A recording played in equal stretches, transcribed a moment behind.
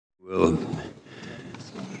We'll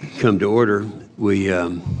come to order. We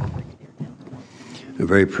are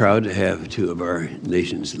very proud to have two of our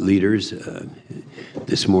nation's leaders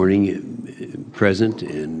this morning present,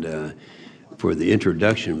 and for the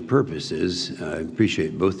introduction purposes, I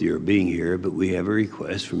appreciate both of you being here, but we have a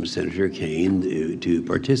request from Senator Kaine to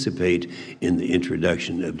participate in the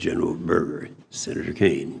introduction of General Berger. Senator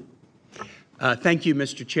Kaine. Thank you,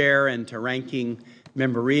 Mr. Chair, and to Ranking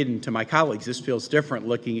Member Reed and to my colleagues. This feels different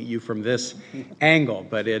looking at you from this angle,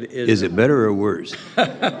 but it is... Is it better or worse?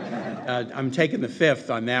 I'm taking the fifth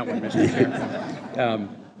on that one, Mr. Chair.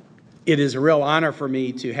 It is a real honor for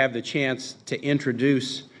me to have the chance to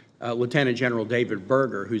introduce Lieutenant General David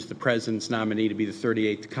Berger, who's the President's nominee to be the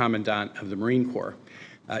 38th Commandant of the Marine Corps.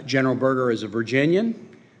 General Berger is a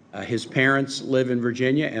Virginian. His parents live in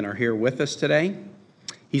Virginia and are here with us today.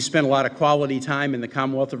 He spent a lot of quality time in the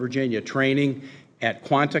Commonwealth of Virginia training at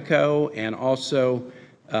Quantico and also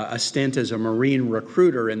a stint as a Marine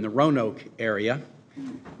recruiter in the Roanoke area.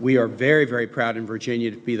 We are very, very proud in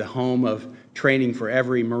Virginia to be the home of training for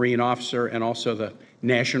every Marine officer and also the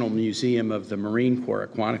National Museum of the Marine Corps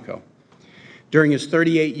at Quantico. During his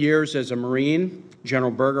 38 years as a Marine,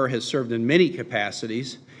 General Berger has served in many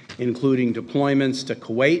capacities, including deployments to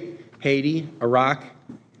Kuwait, Haiti, Iraq,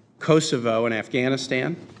 Kosovo, and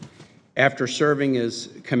Afghanistan. After serving as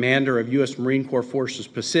commander of U.S. Marine Corps Forces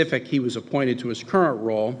Pacific, he was appointed to his current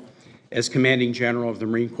role as Commanding General of the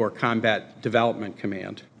Marine Corps Combat Development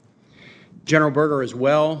Command. General Berger is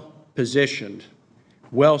well positioned,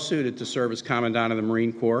 well suited to serve as Commandant of the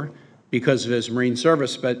Marine Corps because of his Marine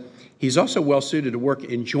service, but he's also well suited to work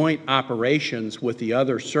in joint operations with the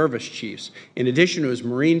other service chiefs. In addition to his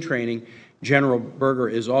Marine training, General Berger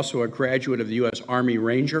is also a graduate of the U.S. Army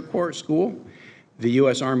Ranger Corps School, the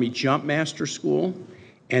U.S. Army Jump Master School,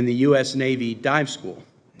 and the U.S. Navy Dive School.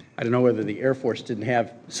 I don't know whether the Air Force didn't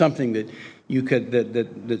have something that you could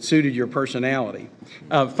that suited your personality.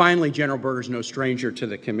 Finally, General Berger is no stranger to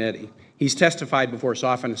the committee. He's testified before us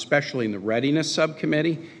often, especially in the Readiness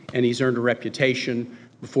Subcommittee, and he's earned a reputation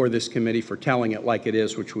before this committee for telling it like it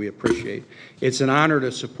is, which we appreciate. It's an honor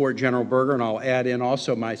to support General Berger, and I'll add in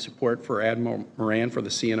also my support for Admiral Moran for the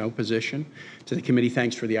CNO position. To the committee,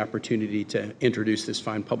 thanks for the opportunity to introduce this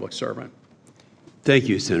fine public servant. Thank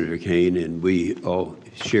you, Senator Kaine, and we all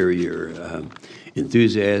share your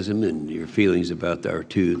enthusiasm and your feelings about our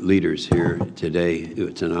two leaders here today.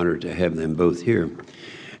 It's an honor to have them both here.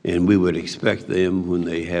 And we would expect them, when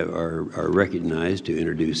they are recognized, to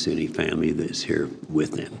introduce any family that's here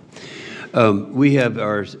with them. We have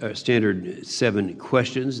our standard 7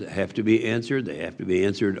 questions that have to be answered. They have to be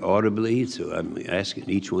answered audibly, so I'm asking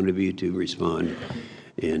each one of you to respond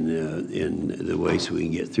in the way so we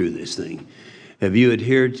can get through this thing. Have you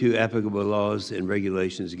adhered to applicable laws and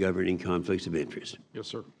regulations governing conflicts of interest? Yes,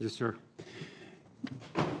 sir. Yes, sir.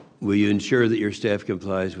 Will you ensure that your staff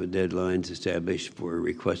complies with deadlines established for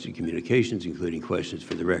requested communications, including questions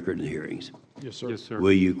for the record and hearings? Yes, sir. Yes, sir.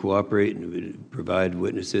 Will you cooperate and provide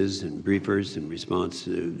witnesses and briefers in response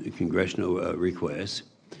to congressional requests?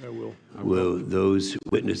 I will. Will those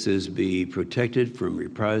witnesses be protected from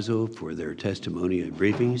reprisal for their testimony at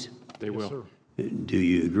briefings? They will. Yes, sir. Do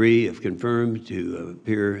you agree, if confirmed, to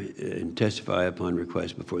appear and testify upon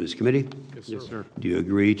request before this committee? Yes, sir. Yes, sir. Do you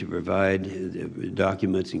agree to provide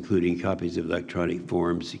documents, including copies of electronic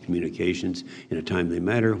forms and communications, in a timely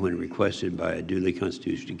manner when requested by a duly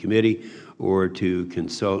constituted committee, or to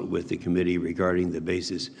consult with the committee regarding the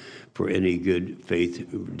basis for any good faith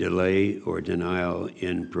delay or denial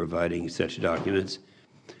in providing such documents?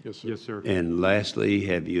 Yes, sir. Yes, sir. And lastly,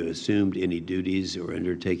 have you assumed any duties or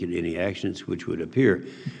undertaken any actions which would appear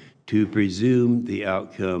to presume the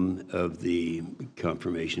outcome of the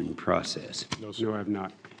confirmation process? No, sir. No, I have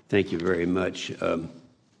not. Thank you very much.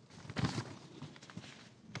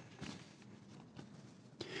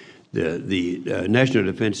 The National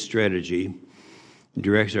Defense Strategy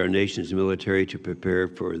directs our nation's military to prepare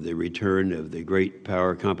for the return of the great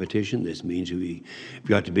power competition. This means we've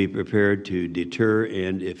got to be prepared to deter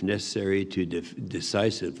and, if necessary, to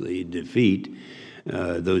decisively defeat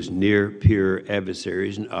those near-peer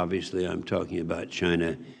adversaries, and obviously I'm talking about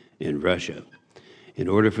China and Russia. In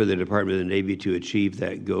order for the Department of the Navy to achieve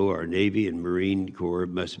that goal, our Navy and Marine Corps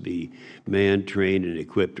must be manned, trained, and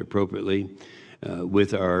equipped appropriately.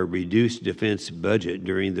 With our reduced defense budget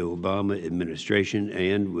during the Obama administration,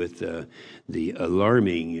 and with the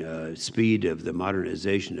alarming speed of the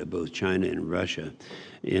modernization of both China and Russia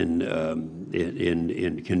in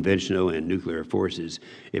conventional and nuclear forces,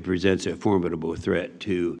 it presents a formidable threat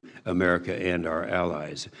to America and our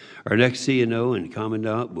allies. Our next CNO and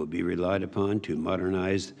commandant will be relied upon to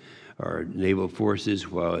modernize our naval forces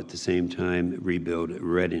while at the same time rebuild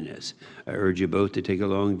readiness. I urge you both to take a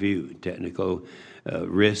long view. Technical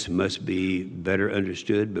risks must be better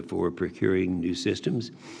understood before procuring new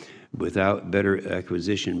systems. Without better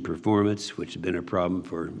acquisition performance, which has been a problem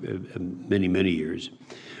for many, many years,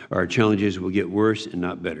 our challenges will get worse and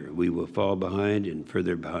not better. We will fall behind and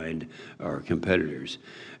further behind our competitors.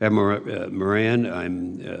 Admiral Moran,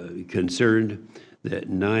 I'm concerned that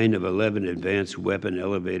 9 of 11 advanced weapon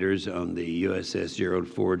elevators on the USS Gerald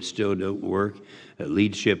Ford still don't work.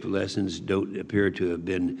 Leadership lessons don't appear to have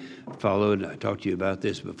been followed. I talked to you about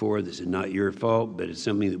this before. This is not your fault, but it's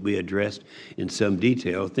something that we addressed in some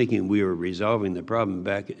detail, thinking we were resolving the problem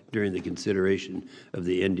back during the consideration of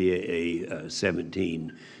the NDAA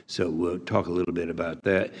 17. So we'll talk a little bit about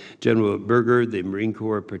that. General Berger, the Marine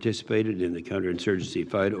Corps participated in the counterinsurgency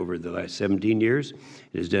fight over the last 17 years.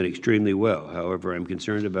 It has done extremely well. However, I'm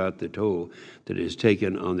concerned about the toll that is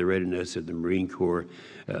taken on the readiness of the Marine Corps,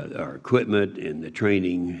 our equipment and the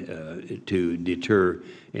training to deter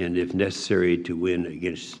and, if necessary, to win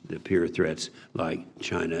against the peer threats like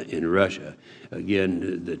China and Russia.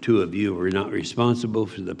 Again, the two of you are not responsible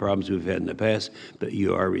for the problems we've had in the past, but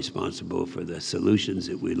you are responsible for the solutions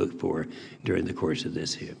that we look for during the course of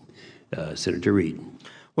this here. Senator Reed.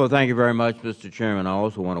 Well, thank you very much, Mr. Chairman. I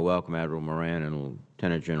also want to welcome Admiral Moran and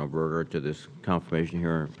Lieutenant General Berger to this confirmation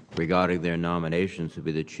hearing regarding their nominations to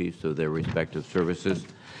be the chiefs of their respective services.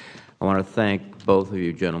 I want to thank both of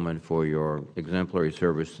you gentlemen for your exemplary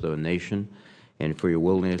service to the nation and for your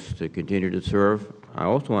willingness to continue to serve. I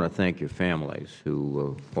also want to thank your families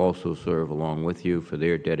who also serve along with you for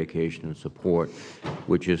their dedication and support,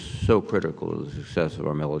 which is so critical to the success of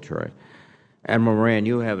our military. Admiral Moran,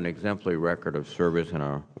 you have an exemplary record of service and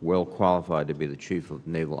are well qualified to be the Chief of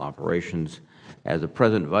Naval Operations. As the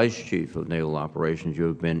present Vice Chief of Naval Operations, you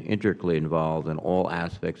have been intricately involved in all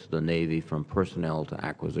aspects of the Navy, from personnel to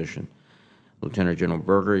acquisition. Lieutenant General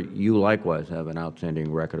Berger, you likewise have an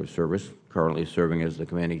outstanding record of service, currently serving as the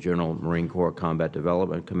Commanding General, Marine Corps Combat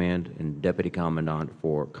Development Command and Deputy Commandant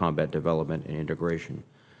for Combat Development and Integration.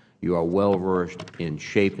 You are well versed in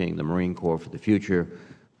shaping the Marine Corps for the future,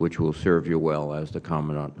 which will serve you well as the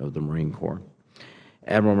Commandant of the Marine Corps.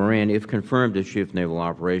 Admiral Moran, if confirmed as Chief of Naval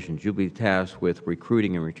Operations, you'll be tasked with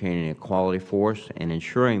recruiting and retaining a quality force and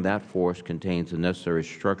ensuring that force contains the necessary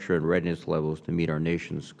structure and readiness levels to meet our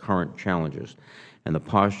nation's current challenges and the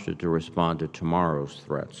posture to respond to tomorrow's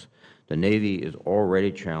threats. The Navy is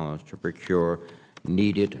already challenged to procure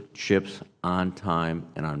needed ships on time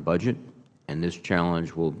and on budget, and this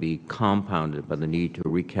challenge will be compounded by the need to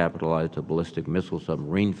recapitalize the ballistic missile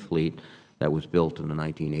submarine fleet that was built in the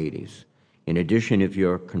 1980s. In addition, if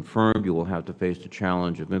you're confirmed, you will have to face the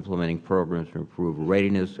challenge of implementing programs to improve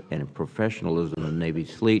readiness and professionalism of the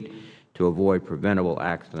Navy's fleet to avoid preventable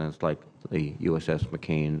accidents like the USS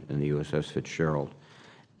McCain and the USS Fitzgerald.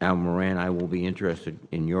 Admiral Moran, I will be interested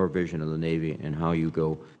in your vision of the Navy and how you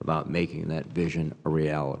go about making that vision a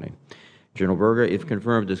reality. General Berger, if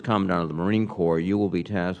confirmed as Commandant of the Marine Corps, you will be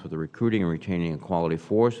tasked with the recruiting and retaining a quality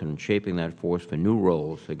force and shaping that force for new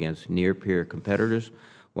roles against near-peer competitors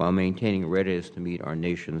while maintaining readiness to meet our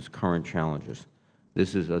nation's current challenges.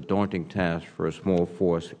 This is a daunting task for a small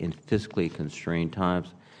force in fiscally constrained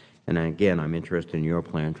times, and again, I'm interested in your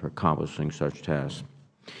plan for accomplishing such tasks.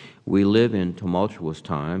 We live in tumultuous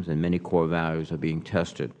times, and many core values are being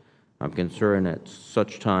tested. I'm concerned that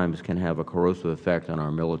such times can have a corrosive effect on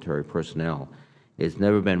our military personnel. It's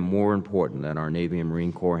never been more important that our Navy and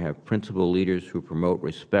Marine Corps have principal leaders who promote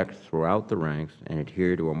respect throughout the ranks and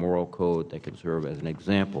adhere to a moral code that can serve as an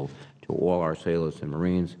example to all our sailors and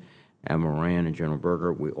Marines. Admiral Moran and General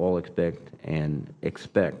Berger, we all expect and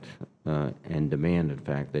demand, in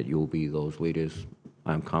fact, that you will be those leaders.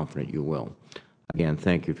 I'm confident you will. Again,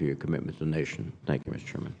 thank you for your commitment to the nation. Thank you, Mr.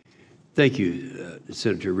 Chairman. Thank you,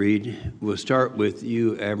 Senator Reed. We'll start with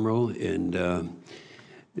you, Admiral, and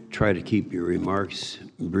try to keep your remarks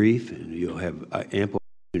brief, and you'll have ample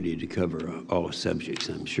opportunity to cover all subjects,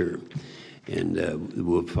 I'm sure. And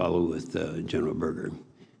we'll follow with General Berger.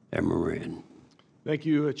 Admiral Moran. Thank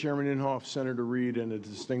you, Chairman Inhofe, Senator Reed, and the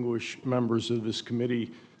distinguished members of this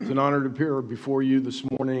committee. It's an honor to appear before you this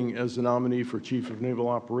morning as the nominee for Chief of Naval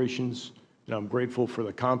Operations, and I'm grateful for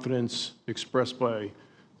the confidence expressed by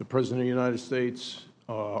the President of the United States,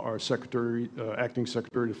 our Secretary, Acting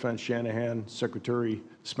Secretary of Defense Shanahan, Secretary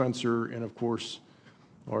Spencer, and of course,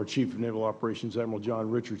 our Chief of Naval Operations, Admiral John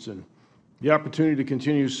Richardson. The opportunity to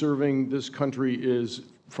continue serving this country is,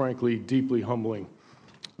 frankly, deeply humbling.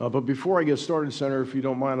 But before I get started, Senator, if you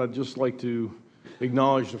don't mind, I'd just like to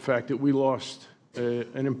acknowledge the fact that we lost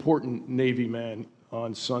an important Navy man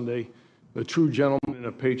on Sunday. A true gentleman and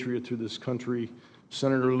a patriot to this country,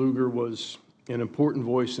 Senator Lugar was an important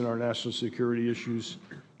voice in our national security issues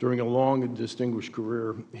during a long and distinguished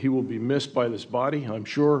career. He will be missed by this body, I'm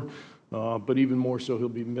sure, but even more so, he'll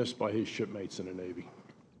be missed by his shipmates in the Navy.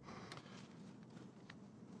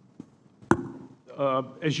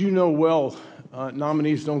 As you know well,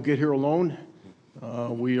 nominees don't get here alone.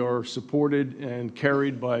 We are supported and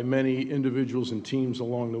carried by many individuals and teams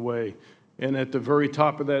along the way. And at the very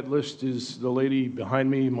top of that list is the lady behind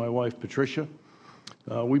me, my wife, Patricia.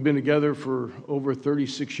 We've been together for over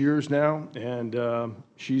 36 years now, and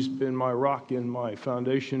she's been my rock and my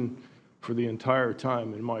foundation for the entire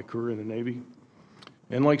time in my career in the Navy.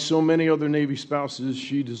 And like so many other Navy spouses,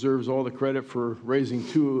 she deserves all the credit for raising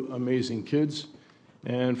 2 amazing kids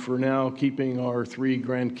and for now keeping our 3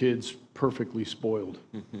 grandkids perfectly spoiled.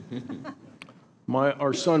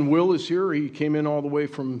 Our son Will is here. He came in all the way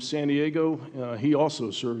from San Diego. He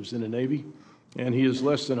also serves in the Navy, and he is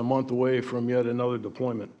less than a month away from yet another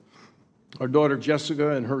deployment. Our daughter Jessica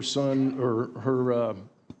and her son, or her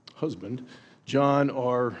husband, John,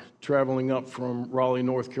 are traveling up from Raleigh,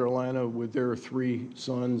 North Carolina with their 3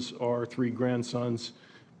 sons, our 3 grandsons,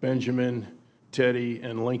 Benjamin, Teddy,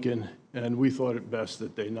 and Lincoln. And we thought it best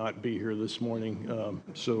that they not be here this morning,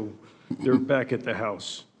 so they're back at the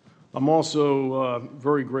house. I'm also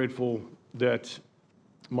very grateful that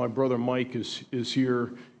my brother Mike is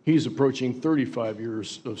here. He's approaching 35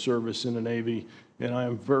 years of service in the Navy, and I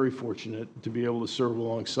am very fortunate to be able to serve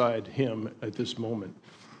alongside him at this moment.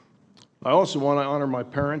 I also want to honor my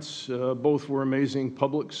parents. Both were amazing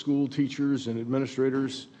public school teachers and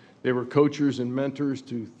administrators. They were coaches and mentors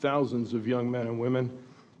to thousands of young men and women.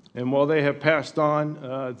 And while they have passed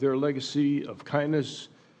on, their legacy of kindness,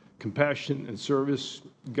 compassion, and service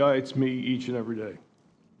guides me each and every day.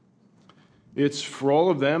 It's for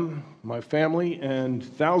all of them, my family, and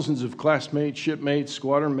thousands of classmates, shipmates,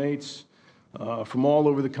 squadron mates from all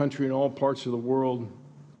over the country and all parts of the world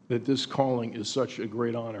that this calling is such a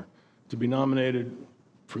great honor to be nominated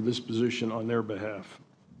for this position on their behalf.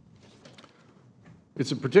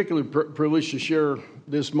 It's a particular privilege to share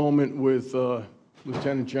this moment with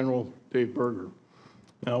Lieutenant General Dave Berger.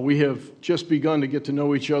 Now, we have just begun to get to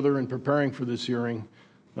know each other in preparing for this hearing,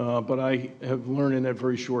 but I have learned in that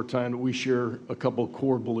very short time that we share a couple of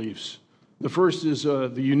core beliefs. The first is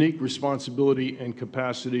the unique responsibility and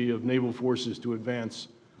capacity of naval forces to advance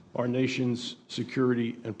our nation's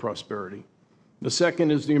security and prosperity. The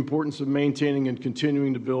second is the importance of maintaining and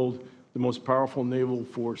continuing to build the most powerful naval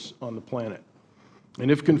force on the planet.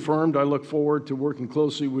 And if confirmed, I look forward to working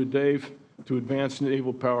closely with Dave to advance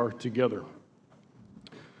naval power together.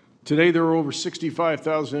 Today, there are over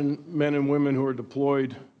 65,000 men and women who are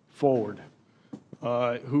deployed forward,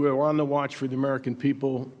 who are on the watch for the American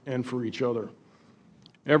people and for each other.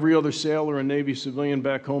 Every other sailor and Navy civilian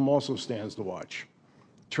back home also stands to watch,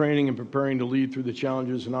 training and preparing to lead through the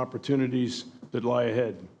challenges and opportunities that lie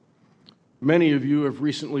ahead. Many of you have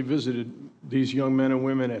recently visited these young men and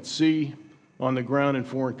women at sea, on the ground in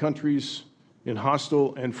foreign countries, in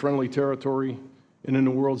hostile and friendly territory, and in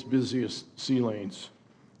the world's busiest sea lanes.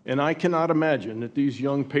 And I cannot imagine that these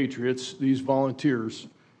young patriots, these volunteers,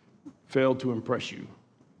 failed to impress you.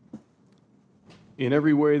 In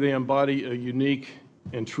every way, they embody a unique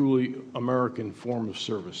and truly American form of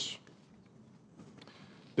service.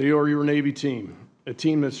 They are your Navy team, a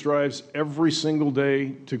team that strives every single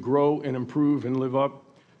day to grow and improve and live up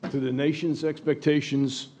to the nation's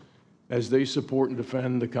expectations as they support and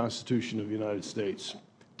defend the Constitution of the United States.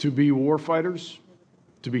 To be warfighters,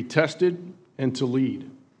 to be tested, and to lead.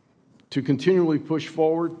 To continually push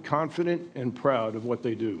forward, confident and proud of what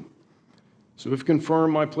they do. So if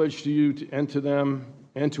confirmed, my pledge to you and to them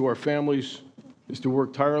and to our families is to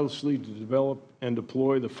work tirelessly to develop and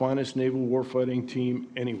deploy the finest naval warfighting team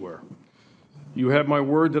anywhere. You have my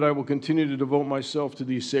word that I will continue to devote myself to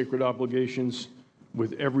these sacred obligations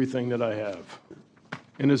with everything that I have.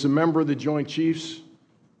 And as a member of the Joint Chiefs,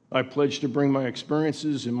 I pledge to bring my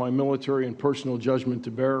experiences and my military and personal judgment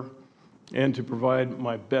to bear and to provide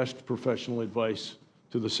my best professional advice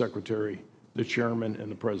to the Secretary, the Chairman,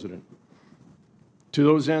 and the President. To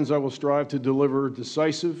those ends, I will strive to deliver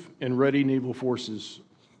decisive and ready naval forces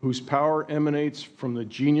whose power emanates from the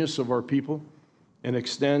genius of our people and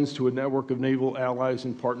extends to a network of naval allies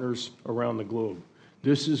and partners around the globe.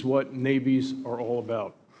 This is what navies are all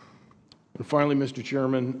about. And finally, Mr.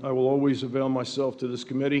 Chairman, I will always avail myself to this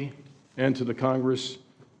committee and to the Congress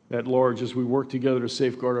at large as we work together to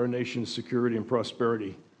safeguard our nation's security and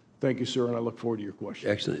prosperity. Thank you, sir, and I look forward to your questions.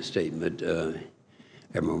 Excellent statement,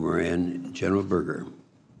 Admiral Moran. General Berger.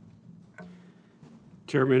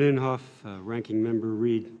 Chairman Inhofe, Ranking Member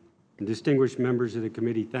Reed, and distinguished members of the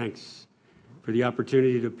committee, thanks for the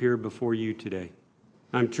opportunity to appear before you today.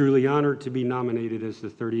 I'm truly honored to be nominated as the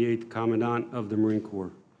 38th Commandant of the Marine Corps.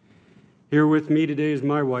 Here with me today is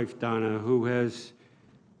my wife, Donna, who has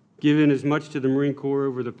given as much to the Marine Corps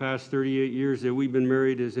over the past 38 years that we've been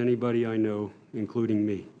married as anybody I know, including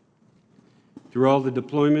me. Through all the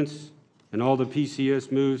deployments and all the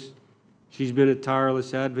PCS moves, she's been a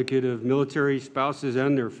tireless advocate of military spouses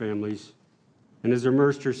and their families, and has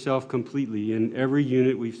immersed herself completely in every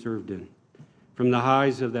unit we've served in, from the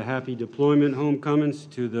highs of the happy deployment homecomings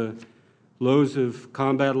to the lows of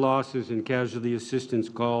combat losses and casualty assistance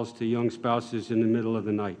calls to young spouses in the middle of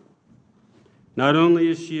the night. Not only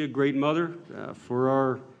is she a great mother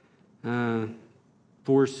for our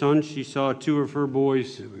 4 sons, she saw 2 of her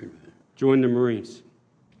boys join the Marines.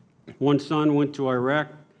 One son went to Iraq,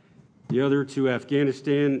 the other to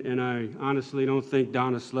Afghanistan, and I honestly don't think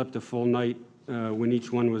Donna slept a full night when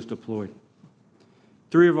each one was deployed.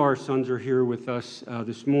 3 of our sons are here with us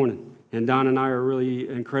this morning, and Don and I are really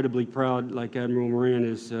incredibly proud, like Admiral Moran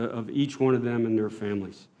is, of each one of them and their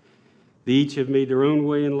families. They each have made their own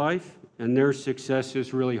way in life, and their success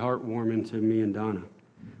is really heartwarming to me and Donna.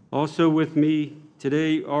 Also with me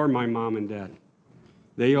today are my mom and dad.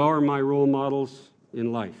 They are my role models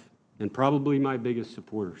in life, and probably my biggest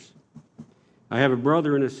supporters. I have a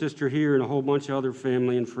brother and a sister here and a whole bunch of other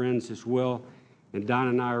family and friends as well, and Don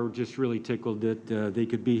and I are just really tickled that they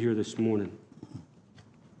could be here this morning.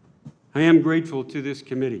 I am grateful to this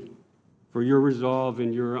committee for your resolve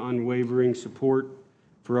and your unwavering support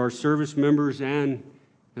for our service members and,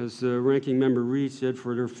 as the ranking member Reed said,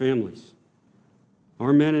 for their families.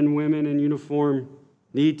 Our men and women in uniform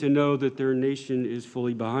need to know that their nation is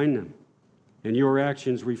fully behind them, and your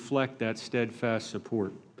actions reflect that steadfast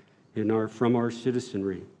support from our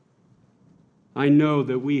citizenry. I know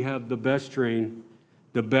that we have the best trained,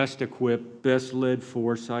 the best equipped, best led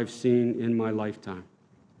force I've seen in my lifetime.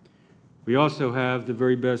 We also have the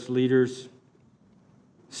very best leaders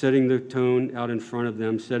setting the tone out in front of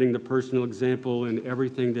them, setting the personal example in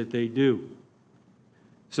everything that they do.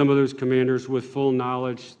 Some of those commanders with full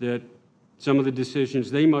knowledge that some of the decisions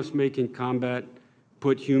they must make in combat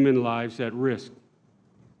put human lives at risk.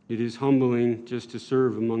 It is humbling just to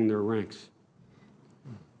serve among their ranks.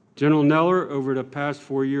 General Neller, over the past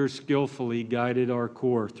 4 years, skillfully guided our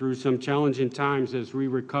Corps through some challenging times as we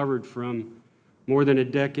recovered from more than a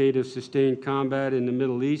decade of sustained combat in the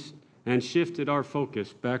Middle East and shifted our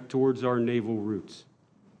focus back towards our naval roots.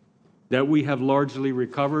 That we have largely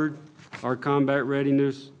recovered our combat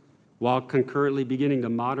readiness while concurrently beginning to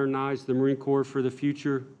modernize the Marine Corps for the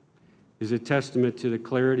future is a testament to the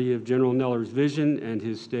clarity of General Neller's vision and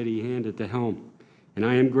his steady hand at the helm. And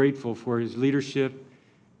I am grateful for his leadership,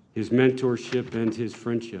 his mentorship, and his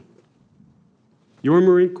friendship. Your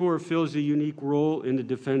Marine Corps fills a unique role in the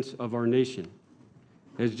defense of our nation.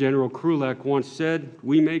 As General Krulak once said,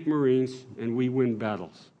 we make Marines and we win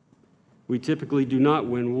battles. We typically do not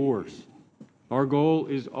win wars. Our goal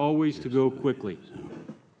is always to go quickly.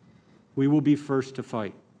 We will be first to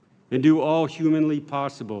fight and do all humanly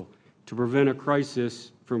possible to prevent a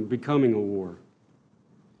crisis from becoming a war.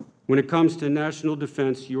 When it comes to national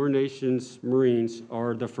defense, your nation's Marines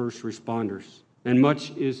are the first responders, and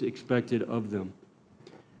much is expected of them.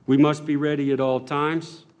 We must be ready at all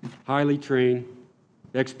times, highly trained,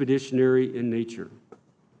 expeditionary in nature.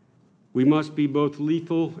 We must be both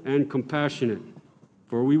lethal and compassionate,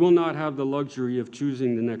 for we will not have the luxury of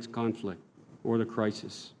choosing the next conflict or the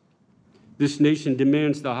crisis. This nation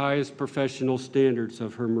demands the highest professional standards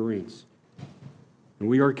of her Marines, and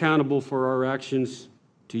we are accountable for our actions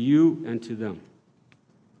to you and to them.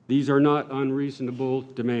 These are not unreasonable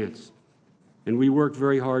demands, and we work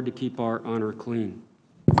very hard to keep our honor clean.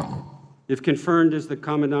 If confirmed as the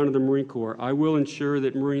Commandant of the Marine Corps, I will ensure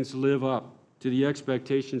that Marines live up to the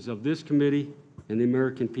expectations of this committee and the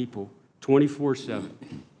American people 24/7.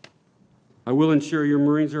 I will ensure your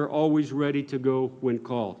Marines are always ready to go when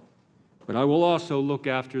called, but I will also look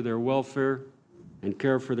after their welfare and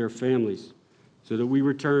care for their families so that we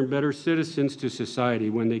return better citizens to society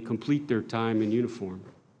when they complete their time in uniform.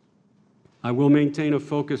 I will maintain a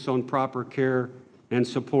focus on proper care and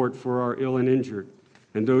support for our ill and injured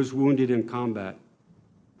and those wounded in combat.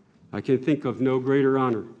 I can think of no greater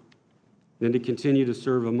honor than to continue to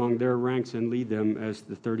serve among their ranks and lead them as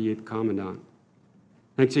the 38th Commandant.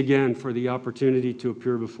 Thanks again for the opportunity to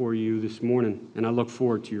appear before you this morning, and I look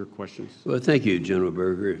forward to your questions. Well, thank you, General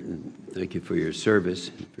Berger, and thank you for your service,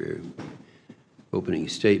 for your opening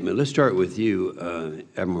statement. Let's start with you,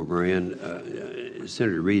 Admiral Moran.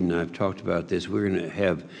 Senator Reid and I have talked about this. We're going to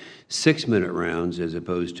have 6-minute rounds as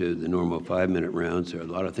opposed to the normal 5-minute rounds. There are a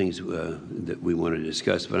lot of things that we want to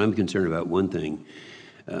discuss, but I'm concerned about one thing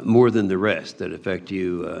more than the rest that affect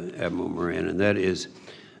you, Admiral Moran, and that is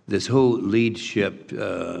this whole leadership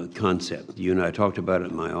concept. You and I talked about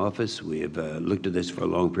it in my office. We have looked at this for a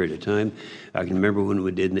long period of time. I can remember when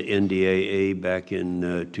we did the NDAA back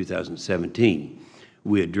in 2017.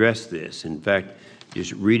 We addressed this. In fact,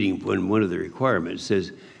 just reading one of the requirements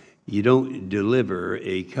says, you don't deliver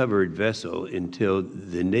a covered vessel until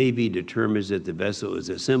the Navy determines that the vessel is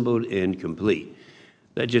assembled and complete.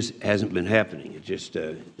 That just hasn't been happening. It's just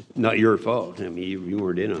not your fault. I mean, you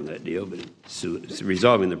weren't in on that deal, but it's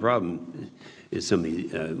resolving the problem is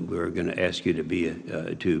something we're going to ask you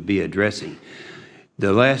to be addressing.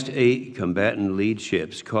 The last 8 combatant lead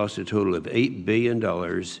ships cost a total of $8 billion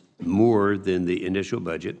more than the initial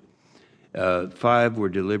budget. 5 were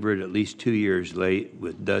delivered at least 2 years late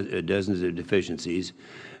with dozens of deficiencies.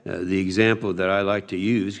 The example that I like to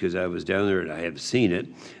use, because I was down there and I have seen it,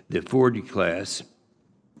 the Ford class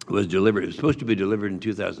was delivered. It was supposed to be delivered in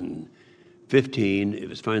 2015. It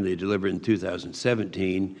was finally delivered in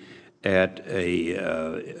 2017 at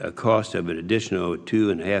a cost of an additional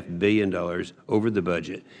 $2.5 billion over the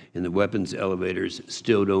budget, and the weapons elevators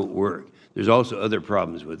still don't work. There's also other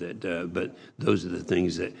problems with it, but those are the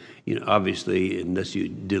things that, you know, obviously, unless you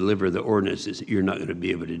deliver the ordinances, you're not going to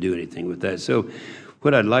be able to do anything with that. So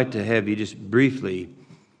what I'd like to have you just briefly,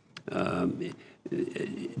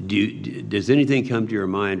 does anything come to your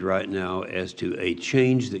mind right now as to a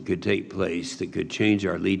change that could take place that could change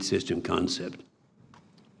our lead system concept?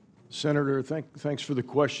 Senator, thanks for the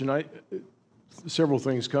question. Several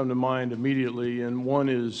things come to mind immediately, and one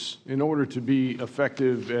is, in order to be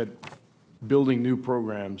effective at building new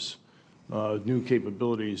programs, new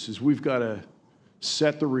capabilities, is we've got to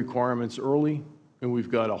set the requirements early, and we've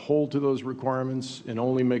got to hold to those requirements and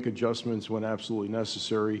only make adjustments when absolutely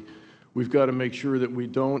necessary. We've got to make sure that we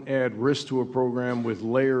don't add risk to a program with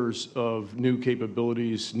layers of new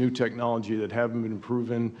capabilities, new technology that haven't been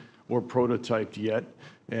proven or prototyped yet.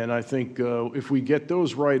 And I think if we get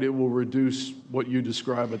those right, it will reduce what you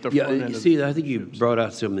describe at the front end. See, I think you brought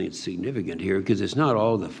out something significant here, because it's not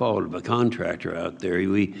all the fault of a contractor out there.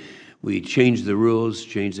 We changed the rules,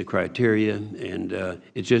 changed the criteria, and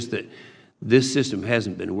it's just that this system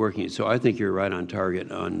hasn't been working. So I think you're right on target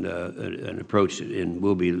on an approach, and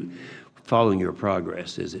we'll be following your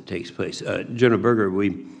progress as it takes place. General Berger,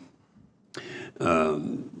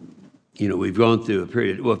 you know, we've gone through a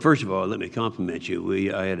period. Well, first of all, let me compliment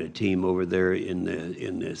you. I had a team over there in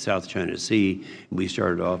the South China Sea. We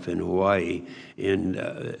started off in Hawaii, and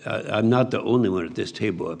I'm not the only one at this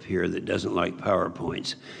table up here that doesn't like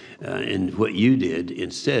PowerPoints. And what you did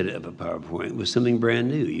instead of a PowerPoint was something brand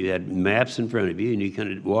new. You had maps in front of you, and you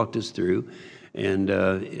kind of walked us through. And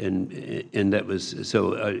that was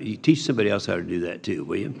so. You teach somebody else how to do that too,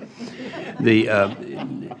 will you?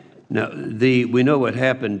 We know what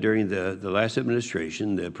happened during the last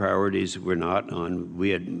administration. The priorities were not on.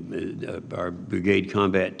 We had our brigade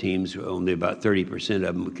combat teams. Only about 30%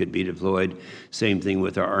 of them could be deployed. Same thing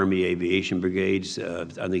with our Army aviation brigades. I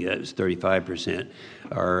think that was 35%.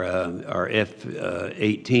 Our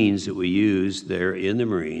F-18s that we used there in the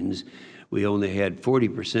Marines, we only had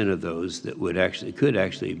 40% of those that could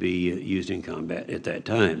actually be used in combat at that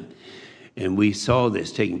time. And we saw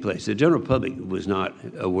this taking place. The general public was not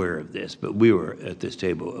aware of this, but we were at this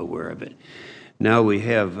table aware of it. Now we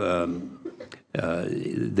have,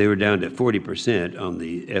 they were down to 40% on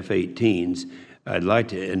the F-18s. I'd like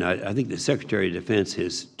to, and I think the Secretary of Defense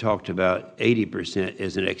has talked about 80%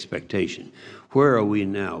 as an expectation. Where are we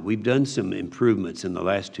now? We've done some improvements in the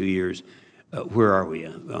last 2 years. Where are we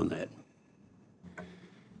on that?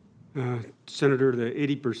 Senator, the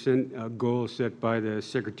 80% goal set by the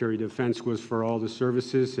Secretary of Defense was for all the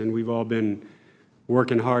services, and we've all been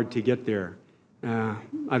working hard to get there.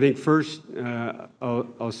 I think first,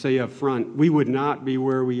 I'll say up front, we would not be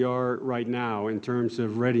where we are right now in terms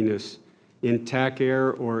of readiness in TAC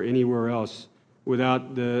Air or anywhere else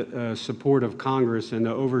without the support of Congress and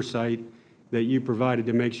the oversight that you provided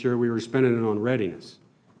to make sure we were spending it on readiness.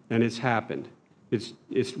 And it's happened.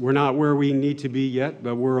 We're not where we need to be yet,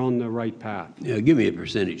 but we're on the right path. Yeah, give me a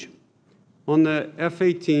percentage. On the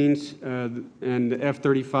F-18s and the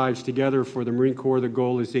F-35s together for the Marine Corps, the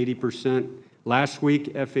goal is 80%. Last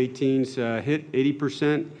week, F-18s hit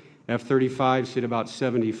 80%. F-35s hit about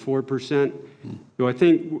 74%. So I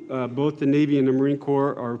think both the Navy and the Marine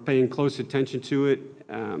Corps are paying close attention to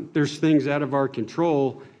it. There's things out of our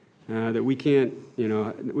control that we can't,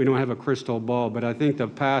 we don't have a crystal ball, but I think the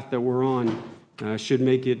path that we're on should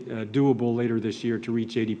make it doable later this year to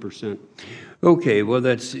reach 80%. Okay, well,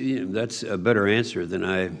 that's a better answer than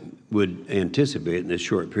I would anticipate in this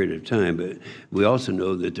short period of time, but we also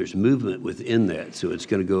know that there's movement within that, so it's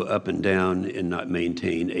going to go up and down and not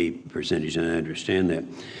maintain a percentage, and I understand that.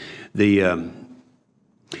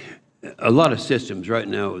 A lot of systems right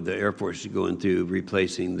now, the Air Force is going through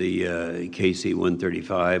replacing the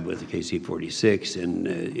KC-135 with the KC-46, and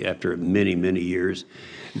after many, many years,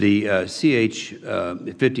 the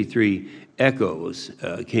CH-53 Echoes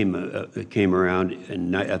came around,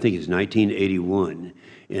 in, I think it's 1981,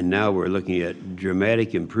 and now we're looking at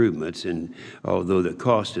dramatic improvements. And although the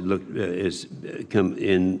cost is come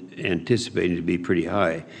in anticipated to be pretty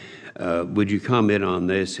high, would you comment on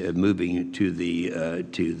this moving to the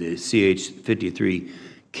CH-53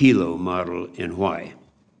 Kilo model, and why?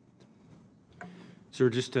 Sir,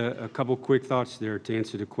 just a couple quick thoughts there to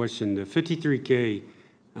answer the question. The 53K,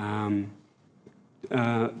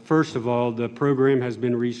 first of all, the program has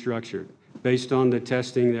been restructured based on the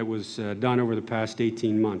testing that was done over the past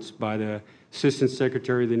 18 months by the Assistant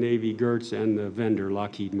Secretary of the Navy, Gertz, and the vendor,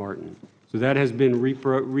 Lockheed Martin. So that has been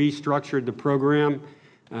restructured, the program,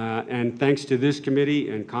 and thanks to this committee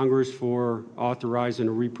and Congress for authorizing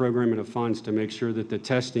a reprogramming of funds to make sure that the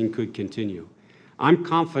testing could continue. I'm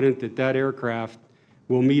confident that that aircraft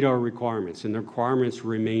will meet our requirements, and the requirements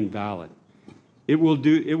remain valid. It will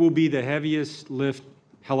be the heaviest lift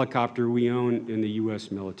helicopter we own in the U.S.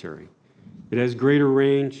 military. It has greater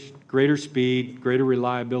range, greater speed, greater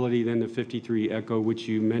reliability than the 53 Echo, which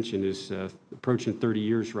you mentioned is approaching 30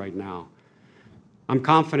 years right now. I'm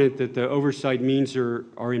confident that the oversight means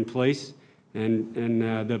are in place, and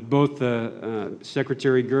that both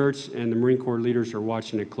Secretary Gertz and the Marine Corps leaders are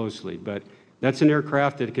watching it closely. But that's an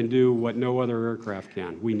aircraft that can do what no other aircraft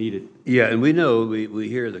can. We need it. Yeah, and we know, we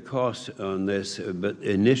hear the costs on this, but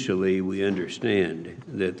initially we understand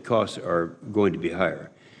that costs are going to be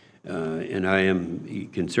higher. And I am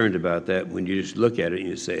concerned about that when you just look at it and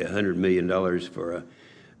you say $100 million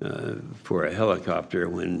for a helicopter,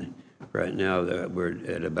 when right now we're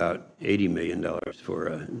at about $80 million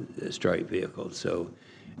for a strike vehicle. So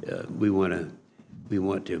we want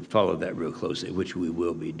to follow that real closely, which we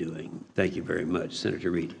will be doing. Thank you very much.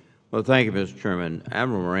 Senator Reed. Well, thank you, Mr. Chairman.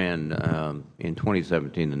 Admiral Moran, in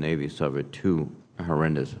 2017, the Navy suffered two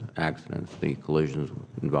horrendous accidents, the collisions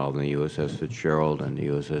involving the USS Fitzgerald and the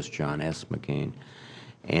USS John S. McCain,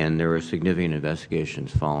 and there were significant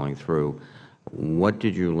investigations following through. What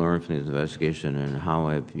did you learn from these investigations, and how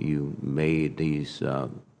have you made these,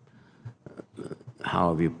 how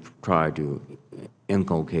have you tried to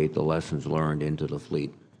inculcate the lessons learned into the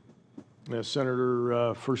fleet? Yeah,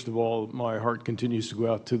 Senator, first of all, my heart continues to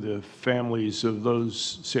go out to the families of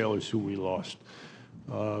those sailors who we lost.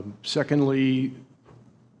 Secondly,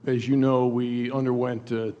 as you know, we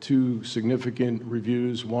underwent two significant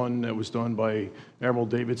reviews, one that was done by Admiral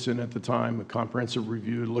Davidson at the time, a comprehensive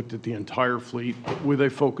review, looked at the entire fleet with a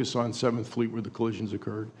focus on 7th Fleet where the collisions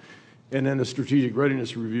occurred, and then a strategic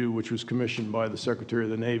readiness review, which was commissioned by the Secretary of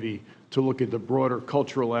the Navy to look at the broader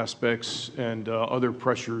cultural aspects and other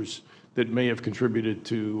pressures that may have contributed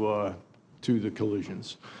to the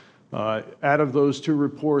collisions. Out of those two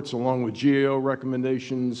reports, along with GAO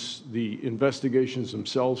recommendations, the investigations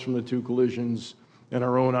themselves from the two collisions, and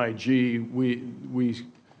our own IG, we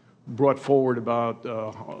brought forward about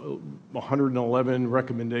 111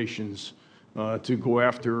 recommendations to go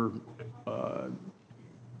after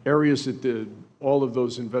areas that all of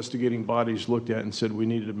those investigating bodies looked at and said we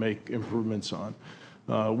needed to make improvements on.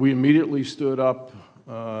 We immediately stood up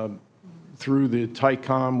through the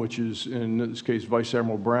TICOM, which is in this case Vice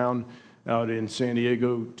Admiral Brown out in San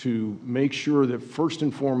Diego, to make sure that first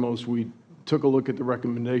and foremost we took a look at the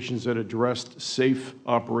recommendations that addressed safe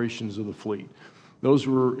operations of the fleet. Those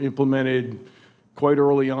were implemented quite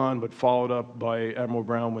early on, but followed up by Admiral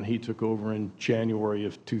Brown when he took over in January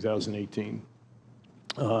of 2018.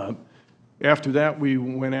 After that, we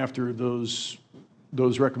went after those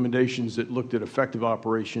recommendations that looked at effective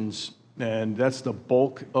operations, and that's the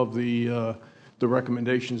bulk of the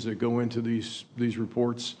recommendations that go into these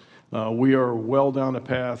reports. We are well down the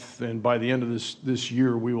path, and by the end of this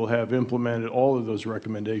year, we will have implemented all of those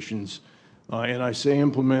recommendations. And I say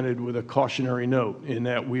implemented with a cautionary note in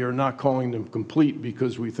that we are not calling them complete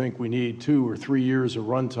because we think we need 2 or 3 years of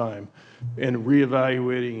runtime and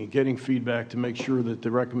reevaluating and getting feedback to make sure that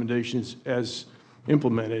the recommendations as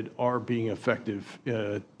implemented are being effective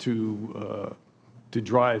to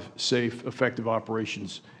drive safe, effective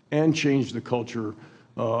operations and change the culture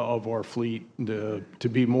of our fleet to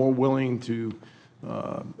be more willing to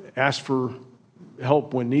ask for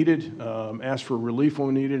help when needed, ask for relief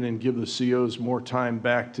when needed, and give the COs more time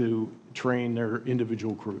back to train their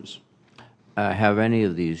individual crews. Have any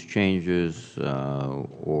of these changes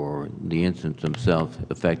or the incidents themselves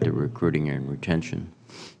affected recruiting and retention?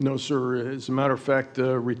 No, sir. As a matter of fact,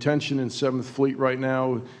 retention in 7th Fleet right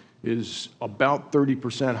now is about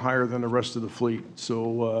 30% higher than the rest of the fleet.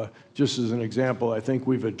 So just as an example, I think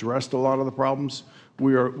we've addressed a lot of the problems.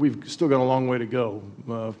 We've still got a long way to go.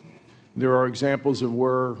 There are examples of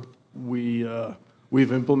where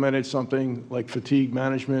we've implemented something like fatigue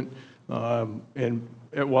management, and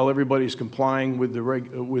while everybody's complying with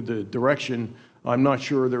the direction, I'm not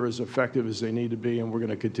sure they're as effective as they need to be, and we're going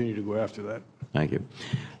to continue to go after that. Thank you.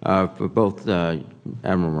 For both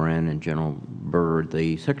Admiral Moran and General Berger,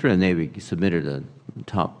 the Secretary of the Navy submitted a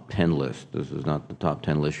top 10 list. This is not the top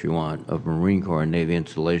 10 list you want, of Marine Corps and Navy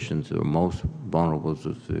installations that are most vulnerable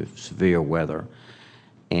to severe weather.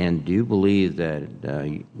 And do you believe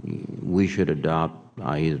that we should adopt,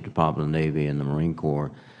 i.e. the Department of the Navy and the Marine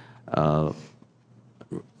Corps,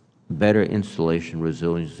 better installation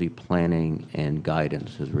resiliency planning and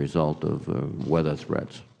guidance as a result of weather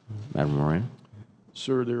threats? Madam Moran?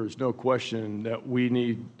 Sir, there is no question that we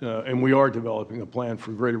need, and we are developing a plan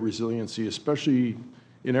for greater resiliency, especially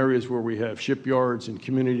in areas where we have shipyards and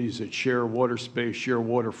communities that share water space, share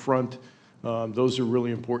waterfront. Those are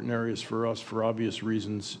really important areas for us for obvious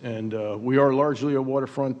reasons. And we are largely a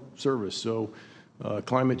waterfront service, so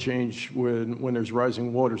climate change, when there's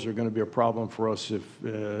rising waters, are going to be a problem for us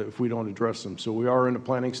if we don't address them. So we are in the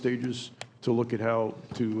planning stages to look at how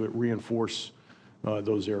to reinforce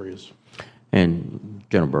those areas. And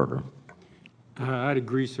General Berger? I'd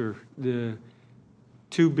agree, sir. The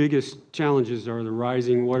two biggest challenges are the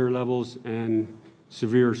rising water levels and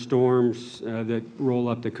severe storms that roll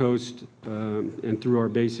up the coast and through our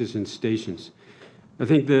bases and stations. I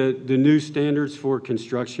think the new standards for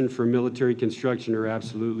construction, for military construction, are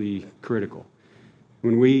absolutely critical.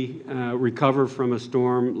 When we recover from a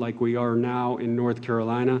storm like we are now in North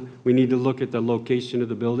Carolina, we need to look at the location of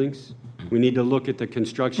the buildings. We need to look at the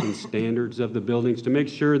construction standards of the buildings to make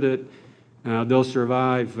sure that they'll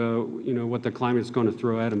survive, what the climate's going to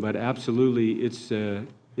throw at them. But absolutely, it's an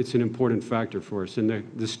important factor for us, and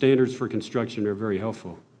the standards for construction are very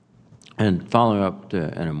helpful. And following up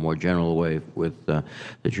in a more general way with the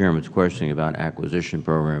Chairman's questioning about acquisition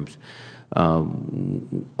programs,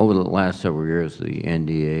 over the last several years, the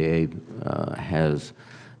NDAA has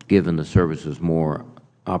given the services more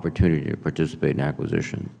opportunity to participate in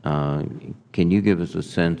acquisition. Can you give us a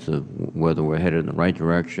sense of whether we're headed in the right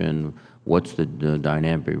direction? What's the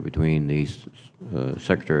dynamic between the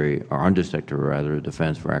Secretary, or Undersecretary rather, of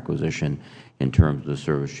Defense for acquisition in terms of the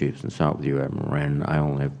service chiefs? And start with you, Admiral Moran. I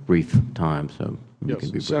only have brief time, so you can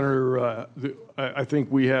be brief. Senator, I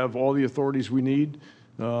think we have all the authorities we need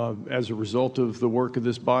as a result of the work of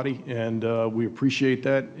this body, and we appreciate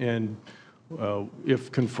that. And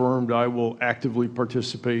if confirmed, I will actively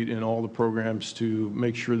participate in all the programs to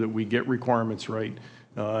make sure that we get requirements right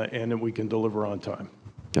and that we can deliver on time.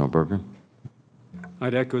 General Berger?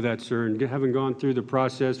 I'd echo that, sir. And having gone through the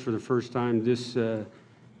process for the first time this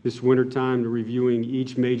winter time, to reviewing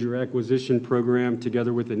each major acquisition program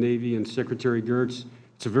together with the Navy and Secretary Gertz,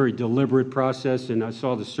 it's a very deliberate process, and I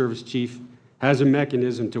saw the service chief has a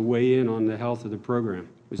mechanism to weigh in on the health of the program.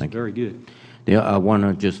 It's very good. Yeah,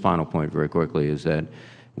 one just final point very quickly is that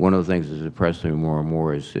one of the things that's impressed me more and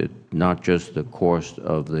more is not just the cost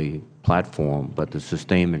of the platform, but the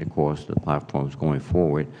sustainment cost of the platforms going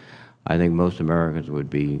forward. I think most Americans would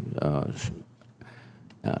be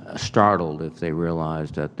startled if they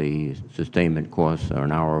realized that the sustainment costs on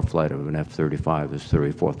an hour of flight of an F-35 is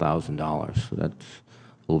 $34,000. So that's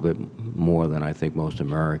a little bit more than I think most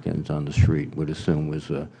Americans on the street would assume was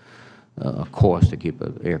a cost to keep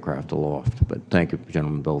an aircraft aloft. But thank you,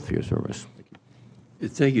 gentlemen, both for your service.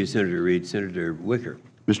 Thank you, Senator Reed. Senator Wicker.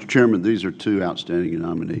 Mr. Chairman, these are two outstanding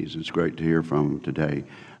nominees. It's great to hear from them today.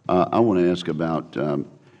 I want to ask about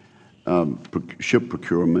ship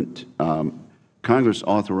procurement. Congress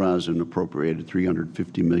authorized and appropriated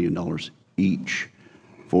 $350 million each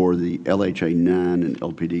for the LHA-9 and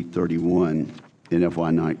LPD-31 in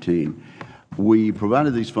FY19. We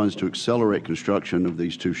provided these funds to accelerate construction of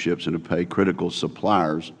these two ships and to pay critical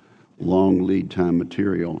suppliers long lead time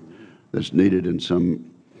material that's needed in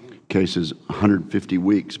some cases 150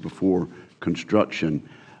 weeks before construction.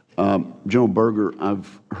 General Berger,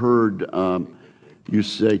 I've heard you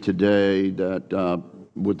say today that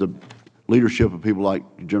with the leadership of people like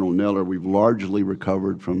General Neller, we've largely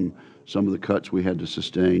recovered from some of the cuts we had to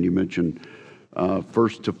sustain. You mentioned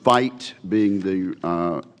first to fight being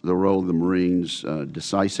the role of the Marines,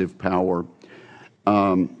 decisive power.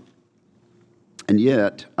 And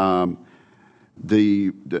yet,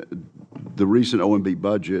 the recent OMB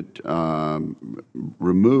budget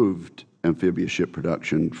removed amphibious ship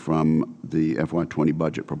production from the FY20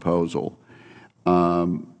 budget proposal.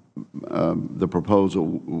 The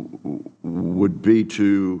proposal would be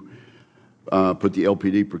to put the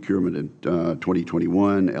LPD procurement in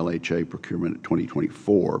 2021, LHA procurement in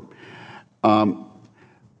 2024.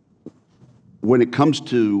 When it comes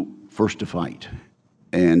to first to fight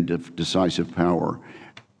and decisive power,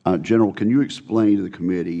 General, can you explain to the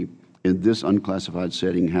committee in this unclassified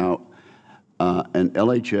setting how an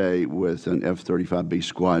LHA with an F-35B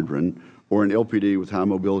squadron or an LPD with high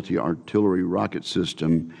mobility artillery rocket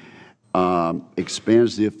system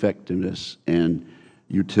expands the effectiveness and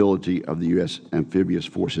utility of the U.S. amphibious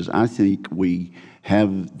forces? I think we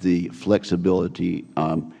have the flexibility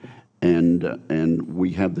and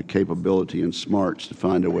we have the capability and smarts to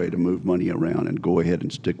find a way to move money around and go ahead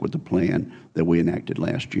and stick with the plan that we enacted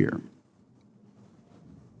last year.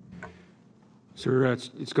 Sir,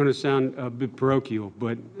 it's going to sound a bit parochial,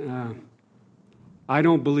 but I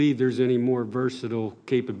don't believe there's any more versatile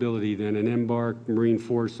capability than an embarked Marine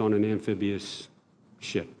force on an amphibious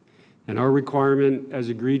ship. And our requirement, as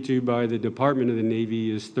agreed to by the Department of the Navy,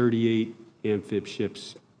 is 38 amphib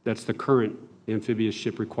ships. That's the current amphibious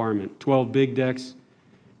ship requirement, 12 big decks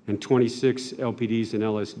and 26 LPDs and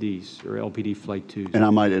LSDs, or LPD Flight 2s. And I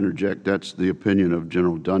might interject, that's the opinion of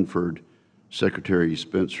General Dunford, Secretary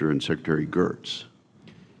Spencer, and Secretary Gertz.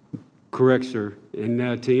 Correct, sir.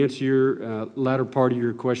 And to answer your latter part of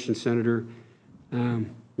your question, Senator,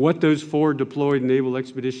 what those 4 deployed Naval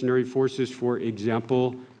Expeditionary Forces, for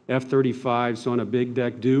example, F-35s on a big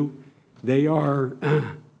deck do, they are,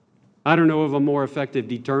 I don't know of a more effective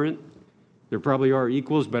deterrent. There probably are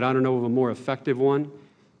equals, but I don't know of a more effective one.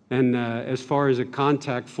 And as far as a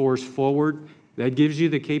contact force forward, that gives you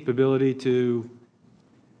the capability to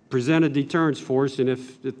present a deterrence force, and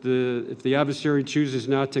if the adversary chooses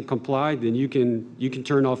not to comply, then you can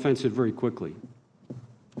turn offensive very quickly.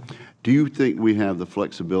 Do you think we have the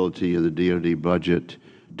flexibility in the DoD budget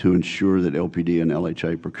to ensure that LPD and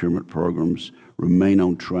LHA procurement programs remain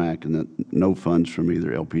on track and that no funds from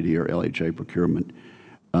either LPD or LHA procurement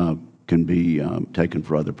can be taken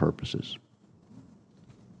for other purposes?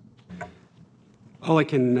 All I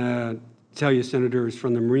can tell you, Senator, is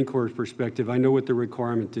from the Marine Corps perspective, I know what the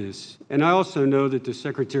requirement is. And I also know that the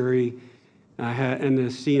Secretary and the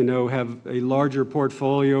CNO have a larger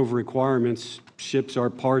portfolio of requirements. Ships are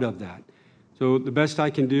part of that. So the best I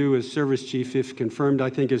can do as Service Chief, if confirmed, I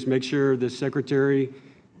think, is make sure the Secretary,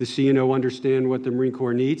 the CNO understand what the Marine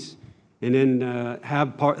Corps needs, and then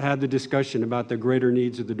have the discussion about the greater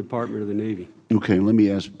needs of the Department of the Navy. Okay, let me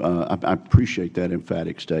ask, I appreciate that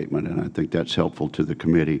emphatic statement, and I think that's helpful to the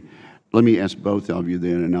committee. Let me ask both of you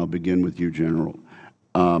then, and I'll begin with you, General.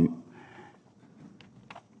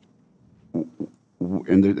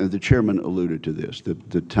 And the chairman alluded to this,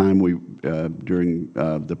 the time we, during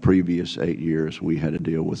the previous 8 years, we had to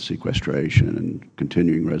deal with sequestration and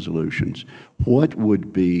continuing resolutions. What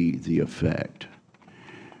would be the effect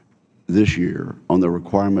this year on the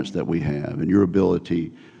requirements that we have and your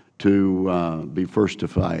ability to be first to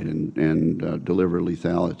fight and deliver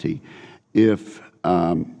lethality if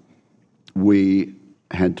we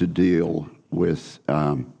had to deal with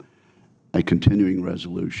a continuing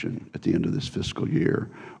resolution at the end of this fiscal year,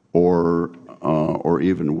 or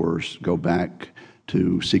even worse, go back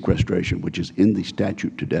to sequestration, which is in the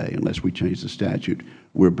statute today. Unless we change the statute,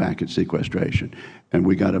 we're back at sequestration. And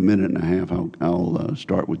we got a minute and a half. I'll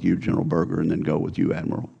start with you, General Berger, and then go with you,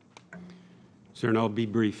 Admiral. Sir, and I'll be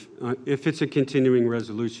brief. If it's a continuing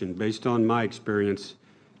resolution, based on my experience,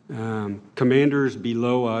 commanders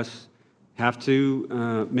below us have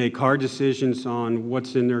to make hard decisions on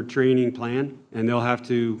what's in their training plan, and they'll have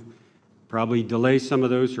to probably delay some of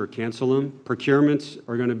those or cancel them. Procurements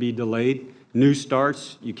are going to be delayed. New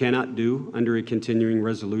starts you cannot do under a continuing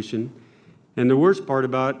resolution. And the worst part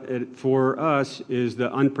about it for us is the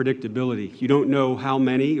unpredictability. You don't know how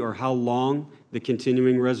many or how long the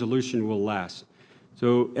continuing resolution will last.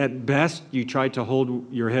 So at best, you try to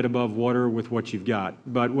hold your head above water with what you've got.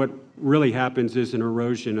 But what really happens is an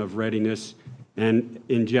erosion of readiness, and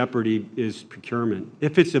in jeopardy is procurement.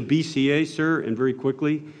 If it's a BCA, sir, and very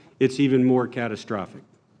quickly, it's even more catastrophic.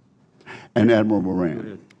 And Admiral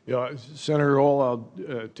Moran. Yeah, Senator, all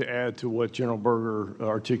to add to what General Berger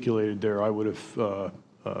articulated there, I would have,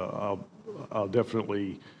 I'll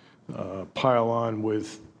definitely pile on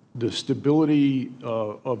with the stability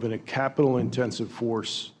of a capital-intensive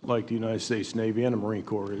force like the United States Navy and the Marine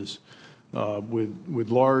Corps is, with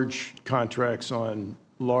large contracts on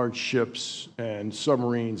large ships and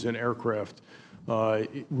submarines and aircraft,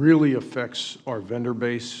 it really affects our vendor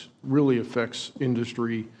base, really affects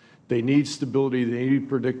industry. They need stability, they need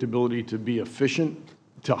predictability to be efficient,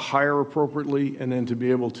 to hire appropriately, and then to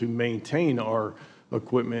be able to maintain our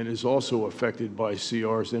equipment is also affected by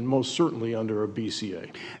CRs, and most certainly under a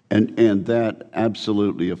BCA. And that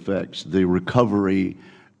absolutely affects the recovery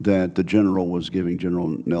that the General was giving General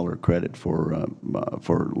Neller credit for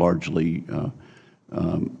largely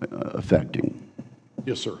affecting.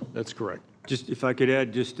 Yes, sir, that's correct. Just if I could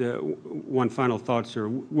add just one final thought, sir.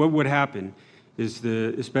 What would happen is,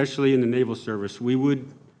 especially in the naval service, we would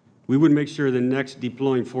make sure the next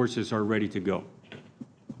deploying forces are ready to go.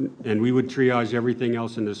 And we would triage everything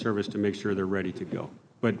else in the service to make sure they're ready to go.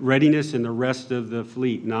 But readiness in the rest of the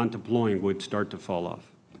fleet non-deploying would start to fall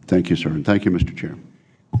off. Thank you, sir. And thank you, Mr. Chair.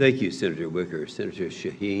 Thank you, Senator Wicker. Senator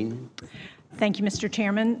Shaheen. Thank you, Mr.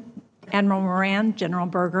 Chairman. Admiral Moran, General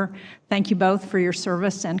Berger, thank you both for your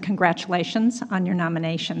service and congratulations on your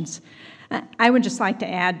nominations. I would just like to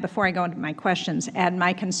add, before I go into my questions, add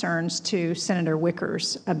my concerns to Senator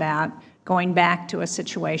Wicker's about going back to a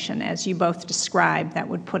situation, as you both described, that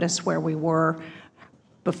would put us where we were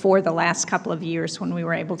before the last couple of years when we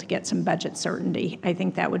were able to get some budget certainty. I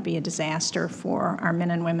think that would be a disaster for our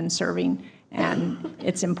men and women serving, and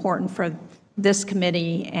it's important for this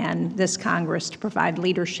committee and this Congress to provide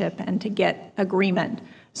leadership and to get agreement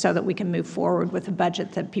so that we can move forward with a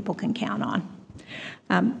budget that people can count on.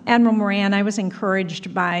 Admiral Moran, I was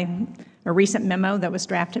encouraged by a recent memo that was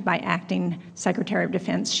drafted by Acting Secretary of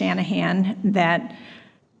Defense Shanahan that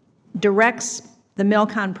directs the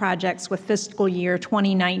MILCON projects with fiscal year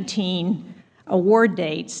 2019 award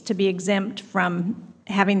dates to be exempt from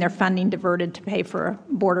having their funding diverted to pay for a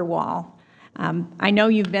border wall. I know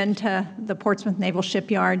you've been to the Portsmouth Naval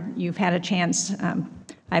Shipyard. You've had a chance,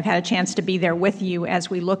 I've had a chance to be there with you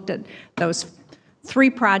as we looked at those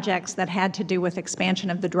 3 projects that had to do with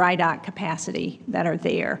expansion of the dry dock capacity that are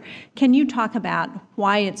there. Can you talk about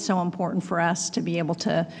why it's so important for us to be able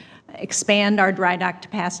to expand our dry dock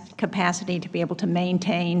capacity, to be able to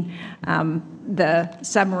maintain the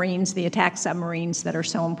submarines, the attack submarines that are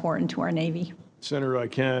so important to our Navy? Senator, I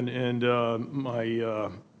can, and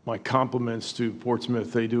my compliments to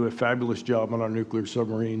Portsmouth. They do a fabulous job on our nuclear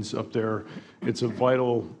submarines up there. It's a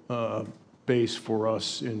vital base for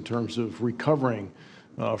us in terms of recovering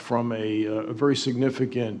from a very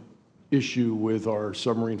significant issue with our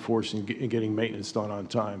submarine force and getting maintenance done on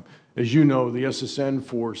time. As you know, the SSN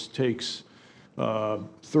force takes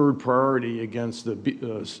third priority against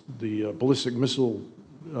the ballistic missile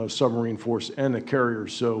submarine force and the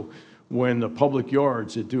carriers. So when the public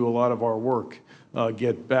yards that do a lot of our work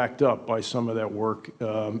get backed up by some of that work,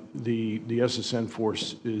 the SSN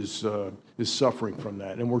force is suffering from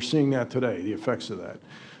that, and we're seeing that today, the effects of that.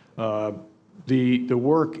 The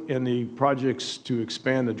work and the projects to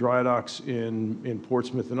expand the dry docks in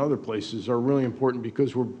Portsmouth and other places are really important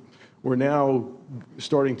because we're now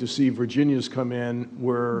starting to see Virginia's come in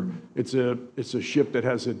where it's a ship that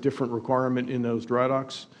has a different requirement in those dry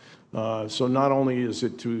docks. So not only is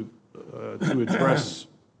it to address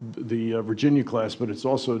the Virginia class, but it's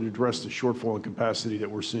also to address the shortfall in capacity that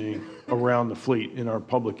we're seeing around the fleet in our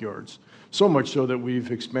public yards. So much so that we've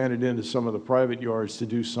expanded into some of the private yards to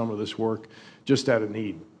do some of this work just out of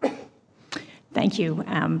need. Thank you.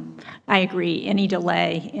 I agree. Any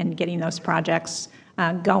delay in getting those projects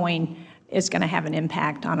going is going to have an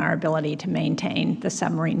impact on our ability to maintain the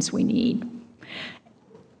submarines we need.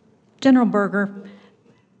 General Berger,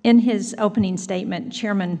 in his opening statement,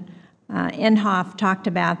 Chairman Inhofe talked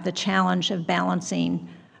about the challenge of balancing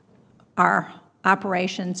our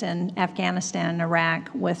operations in Afghanistan and Iraq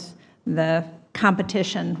with the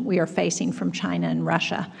competition we are facing from China and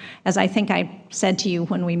Russia. As I think I said to you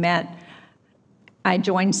when we met, I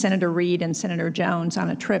joined Senator Reid and Senator Jones on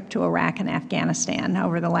a trip to Iraq and Afghanistan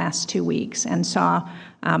over the last 2 weeks and saw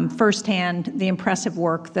firsthand the impressive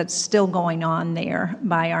work that's still going on there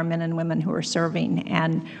by our men and women who are serving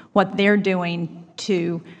and what they're doing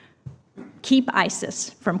to keep ISIS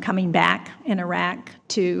from coming back in Iraq,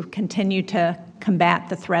 to continue to combat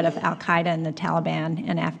the threat of al-Qaeda and the Taliban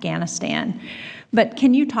in Afghanistan. But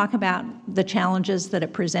can you talk about the challenges that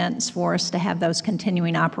it presents for us to have those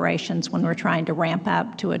continuing operations when we're trying to ramp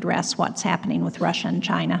up to address what's happening with Russia and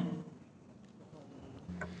China?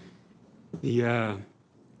 The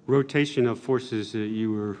rotation of forces that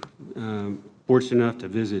you were fortunate enough to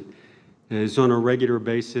visit is on a regular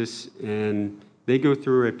basis, and they go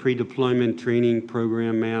through a pre-deployment training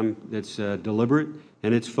program, ma'am, that's deliberate,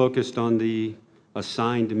 and it's focused on the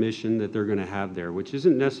assigned mission that they're going to have there, which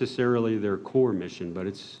isn't necessarily their core mission, but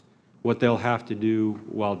it's what they'll have to do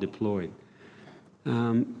while deployed.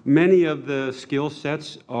 Many of the skill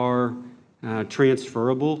sets are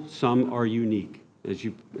transferable. Some are unique, as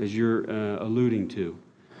you're alluding to.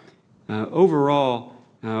 Overall,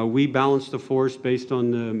 we balance the force based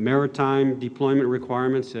on the maritime deployment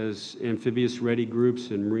requirements as amphibious ready groups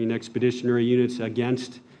and marine expeditionary units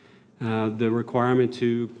against the requirement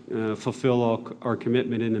to fulfill our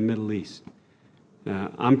commitment in the Middle East.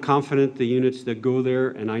 I'm confident the units that go there,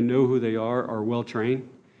 and I know who they are well trained.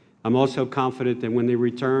 I'm also confident that when they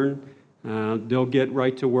return, they'll get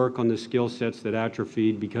right to work on the skill sets that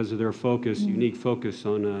atrophied because of their focus, unique focus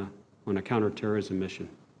on a counterterrorism mission.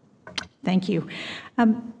 Thank you.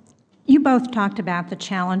 You both talked about the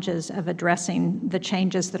challenges of addressing the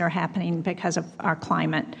changes that are happening because of our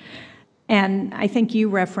climate. And I think you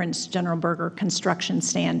referenced, General Berger, construction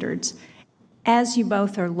standards. As you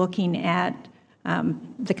both are looking at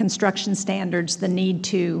the construction standards, the need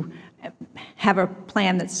to have a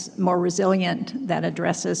plan that's more resilient, that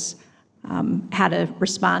addresses how to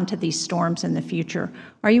respond to these storms in the future,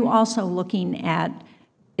 are you also looking at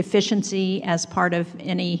efficiency as part of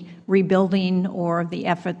any rebuilding or the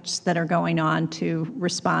efforts that are going on to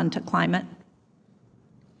respond to climate?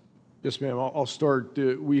 Yes, ma'am. I'll start.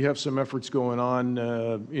 We have some efforts going on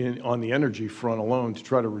on the energy front alone to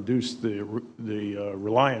try to reduce the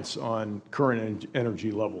reliance on current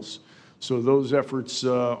energy levels. So those efforts,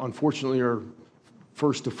 unfortunately, are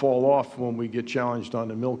first to fall off when we get challenged on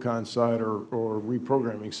the MILCON side or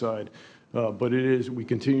reprogramming side. But we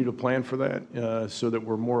continue to plan for that so that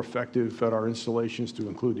we're more effective at our installations to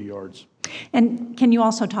include the yards. And can you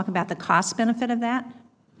also talk about the cost benefit of that?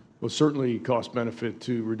 Well, certainly cost benefit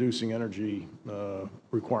to reducing energy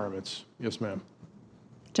requirements. Yes, ma'am.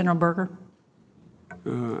 General Berger?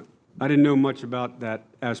 I didn't know much about that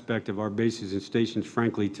aspect of our bases and stations,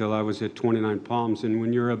 frankly, till I was at 29 Palms. And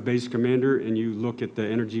when you're a base commander and you look at the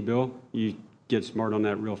energy bill, you get smart on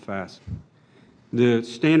that real fast. The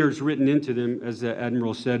standards written into them, as the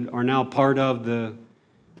Admiral said, are now part of the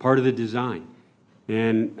design.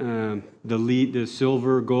 And the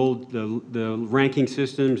silver, gold, the ranking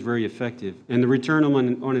system is very effective. And the return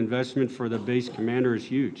on investment for the base commander is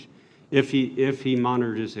huge if he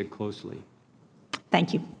monitors it closely.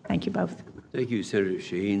 Thank you. Thank you both. Thank you, Senator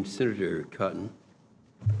Shaheen. Senator Cotton.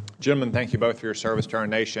 Gentlemen, thank you both for your service to our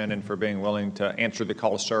nation and for being willing to answer the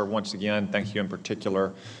call to serve once again. Thank you in particular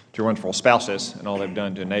to your wonderful spouses and all they've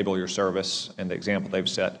done to enable your service and the example they've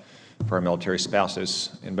set for our military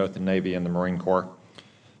spouses in both the Navy and the Marine Corps.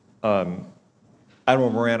 Admiral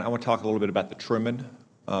Moran, I want to talk a little bit about the Truman.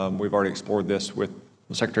 We've already explored this with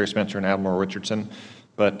Secretary Spencer and Admiral Richardson,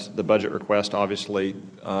 but the budget request obviously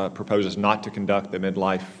proposes not to conduct the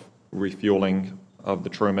midlife refueling of the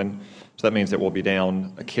Truman. So that means that we'll be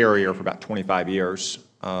down a carrier for about 25 years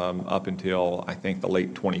up until, I think, the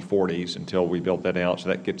late 2040s until we build that out. So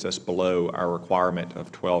that gets us below our requirement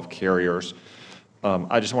of 12 carriers.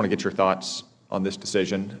 I just want to get your thoughts on this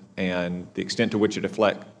decision and the extent to which it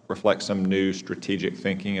reflects some new strategic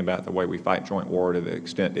thinking about the way we fight joint war, to the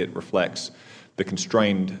extent it reflects the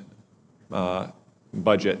constrained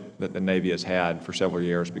budget that the Navy has had for several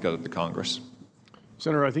years because of the Congress.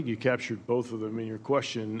 Senator, I think you captured both of them in your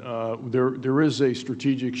question. There is a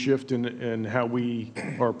strategic shift in how we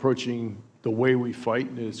are approaching the way we fight.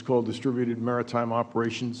 It's called distributed maritime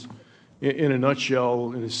operations. In a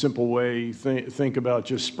nutshell, in a simple way, think about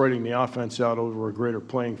just spreading the offense out over a greater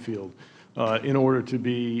playing field in order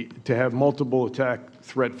to have multiple attack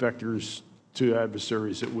threat vectors to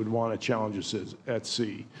adversaries that would want to challenge us at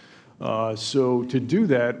sea. So to do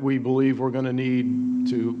that, we believe we're going to need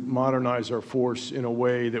to modernize our force in a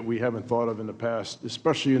way that we haven't thought of in the past,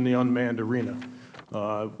 especially in the unmanned arena.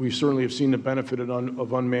 We certainly have seen the benefit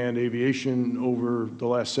of unmanned aviation over the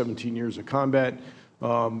last 17 years of combat.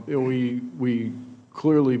 We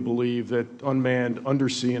clearly believe that unmanned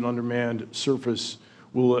undersea and unmanned surface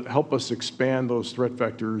will help us expand those threat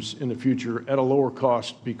vectors in the future at a lower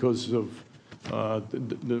cost because of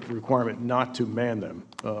the requirement not to man them.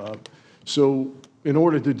 So in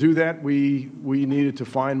order to do that, we needed to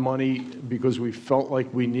find money because we felt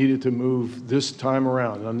like we needed to move this time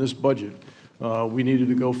around on this budget. We needed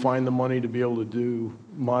to go find the money to be able to do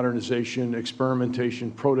modernization,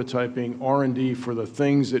 experimentation, prototyping, R&D for the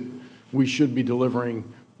things that we should be delivering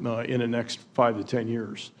in the next 5 to 10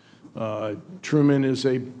 years. Truman is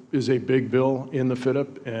a big bill in the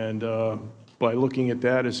FYDP, and by looking at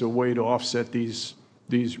that as a way to offset these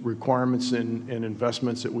requirements and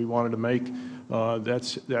investments that we wanted to make,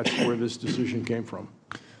 that's where this decision came from.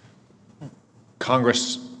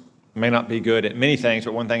 Congress may not be good at many things,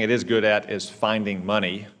 but one thing it is good at is finding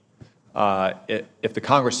money If the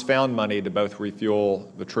Congress found money to both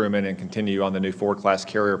refuel the Truman and continue on the new Ford-class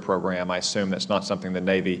carrier program, I assume that's not something the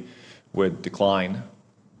Navy would decline.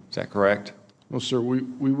 Is that correct? Well, sir, we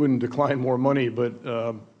wouldn't decline more money, but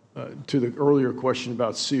to the earlier question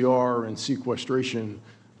about CR and sequestration,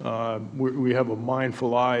 we have a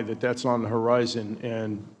mindful eye that that's on the horizon,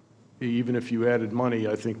 and even if you added money,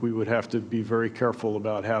 I think we would have to be very careful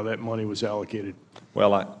about how that money was allocated.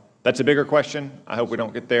 Well, that's a bigger question. I hope we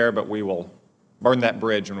don't get there, but we will burn that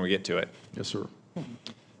bridge when we get to it. Yes, sir.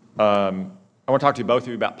 I want to talk to you both of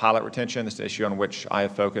you about pilot retention. This is an issue on which I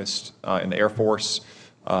have focused in the Air Force.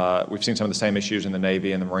 We've seen some of the same issues in the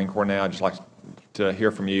Navy and the Marine Corps now. I'd just like to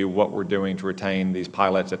hear from you what we're doing to retain these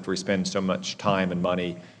pilots after we spend so much time and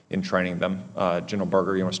money in training them. General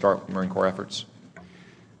Berger, you want to start with Marine Corps efforts?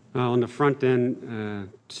 On the front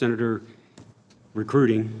end, Senator,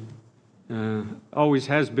 recruiting always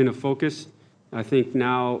has been a focus. I think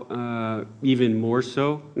now even more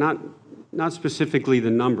so, not specifically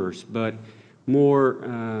the numbers, but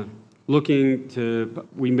more looking to,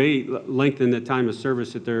 we may lengthen the time of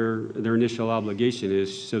service that their initial obligation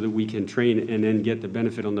is so that we can train and then get the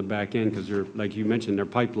benefit on the back end, because like you mentioned, their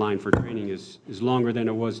pipeline for training is longer than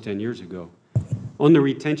it was 10 years ago. On the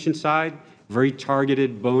retention side, very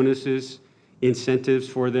targeted bonuses, incentives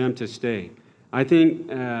for them to stay. I think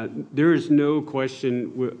there is no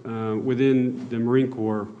question within the Marine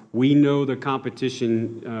Corps, we know the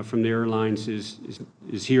competition from the airlines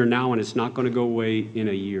is here now, and it's not going to go away in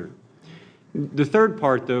a year. The third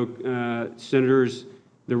part, though, Senators,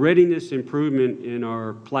 the readiness improvement in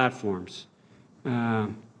our platforms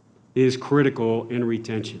is critical in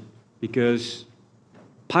retention, because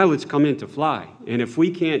pilots come in to fly, and if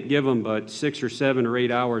we can't give them but 6 or 7 or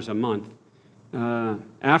 8 hours a month,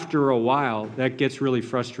 after a while, that gets really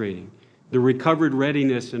frustrating. The recovered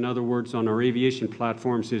readiness, in other words, on our aviation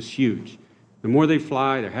platforms is huge. The more they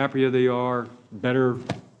fly, the happier they are, better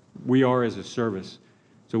we are as a service.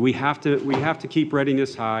 So we have to keep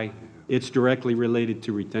readiness high. It's directly related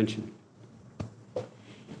to retention.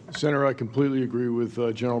 Senator, I completely agree with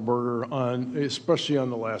General Berger, especially on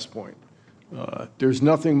the last point. There's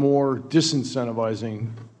nothing more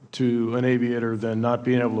disincentivizing to an aviator than not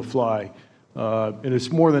being able to fly. And it's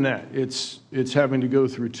more than that. It's having to go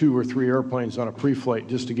through 2 or 3 airplanes on a pre-flight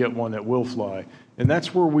just to get one that will fly. And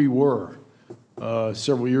that's where we were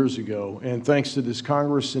several years ago. And thanks to this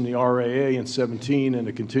Congress and the RAA in 17 and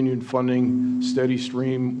the continued funding, steady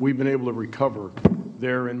stream, we've been able to recover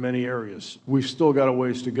there in many areas. We've still got a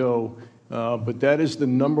ways to go, but that is the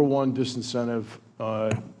 #1 disincentive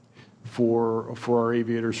for our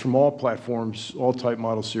aviators from all platforms, all type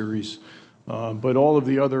model series. But all of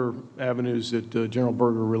the other avenues that General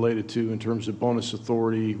Berger related to in terms of bonus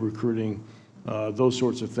authority, recruiting, those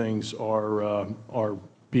sorts of things are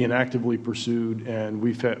being actively pursued, and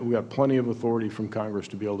we got plenty of authority from Congress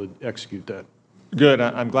to be able to execute that. Good.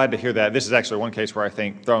 I'm glad to hear that. This is actually one case where I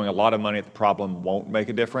think throwing a lot of money at the problem won't make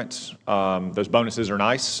a difference. Those bonuses are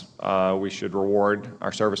nice. We should reward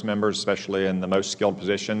our service members, especially in the most skilled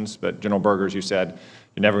positions. But General Berger, as you said,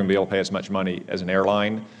 you're never going to be able to pay as much money as an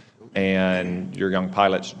airline. And your young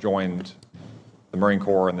pilots joined the Marine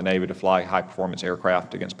Corps and the Navy to fly high-performance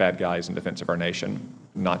aircraft against bad guys in defense of our nation,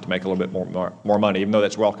 not to make a little bit more money, even though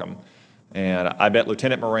that's welcome. And I bet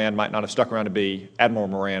Lieutenant Moran might not have stuck around to be Admiral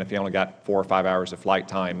Moran if he only got 4 or 5 hours of flight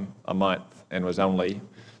time a month and was only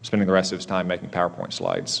spending the rest of his time making PowerPoint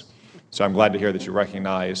slides. So I'm glad to hear that you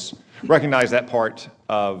recognize that part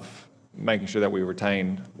of making sure that we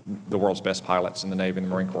retain the world's best pilots in the Navy and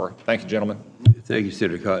the Marine Corps. Thank you, gentlemen. Thank you,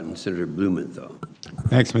 Senator Cotton. Senator Blumenthal.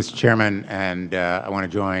 Thanks, Mr. Chairman, and I want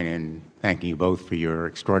to join in thanking you both for your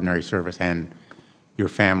extraordinary service and your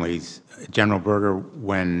families. General Berger,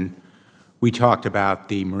 when we talked about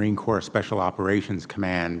the Marine Corps Special Operations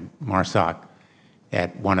Command, MARSOC,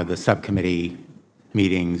 at one of the subcommittee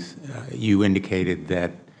meetings, you indicated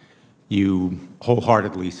that you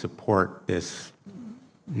wholeheartedly support this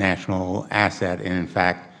national asset, and in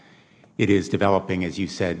fact, it is developing, as you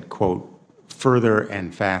said, quote, further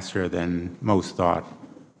and faster than most thought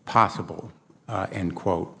possible, end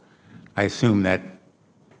quote. I assume that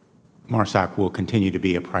MARSOC will continue to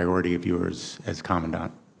be a priority of yours as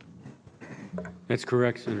Commandant. That's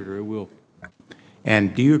correct, Senator. It will.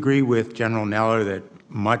 And do you agree with General Neller that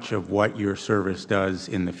much of what your service does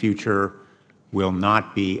in the future will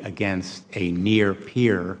not be against a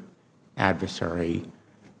near-peer adversary,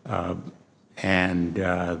 and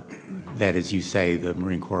that, as you say, the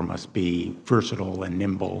Marine Corps must be versatile and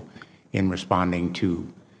nimble in responding to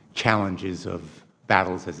challenges of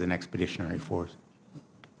battles as an expeditionary force?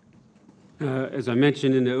 As I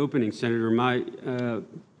mentioned in the opening, Senator,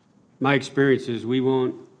 my experience is we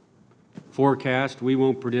won't forecast, we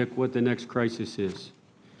won't predict what the next crisis is.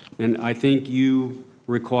 And I think you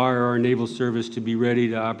require our naval service to be ready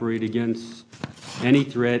to operate against any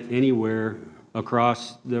threat anywhere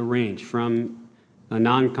across the range, from a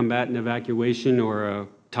non-combatant evacuation or a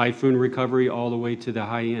typhoon recovery all the way to the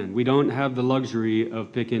high end. We don't have the luxury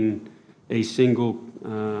of picking a single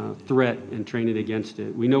threat and training against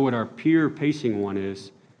it. We know what our peer pacing one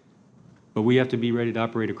is, but we have to be ready to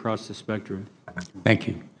operate across the spectrum. Thank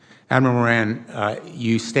you. Admiral Moran,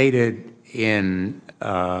 you stated in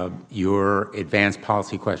your advanced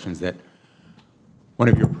policy questions that one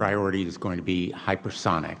of your priorities is going to be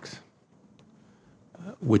hypersonics,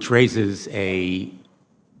 which raises a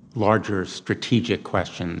larger strategic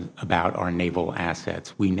question about our naval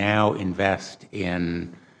assets. We now invest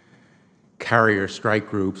in carrier strike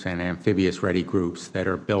groups and amphibious ready groups that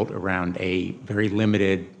are built around a very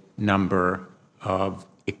limited number of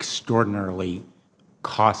extraordinarily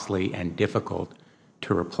costly and difficult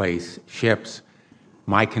to replace ships.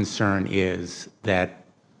 My concern is that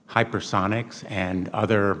hypersonics and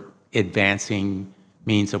other advancing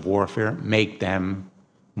means of warfare make them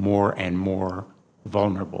more and more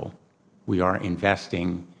vulnerable. We are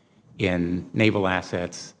investing in naval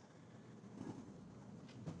assets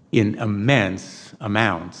in immense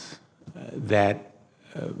amounts that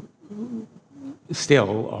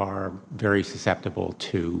still are very susceptible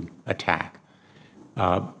to attack.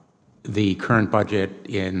 The current budget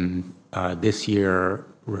in this year's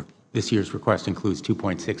request includes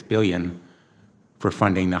 $2.6 billion for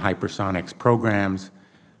funding the hypersonics programs.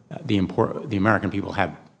 The American people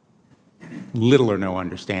have little or no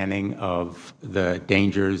understanding of the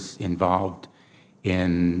dangers involved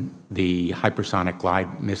in the hypersonic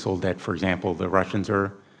glide missile that, for example, the Russians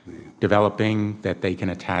are developing, that they can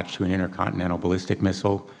attach to an intercontinental ballistic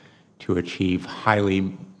missile to achieve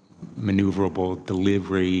highly maneuverable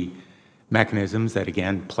delivery mechanisms that,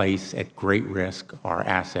 again, place at great risk our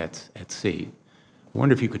assets at sea. I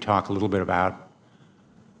wonder if you could talk a little bit about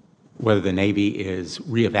whether the Navy is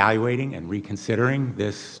reevaluating and reconsidering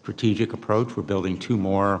this strategic approach. We're building 2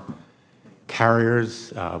 more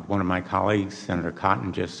carriers. One of my colleagues, Senator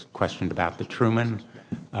Cotton, just questioned about the Truman.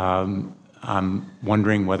 I'm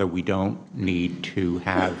wondering whether we don't need to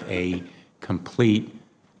have a complete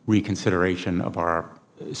reconsideration of our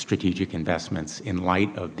strategic investments in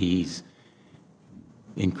light of these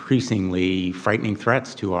increasingly frightening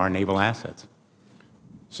threats to our naval assets.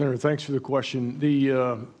 Senator, thanks for the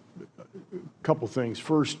question. Couple things.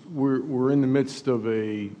 First, we're in the midst of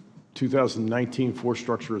a 2019 force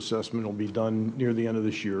structure assessment. It'll be done near the end of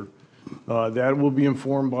this year. That will be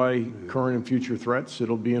informed by current and future threats.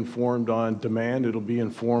 It'll be informed on demand. It'll be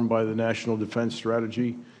informed by the National Defense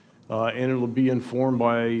Strategy. And it'll be informed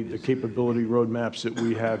by the capability roadmaps that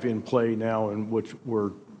we have in play now and which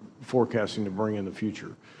we're forecasting to bring in the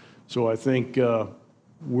future. So I think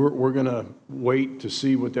we're going to wait to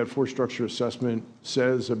see what that force structure assessment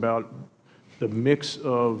says about the mix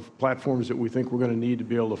of platforms that we think we're going to need to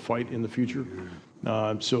be able to fight in the future.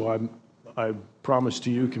 So I promise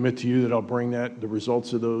to you, commit to you that I'll bring the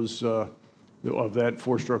results of that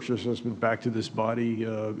force structure assessment back to this body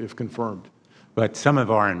if confirmed. But some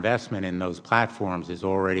of our investment in those platforms is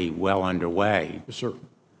already well underway. Yes, sir.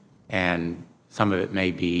 And some of it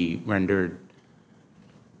may be rendered,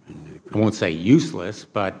 I won't say useless,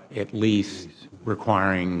 but at least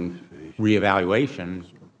requiring reevaluation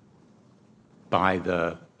by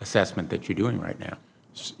the assessment that you're doing right now.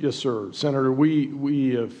 Yes, sir. Senator,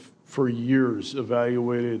 we have for years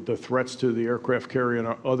evaluated the threats to the aircraft carrier and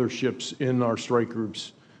our other ships in our strike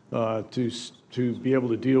groups to be able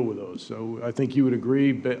to deal with those. So I think you would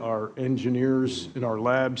agree that our engineers in our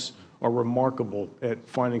labs are remarkable at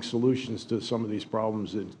finding solutions to some of these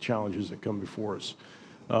problems and challenges that come before us.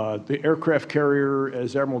 The aircraft carrier,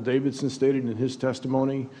 as Admiral Davidson stated in his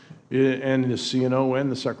testimony, and the CNO and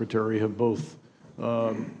the Secretary have both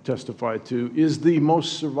testified to, is the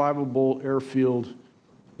most survivable airfield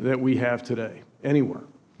that we have today, anywhere.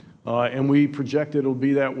 And we project it'll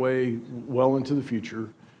be that way well into the future.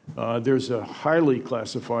 There's a highly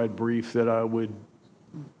classified brief that I would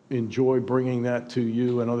enjoy bringing that to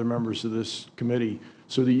you and other members of this committee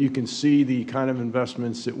so that you can see the kind of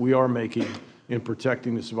investments that we are making in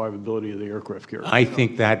protecting the survivability of the aircraft carrier. I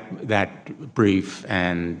think that brief,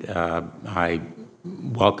 and I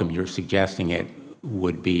welcome your suggesting it,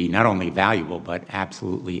 would be not only valuable but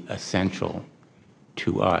absolutely essential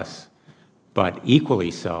to us. But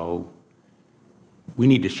equally so, we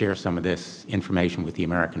need to share some of this information with the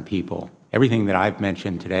American people. Everything that I've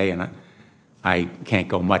mentioned today, and I can't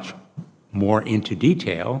go much more into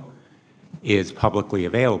detail, is publicly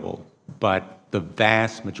available. but the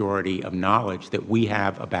vast majority of knowledge that we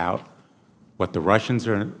have about what the Russians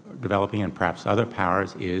are developing and perhaps other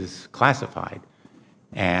powers is classified.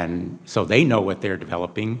 And so they know what they're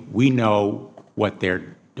developing. We know what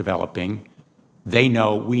they're developing. They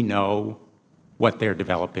know, we know what they're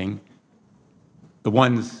developing. The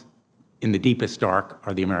ones in the deepest dark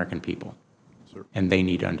are the American people, and they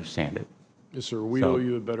need to understand it. Yes, sir. We owe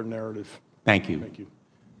you a better narrative. Thank you. Thank you.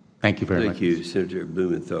 Thank you very much. Thank you, Senator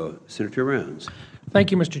Blumenthal. Senator Rounds.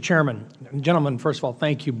 Thank you, Mr. Chairman. Gentlemen, first of all,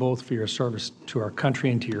 thank you both for your service to our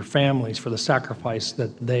country and to your families for the sacrifice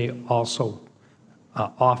that they also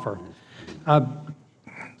offer.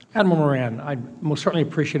 Admiral Moran, I most certainly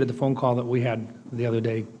appreciated the phone call that we had the other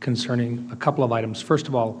day concerning a couple of items. First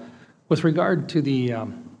of all, with regard to the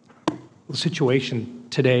situation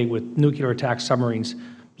today with nuclear attack submarines,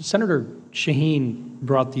 Senator Shaheen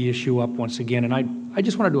brought the issue up once again, and I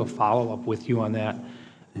just want to do a follow-up with you on that.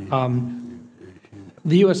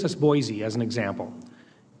 The USS Boise, as an example,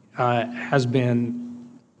 has been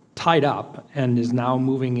tied up and is now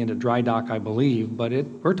moving into dry dock, I believe, but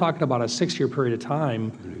we're talking about a 6-year period of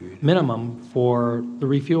time minimum for the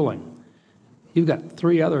refueling. You've got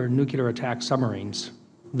 3 other nuclear attack submarines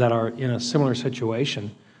that are in a similar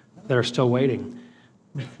situation that are still waiting.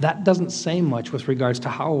 That doesn't say much with regards to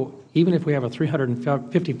how, even if we have a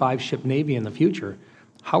 355-ship Navy in the future,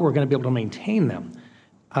 how we're going to be able to maintain them.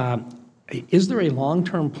 Is there a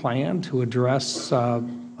long-term plan to address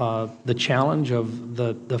the challenge of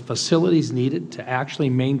the facilities needed to actually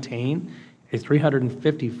maintain a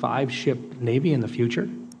 355-ship Navy in the future?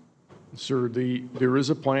 Sir, there is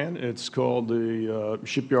a plan. It's called the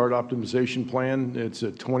Shipyard Optimization Plan. It's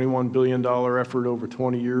a $21 billion effort over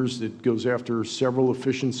 20 years. It goes after several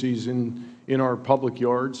efficiencies in our public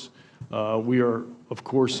yards. We are, of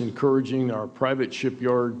course, encouraging our private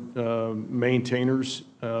shipyard maintainers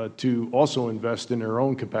to also invest in their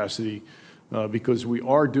own capacity because we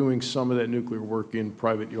are doing some of that nuclear work in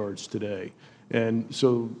private yards today. And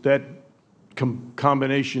so that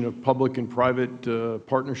combination of public and private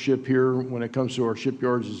partnership here when it comes to our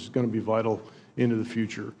shipyards is going to be vital into the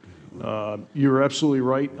future. You're absolutely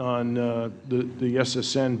right on the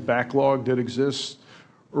SSN backlog that exists.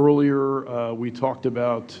 Earlier, we talked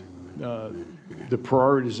about the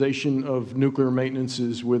prioritization of nuclear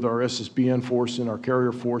maintenances with our SSBN force and our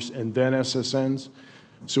carrier force and then SSNs.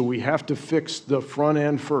 So we have to fix the front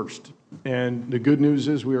end first. And the good news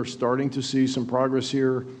is we are starting to see some progress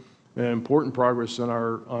here, important progress on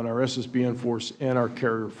our SSBN force and our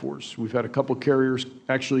carrier force. We've had a couple carriers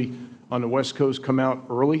actually on the West Coast come out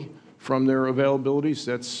early from their availabilities.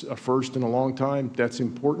 That's a first in a long time. That's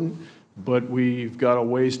important. But we've got a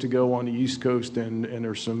ways to go on the East Coast, and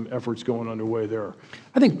there's some efforts going underway there.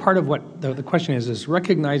 I think part of what the question is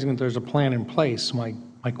recognizing that there's a plan in place. My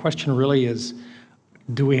question really is,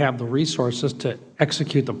 do we have the resources to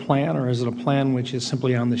execute the plan, or is it a plan which is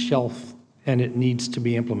simply on the shelf and it needs to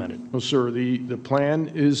be implemented? Well, sir, the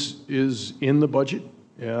plan is in the budget.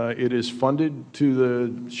 It is funded to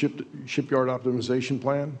the shipyard optimization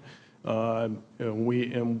plan.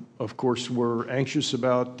 And of course, we're anxious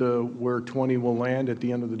about where 20 will land at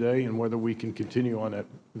the end of the day and whether we can continue on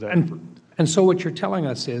that effort. And so what you're telling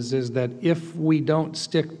us is that if we don't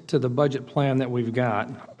stick to the budget plan that we've got,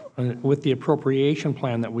 with the appropriation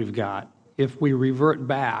plan that we've got, if we revert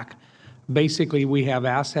back, basically we have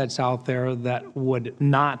assets out there that would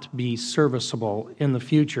not be serviceable in the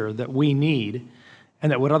future that we need,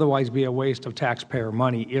 and that would otherwise be a waste of taxpayer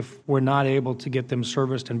money if we're not able to get them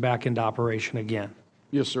serviced and back into operation again.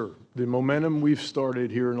 Yes, sir. The momentum we've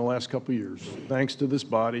started here in the last couple of years, thanks to this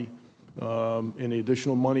body and the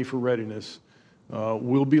additional money for readiness,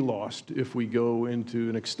 will be lost if we go into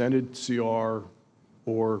an extended CR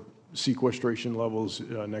or sequestration levels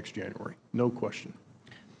next January. No question.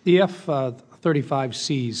 The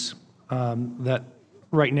F-35Cs that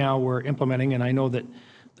right now we're implementing, and I know that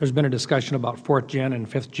there's been a discussion about 4th gen and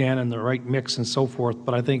 5th gen and the right mix and so forth,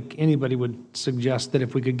 but I think anybody would suggest that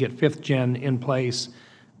if we could get 5th gen in place,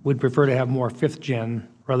 we'd prefer to have more 5th gen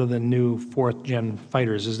rather than new 4th gen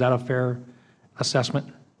fighters. Is that a fair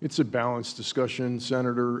assessment? It's a balanced discussion,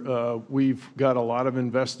 Senator. We've got a lot of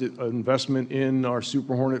investment in our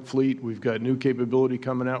Super Hornet fleet. We've got new capability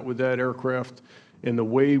coming out with that aircraft. And the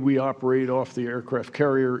way we operate off the aircraft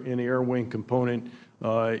carrier in the air wing component,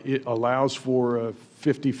 it allows for a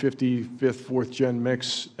 50-50 5th, 4th gen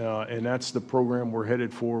mix, and that's the program we're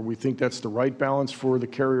headed for. We think that's the right balance for the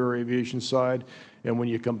carrier aviation side. And when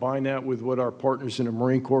you combine that with what our partners in the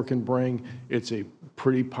Marine Corps can bring, it's a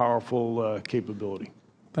pretty powerful capability.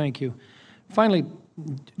 Thank you. Finally,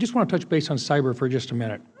 just want to touch base on cyber for just a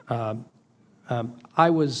minute. I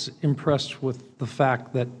was impressed with the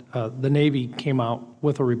fact that the Navy came out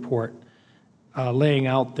with a report laying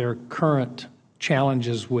out their current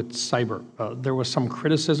challenges with cyber. There was some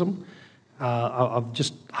criticism of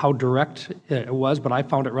just how direct it was, but I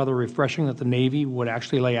found it rather refreshing that the Navy would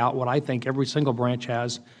actually lay out what I think every single branch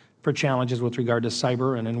has for challenges with regard to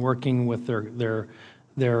cyber, and in working with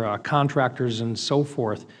their contractors and so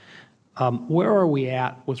forth. Where are we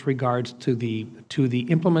at with regards to the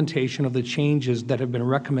implementation of the changes that have been a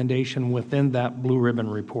recommendation within that Blue Ribbon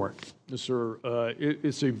report? Yes, sir.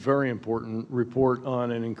 It's a very important report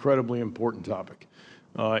on an incredibly important topic.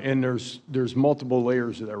 And there's multiple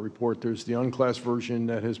layers of that report. There's the unclassed version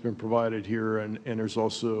that has been provided here, and there's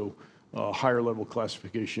also a higher level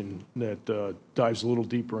classification that dives a little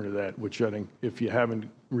deeper into that, which I think if you haven't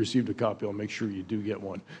received a copy, I'll make sure you do get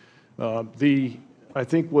one. I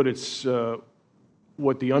think what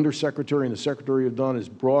the Undersecretary and the Secretary have done is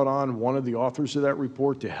brought on one of the authors of that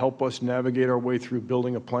report to help us navigate our way through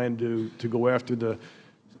building a plan to go after the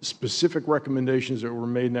specific recommendations that were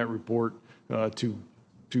made in that report to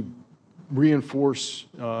reinforce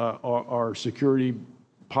our security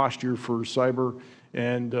posture for cyber,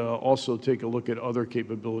 and also take a look at other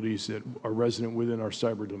capabilities that are resident within our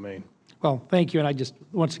cyber domain. Well, thank you. And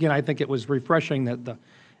once again, I think it was refreshing that the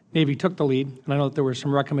Navy took the lead. And I know that there were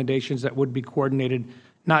some recommendations that would be coordinated,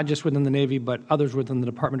 not just within the Navy, but others within the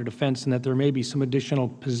Department of Defense, and that there may be some additional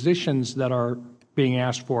positions that are being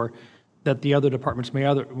asked for that the other departments may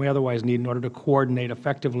otherwise need in order to coordinate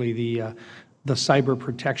effectively the cyber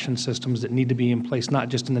protection systems that need to be in place, not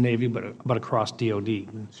just in the Navy, but across DOD.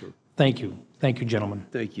 Sure. Thank you. Thank you, gentlemen.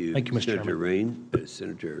 Thank you. Thank you, Mr. Senator Chairman. Rain,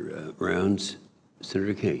 Senator Rounds,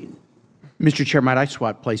 Senator Kane. Mr. Chair, might I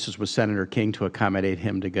swap places with Senator King to accommodate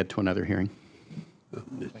him to get to another hearing?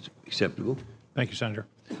 That's acceptable. Thank you, Senator.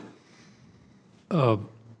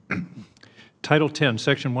 Title 10,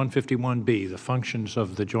 Section 151B, the functions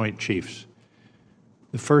of the Joint Chiefs.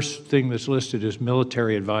 The first thing that's listed is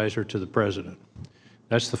military advisor to the President.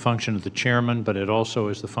 That's the function of the chairman, but it also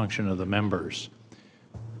is the function of the members.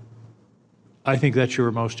 I think that's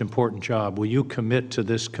your most important job. Will you commit to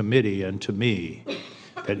this committee and to me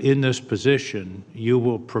that in this position you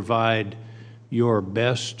will provide your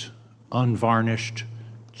best, unvarnished,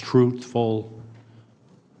 truthful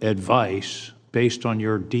advice based on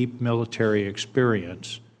your deep military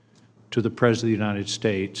experience to the President of the United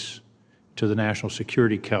States, to the National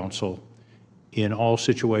Security Council, in all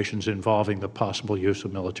situations involving the possible use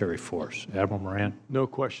of military force? Admiral Moran? No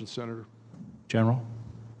question, Senator. General?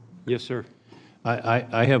 Yes, sir.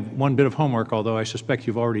 I have one bit of homework, although I suspect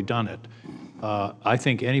you've already done it. I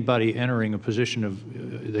think anybody entering a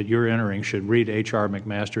position that you're entering should read H.R.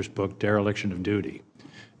 McMaster's book, Dereliction of Duty.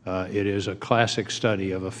 It is a classic study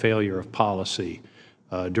of a failure of policy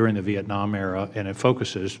during the Vietnam era, and it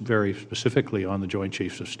focuses very specifically on the Joint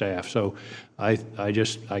Chiefs of Staff. So I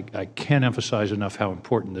can't emphasize enough how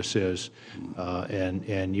important this is,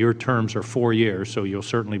 and your terms are 4 years, so you'll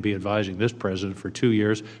certainly be advising this president for 2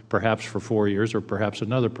 years, perhaps for 4 years, or perhaps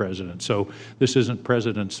another president. So this isn't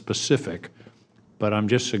president-specific, but I'm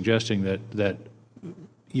just suggesting that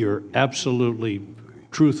your absolutely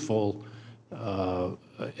truthful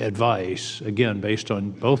advice, again, based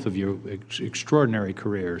on both of your extraordinary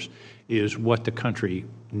careers, is what the country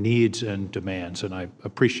needs and demands, and I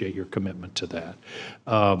appreciate your commitment to that.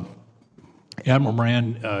 Admiral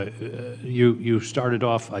Moran, you started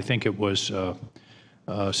off, I think it was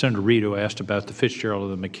Senator Reid who asked about the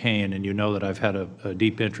Fitzgerald and the McCain, and you know that I've had a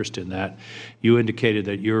deep interest in that. You indicated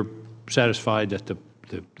that you're satisfied that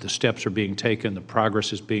the steps are being taken, the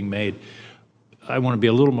progress is being made. I want to be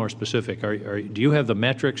a little more specific. Do you have the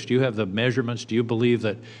metrics? Do you have the measurements? Do you believe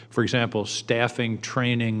that, for example, staffing,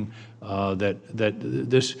 training, I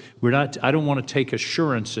don't want to take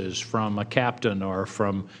assurances from a captain or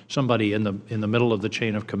from somebody in the middle of the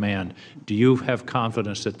chain of command. Do you have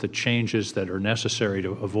confidence that the changes that are necessary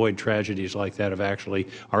to avoid tragedies like that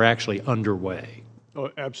are actually underway? Oh,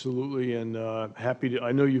 absolutely, and happy to.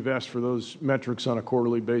 I know you've asked for those metrics on a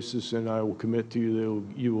quarterly basis, and I will commit to you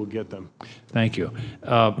that you will get them. Thank you.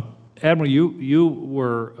 Admiral, you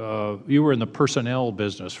were in the personnel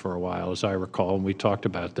business for a while, as I recall, and we talked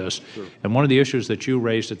about this. Sure. And one of the issues that you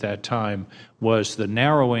raised at that time was the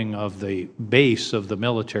narrowing of the base of the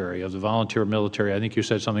military, of the volunteer military. I think you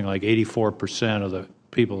said something like 84% of the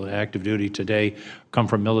people in active duty today come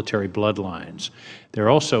from military bloodlines. There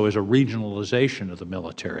also is a regionalization of the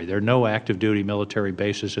military. There are no active duty military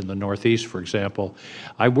bases in the Northeast, for example.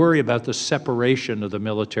 I worry about the separation of the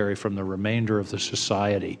military from the remainder of the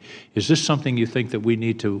society. Is this something you think that we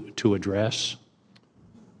need to address?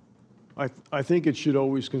 I think it should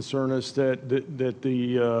always concern us that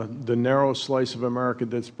the narrow slice of America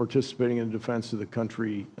that's participating in the defense of the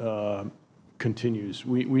country continues.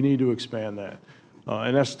 We need to expand that.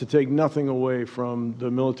 And that's to take nothing away from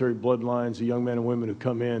the military bloodlines, the young men and women who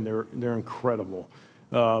come in. They're incredible.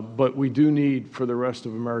 But we do need for the rest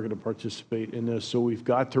of America to participate in this, so we've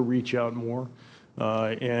got to reach out more.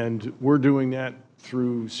 And we're doing that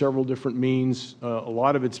through several different means. A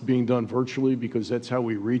lot of it's being done virtually because that's how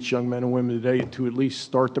we reach young men and women today to at least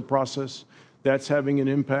start the process. That's having an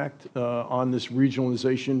impact on this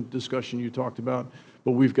regionalization discussion you talked about,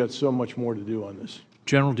 but we've got so much more to do on this.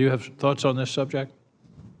 General, do you have thoughts on this subject?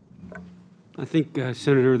 I think,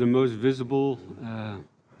 Senator, the most visible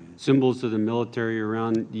symbols of the military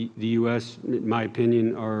around the U.S., in my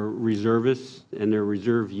opinion, are reservists and their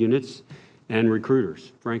reserve units and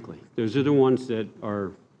recruiters, frankly. Those are the ones that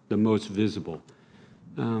are the most visible.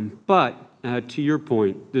 But to your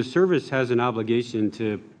point, the service has an obligation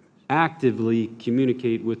to actively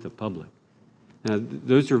communicate with the public.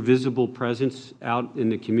 Those are visible presence out in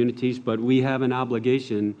the communities, but we have an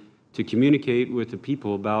obligation to communicate with the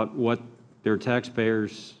people about what their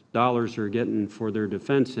taxpayers' dollars are getting for their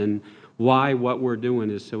defense and why what we're doing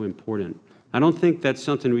is so important. I don't think that's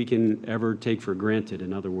something we can ever take for granted,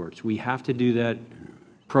 in other words. We have to do that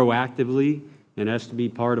proactively, and it has to be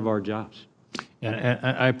part of our jobs. And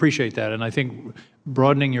I appreciate that. And I think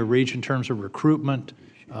broadening your reach in terms of recruitment,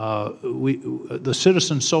 the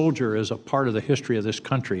citizen soldier is a part of the history of this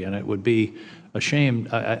country, and it would be a shame.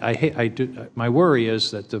 My worry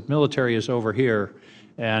is that the military is over here,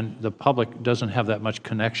 and the public doesn't have that much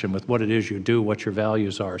connection with what it is you do, what your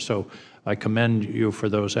values are. So I commend you for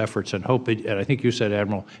those efforts and hope, and I think you said,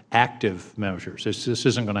 Admiral, active measures. This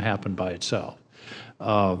isn't going to happen by itself.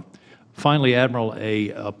 Finally, Admiral,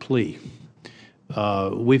 a plea.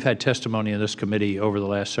 We've had testimony in this committee over the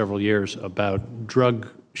last several years about drug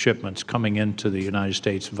shipments coming into the United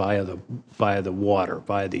States via the water,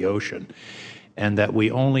 via the ocean, and that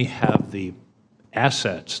we only have the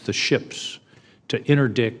assets, the ships, to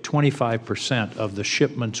interdict 25% of the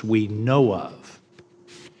shipments we know of.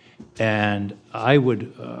 And I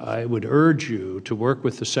would urge you to work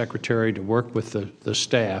with the Secretary, to work with the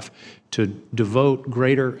staff, to devote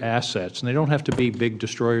greater assets. And they don't have to be big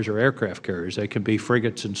destroyers or aircraft carriers. They can be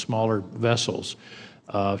frigates and smaller vessels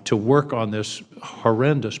to work on this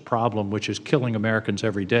horrendous problem, which is killing Americans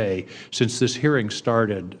every day. Since this hearing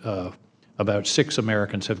started, about 6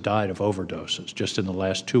 Americans have died of overdoses just in the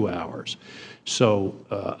last 2 hours. So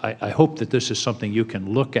I hope that this is something you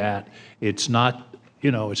can look at. It's not,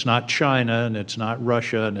 it's not China and it's not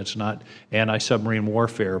Russia and it's not anti-submarine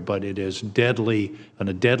warfare, but it is deadly and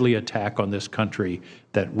a deadly attack on this country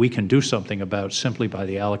that we can do something about simply by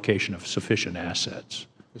the allocation of sufficient assets.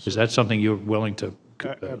 Is that something you're willing to look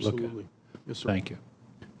at? Absolutely. Yes, sir. Thank you.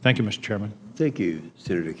 Thank you, Mr. Chairman. Thank you,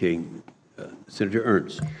 Senator King. Senator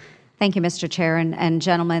Ernst. Thank you, Mr. Chair, and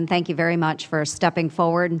gentlemen, thank you very much for stepping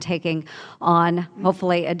forward and taking on,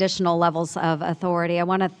 hopefully, additional levels of authority. I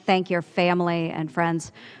want to thank your family and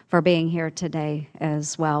friends for being here today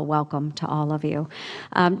as well. Welcome to all of you.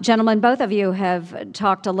 Gentlemen, both of you have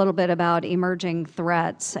talked a little bit about emerging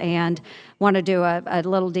threats and want to do a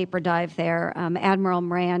little deeper dive there. Admiral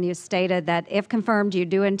Moran, you stated that if confirmed, you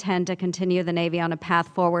do intend to continue the Navy on a path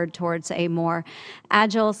forward towards a more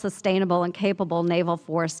agile, sustainable, and capable naval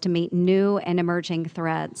force to meet new and emerging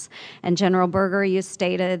threats. And General Berger, you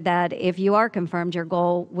stated that if you are confirmed, your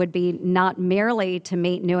goal would be not merely to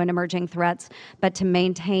meet new and emerging threats, but to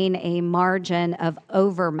maintain a margin of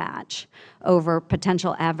overmatch over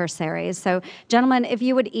potential adversaries. So, gentlemen, if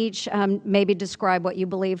you would each maybe describe what you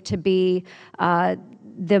believe to be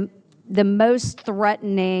the most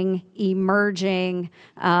threatening emerging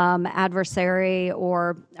adversary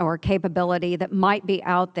or capability that might be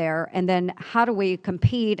out there, and then how do we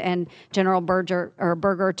compete? And General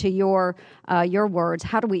Berger, to your words,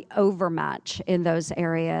 how do we overmatch in those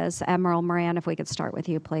areas? Admiral Moran, if we could start with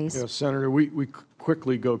you, please. Yeah, Senator, we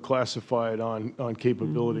quickly go classified on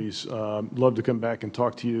capabilities. Love to come back and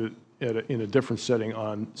talk to you in a different setting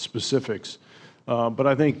on specifics. But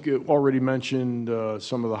I think already mentioned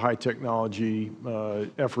some of the high technology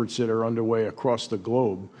efforts that are underway across the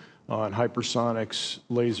globe on hypersonics,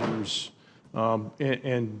 lasers,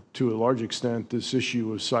 and to a large extent, this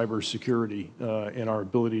issue of cybersecurity and our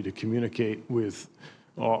ability to communicate with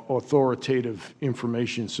authoritative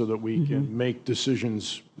information so that we can make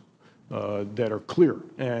decisions that are clear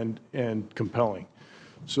and compelling.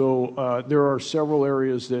 So there are several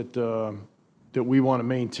areas that we want to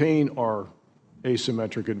maintain our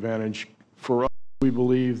asymmetric advantage. For us, we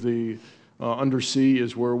believe the Undersea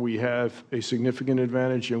is where we have a significant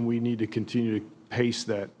advantage, and we need to continue to pace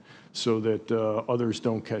that so that others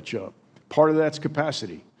don't catch up. Part of that's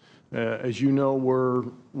capacity. As you know, we're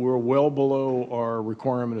well below our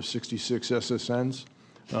requirement of 66 SSNs.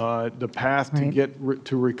 The path to get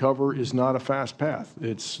to recover is not a fast path.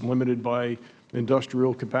 It's limited by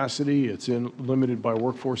industrial capacity. It's limited by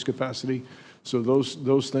workforce capacity. So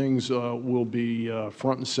those things will be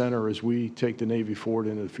front and center as we take the Navy forward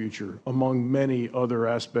into the future, among many other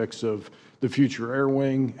aspects of the future air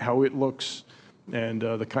wing, how it looks, and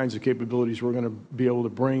the kinds of capabilities we're going to be able to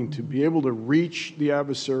bring to be able to reach the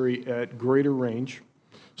adversary at greater range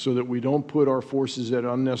so that we don't put our forces at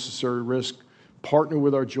unnecessary risk, partner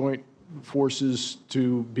with our joint forces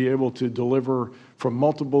to be able to deliver from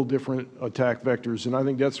multiple different attack vectors. And I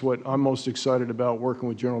think that's what I'm most excited about working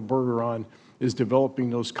with General Berger on, is developing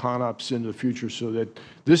those CONOPS into the future so that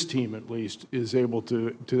this team, at least, is able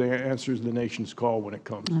to answer the nation's call when it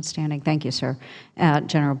comes. Outstanding. Thank you, sir.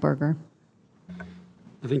 General Berger.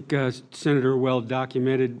 I think, Senator, well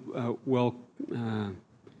documented, well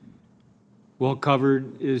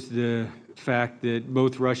covered is the fact that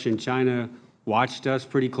both Russia and China watched us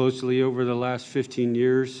pretty closely over the last 15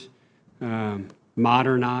 years,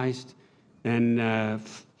 modernized, and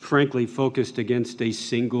frankly focused against a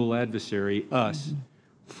single adversary, us,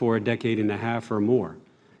 for a decade and a half or more.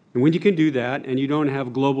 And when you can do that and you don't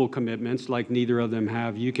have global commitments like neither of them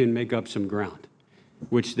have, you can make up some ground,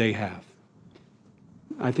 which they have.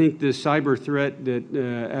 I think the cyber threat that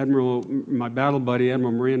my battle buddy,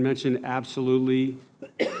 Admiral Moran, mentioned, absolutely,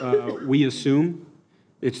 we assume.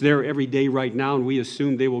 It's there every day right now, and we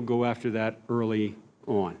assume they will go after that early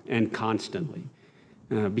on and constantly.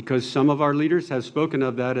 Because some of our leaders have spoken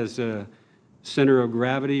of that as a center of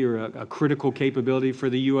gravity or a critical capability for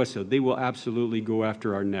the U.S., so they will absolutely go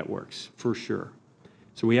after our networks, for sure.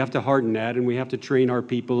 So we have to harden that, and we have to train our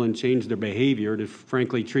people and change their behavior to,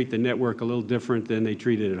 frankly, treat the network a little different than they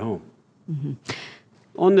treat it at home.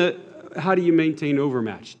 On the how do you maintain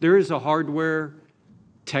overmatch, there is a hardware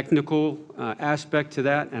technical aspect to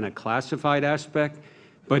that and a classified aspect.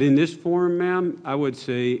 But in this forum, ma'am, I would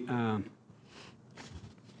say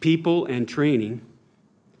people and training,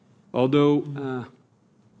 although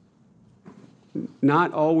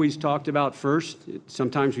not always talked about first.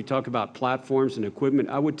 Sometimes we talk about platforms and equipment.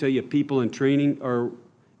 I would tell you people and training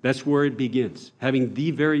that's where it begins. Having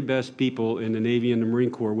the very best people in the Navy and the Marine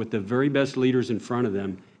Corps with the very best leaders in front of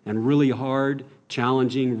them and really hard,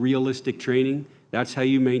 challenging, realistic training, that's how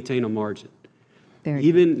you maintain a margin.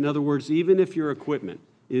 In other words, even if your equipment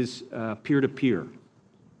is peer-to-peer,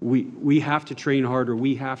 we have to train harder.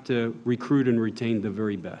 We have to recruit and retain the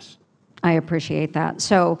very best. I appreciate that.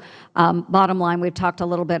 So bottom line, we've talked a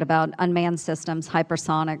little bit about unmanned systems,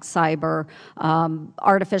 hypersonic, cyber,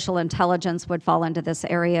 artificial intelligence would fall into this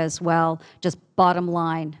area as well. Just bottom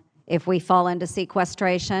line, if we fall into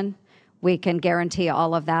sequestration, we can guarantee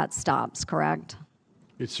all of that stops, correct?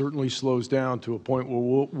 It certainly slows down to a point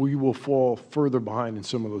where we will fall further behind in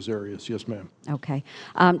some of those areas. Yes, ma'am. Okay.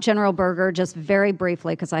 General Berger, just very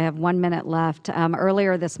briefly, because I have 1 minute left.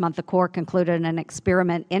 Earlier this month, the Corps concluded an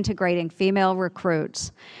experiment integrating female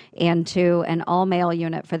recruits into an all-male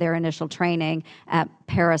unit for their initial training at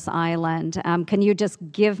Parris Island. Can you just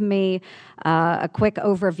give me a quick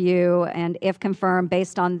overview, and if confirmed,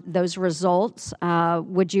 based on those results,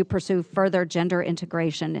 would you pursue further gender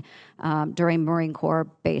integration during Marine Corps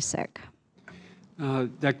Basic?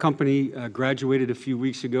 That company graduated a few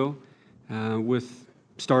weeks ago,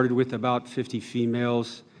 started with about 50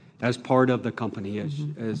 females as part of the company,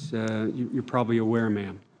 as you're probably aware,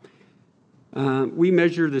 ma'am. We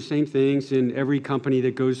measure the same things in every company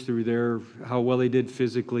that goes through there, how well they did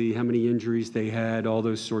physically, how many injuries they had, all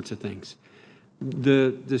those sorts of things.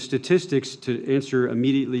 The statistics, to answer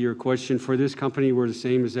immediately your question, for this company were the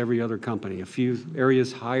same as every other company. A few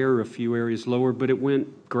areas higher, a few areas lower, but it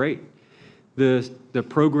went great. The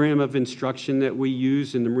program of instruction that we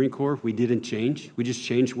use in the Marine Corps, we didn't change. We just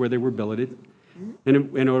changed where they were billeted,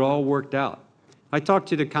 and it all worked out. I talked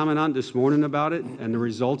to the commandant this morning about it and the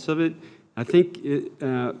results of it. I think,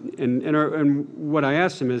 and what I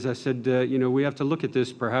asked him is, I said, we have to look at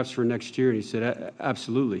this perhaps for next year, and he said,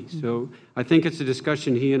 absolutely. So I think it's a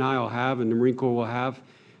discussion he and I will have and the Marine Corps will have,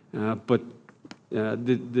 but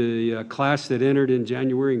the class that entered in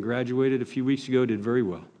January and graduated a few weeks ago did very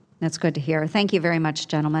well. That's good to hear. Thank you very much,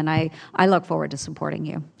 gentlemen. I look forward to supporting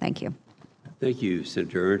you. Thank you. Thank you,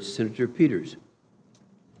 Senator Ernst. Senator Peters.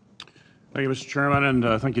 Thank you, Mr. Chairman,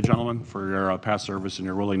 and thank you, gentlemen, for your past service and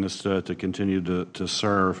your willingness to continue to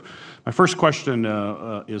serve. My first question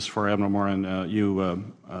is for Admiral Moran. You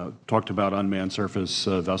talked about unmanned surface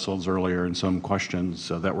vessels earlier in some questions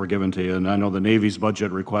that were given to you, and I know the Navy's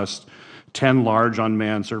budget requests 10 large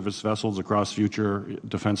unmanned surface vessels across future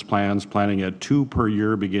defense plans, planning at 2 per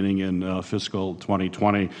year beginning in fiscal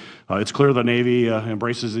 2020. It's clear the Navy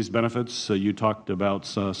embraces these benefits. You talked about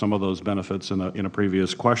some of those benefits in a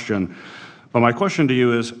previous question. But my question to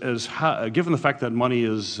you is how, given the fact that money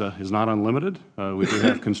is not unlimited, we do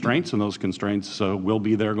have constraints, and those constraints will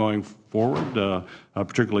be there going forward,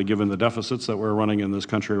 particularly given the deficits that we're running in this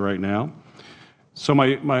country right now. So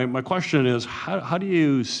my question is, how do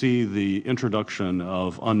you see the introduction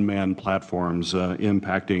of unmanned platforms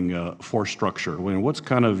impacting force structure? I mean, what's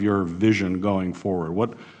kind of your vision going forward?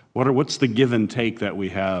 What's the give and take that we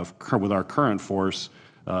have with our current force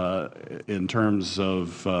in terms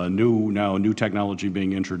of new technology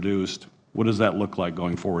being introduced? What does that look like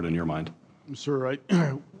going forward in your mind? Sir,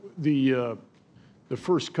 the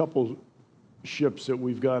first couple ships that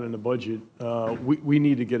we've got in the budget, we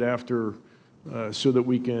need to get after so that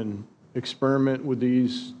we can experiment with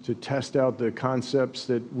these to test out the concepts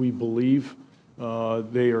that we believe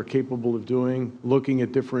they are capable of doing, looking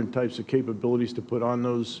at different types of capabilities to put on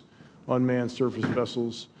those unmanned surface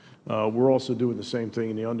vessels. We're also doing the same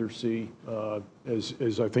thing in the undersea,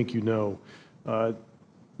 as I think you know.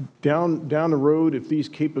 Down the road, if these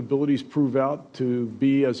capabilities prove out to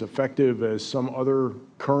be as effective as some other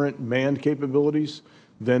current manned capabilities,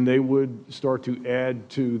 then they would start to add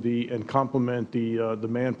to and complement the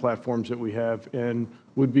manned platforms that we have and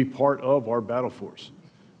would be part of our battle force.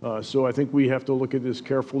 So I think we have to look at this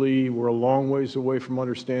carefully. We're a long ways away from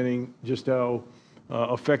understanding just how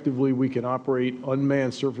effectively we can operate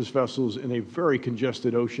unmanned surface vessels in a very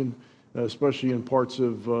congested ocean, especially in parts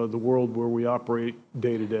of the world where we operate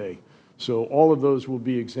day to day. So all of those will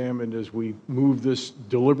be examined as we move this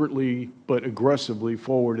deliberately but aggressively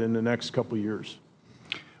forward in the next couple of years.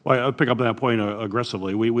 Well, I'll pick up that point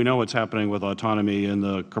aggressively. We know what's happening with autonomy on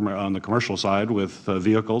the commercial side with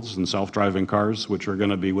vehicles and self-driving cars, which are going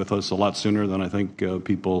to be with us a lot sooner than I think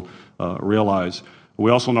people realize. We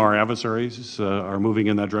also know our adversaries are moving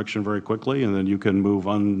in that direction very quickly, and then you can move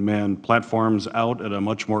unmanned platforms out at a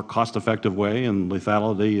much more cost-effective way, and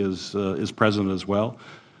lethality is present as well.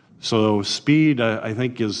 So speed, I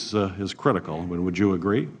think, is critical. Would you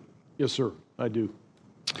agree? Yes, sir, I do.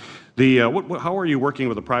 How are you working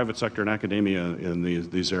with the private sector and academia in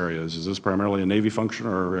these areas? Is this primarily a Navy function,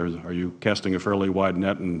 or are you casting a fairly wide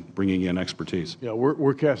net and bringing in expertise? Yeah,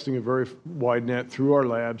 we're casting a very wide net through our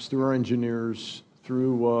labs, through our engineers,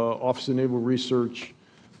 through Office of Naval Research.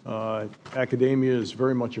 Academia is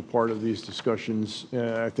very much a part of these discussions.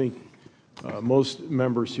 I think most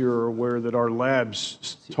members here are aware that our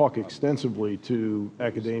labs talk extensively to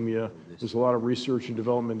academia. There's a lot of research and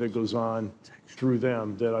development that goes on through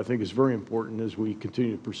them that I think is very important as we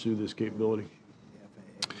continue to pursue this capability.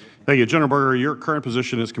 Thank you. General Berger, your current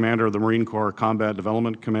position is Commander of the Marine Corps Combat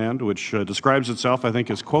Development Command, which describes itself, I think,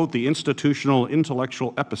 as, quote, the institutional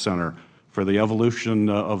intellectual epicenter for the evolution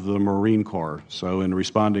of the Marine Corps. So in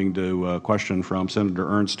responding to a question from Senator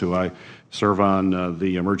Ernst, who I serve on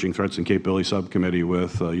the Emerging Threats and Capability Subcommittee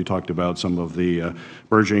with, you talked about some of the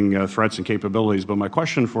emerging threats and capabilities. But my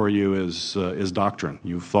question for you is doctrine.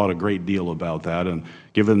 You've thought a great deal about that. And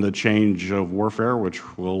given the change of warfare,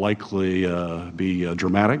 which will likely be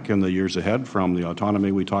dramatic in the years ahead, from the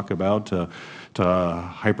autonomy we talk about to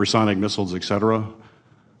hypersonic missiles, et cetera,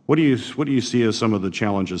 what do you see as some of the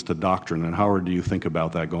challenges to doctrine, and how do you think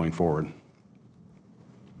about that going forward?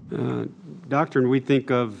 Doctrine we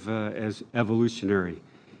think of as evolutionary.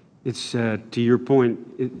 It's, to your point,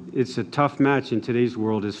 it's a tough match in today's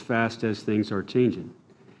world as fast as things are changing.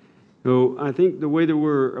 So I think the way that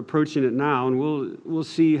we're approaching it now, and we'll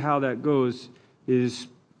see how that goes, is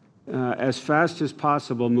as fast as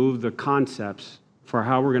possible move the concepts for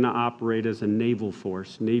how we're going to operate as a naval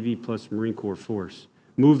force, Navy plus Marine Corps force.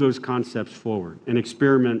 Move those concepts forward and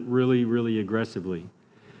experiment really, really aggressively.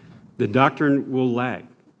 The doctrine will lag,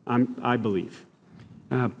 I believe.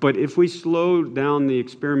 But if we slow down the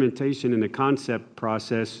experimentation and the concept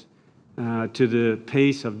process to the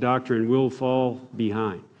pace of doctrine, we'll fall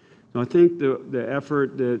behind. So I think the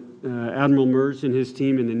effort that Admiral Merz and his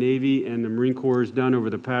team in the Navy and the Marine Corps has done over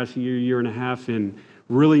the past year and a half in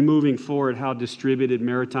really moving forward how distributed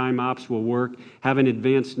maritime ops will work, having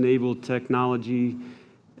advanced naval technology,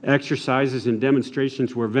 exercises and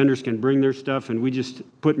demonstrations where vendors can bring their stuff and we just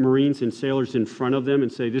put Marines and sailors in front of them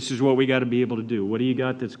and say, this is what we got to be able to do. What do you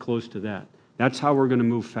got that's close to that? That's how we're going to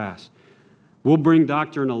move fast. We'll bring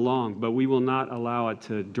doctrine along, but we will not allow it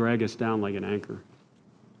to drag us down like an anchor.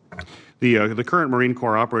 The current Marine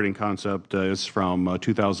Corps operating concept is from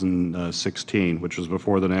 2016, which was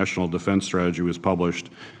before the National Defense Strategy was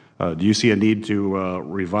published. Do you see a need to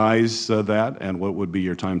revise that, and what would be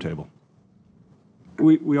your timetable?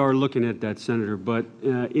 We are looking at that, Senator, but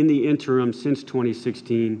in the interim, since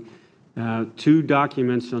 2016, 2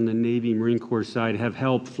 documents on the Navy Marine Corps side have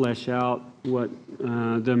helped flesh out what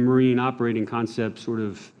the Marine operating concept sort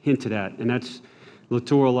of hinted at, and that's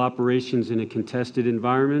littoral operations in a contested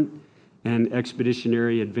environment and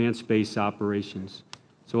expeditionary advanced base operations.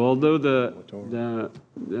 So although the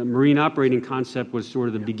Marine operating concept was sort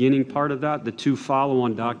of the beginning part of that, the 2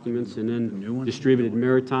 follow-on documents and then distributed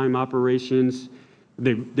maritime operations,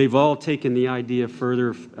 they've all taken the idea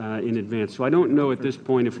further in advance. So I don't know at this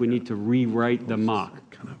point if we need to rewrite the MOC.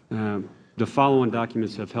 The follow-on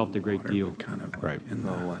documents have helped a great deal. Right.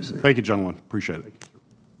 Thank you, gentlemen. Appreciate it.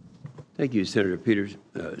 Thank you, Senator Peters.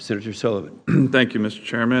 Senator Sullivan. Thank you, Mr.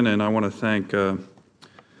 Chairman, and I want to thank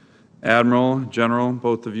Admiral, General,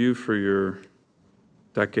 both of you for your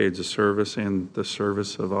decades of service and the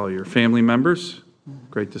service of all your family members.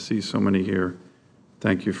 Great to see so many here.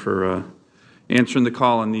 Thank you for answering the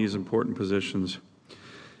call on these important positions.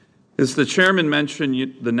 As the Chairman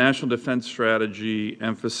mentioned, the National Defense Strategy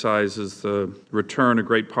emphasizes the return of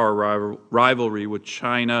great power rivalry with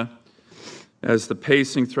China as the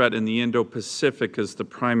pacing threat in the Indo-Pacific as the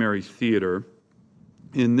primary theater.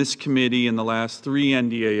 In this committee, in the last 3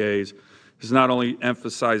 NDAAs, has not only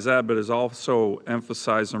emphasized that, but has also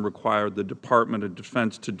emphasized and required the Department of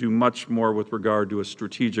Defense to do much more with regard to a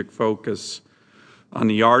strategic focus on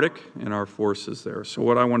the Arctic and our forces there. So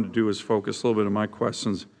what I want to do is focus a little bit of my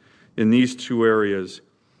questions in these 2 areas.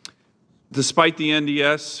 Despite the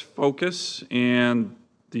NDS focus and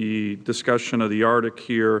the discussion of the Arctic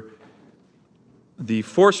here, the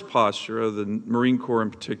force posture of the Marine Corps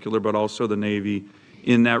in particular, but also the Navy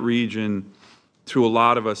in that region, to a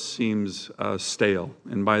lot of us seems stale.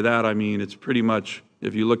 And by that I mean it's pretty much,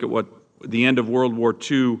 if you look at what the end of World War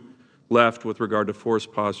II left with regard to force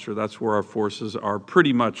posture, that's where our forces are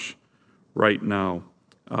pretty much right now.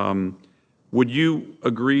 Would you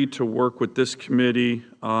agree to work with this committee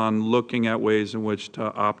on looking at ways in which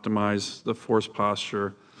to optimize the force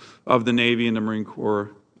posture of the Navy and the Marine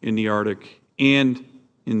Corps in the Arctic and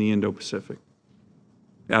in the Indo-Pacific?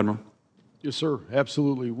 Admiral? Yes, sir,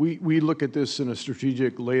 absolutely. We look at this in a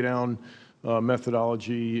strategic laydown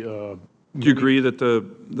methodology. Do you agree that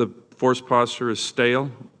the force posture is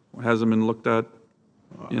stale? Hasn't been looked at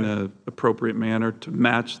in an appropriate manner to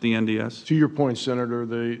match the NDS? To your point, Senator,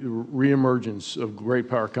 the reemergence of great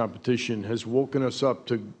power competition has woken us up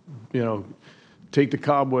to, take the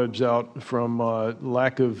cobwebs out from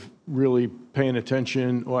lack of really paying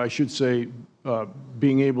attention, or I should say,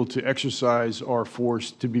 being able to exercise our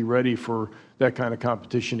force to be ready for that kind of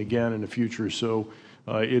competition again in the future. So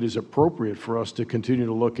it is appropriate for us to continue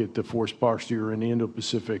to look at the force posture in the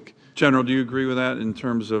Indo-Pacific. General, do you agree with that in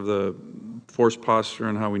terms of the force posture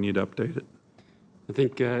and how we need to update it? I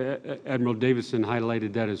think Admiral Davidson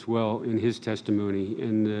highlighted that as well in his testimony.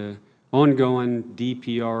 And the ongoing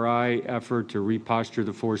DPRI effort to reposture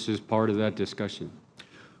the forces, part of that discussion.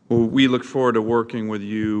 Well, we look forward to working with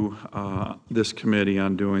you, this committee,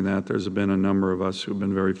 on doing that. There's been a number of us who have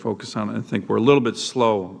been very focused on it. I think we're a little bit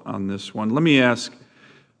slow on this one. Let me ask,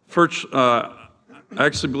 first, I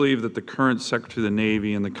actually believe that the current Secretary of the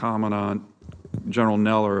Navy and the Commandant, General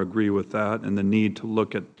Neller, agree with that and the need to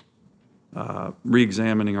look at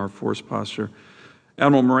re-examining our force posture.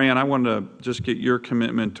 Admiral Moran, I wanted to just get your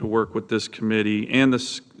commitment to work with this committee and the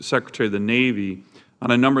Secretary of the Navy on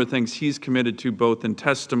a number of things he's committed to, both in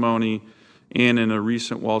testimony and in a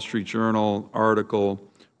recent Wall Street Journal article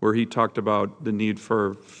where he talked about the need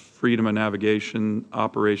for freedom of navigation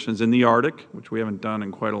operations in the Arctic, which we haven't done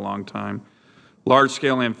in quite a long time,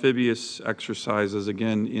 large-scale amphibious exercises,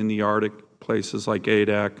 again, in the Arctic, places like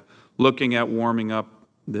ADAC, looking at warming up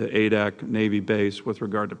the ADAC Navy base with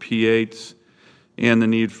regard to P-8s, and the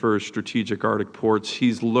need for strategic Arctic ports.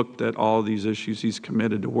 He's looked at all these issues. He's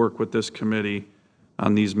committed to work with this committee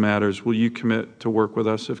on these matters. Will you commit to work with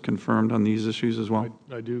us, if confirmed, on these issues as well?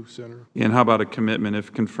 I do, Senator. And how about a commitment,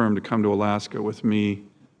 if confirmed, to come to Alaska with me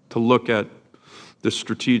to look at the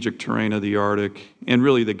strategic terrain of the Arctic and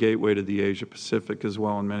really the gateway to the Asia Pacific as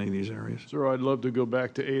well in many of these areas? Sir, I'd love to go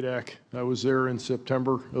back to ADAC. I was there in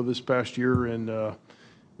September of this past year, and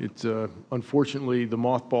it's unfortunately the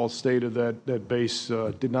mothball state of that base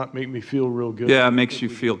did not make me feel real good. Yeah, it makes you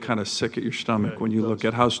feel kind of sick at your stomach when you look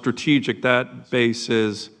at how strategic that base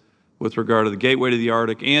is with regard to the gateway to the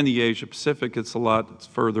Arctic and the Asia Pacific. It's a lot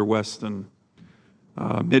further west than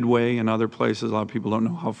Midway and other places. A lot of people don't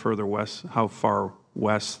know how far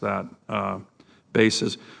west that base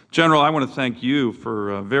is. General, I want to thank you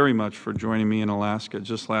for very much for joining me in Alaska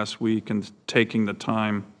just last week and taking the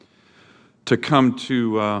time to come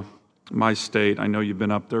to my state. I know you've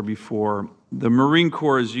been up there before. The Marine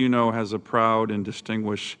Corps, as you know, has a proud and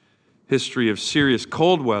distinguished history of serious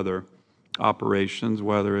cold weather operations,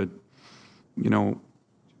 whether it,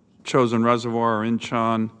 Chosin Reservoir or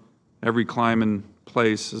Incheon, every climbing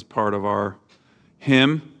place is part of our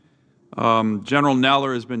hymn. General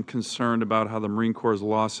Neller has been concerned about how the Marine Corps has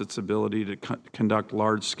lost its ability to conduct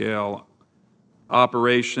large-scale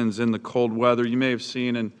operations in the cold weather. You may have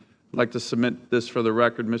seen, and I'd like to submit this for the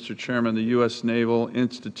record, Mr. Chairman, the U.S. Naval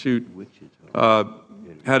Institute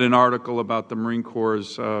had an article about the Marine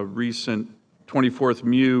Corps' recent 24th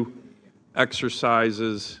MEU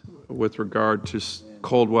exercises with regard to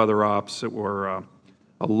cold weather ops that were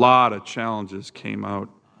a lot of challenges came out.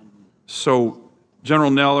 So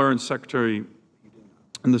General Neller and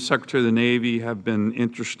the Secretary of the Navy have been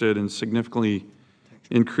interested in significantly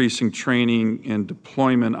increasing training and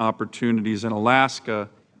deployment opportunities in Alaska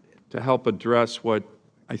to help address what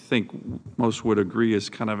I think most would agree is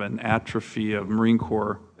kind of an atrophy of Marine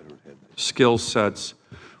Corps skill sets.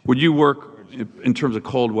 Would you work, in terms of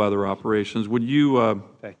cold weather operations, would you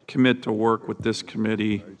commit to work with this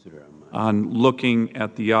committee on looking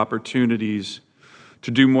at the opportunities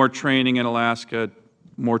to do more training in Alaska,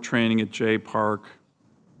 more training at Jay Park?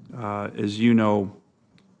 As you know,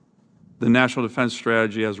 the National Defense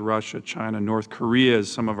Strategy has Russia, China, North Korea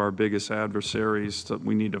as some of our biggest adversaries that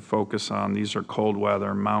we need to focus on. These are cold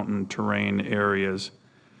weather, mountain terrain areas.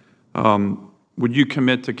 Would you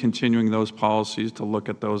commit to continuing those policies to look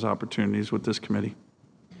at those opportunities with this committee?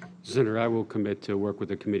 Senator, I will commit to work with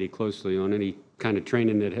the committee closely on any kind of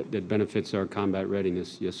training that benefits our combat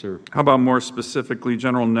readiness. Yes, sir. How about more specifically,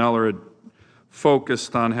 General Neller had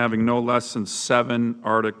focused on having no less than 7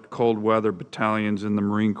 Arctic cold weather battalions in the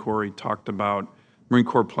Marine Corps. He talked about Marine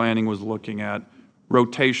Corps planning was looking at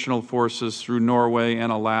rotational forces through Norway and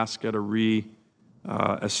Alaska to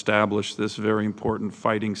re-establish this very important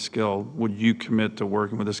fighting skill. Would you commit to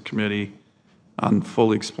working with this committee on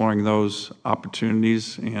fully exploring those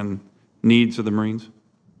opportunities and needs of the Marines?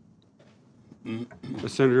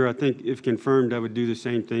 Senator, I think if confirmed, I would do the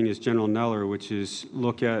same thing as General Neller, which is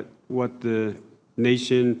look at what the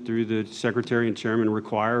nation, through the Secretary and Chairman,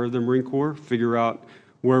 require of the Marine Corps, figure out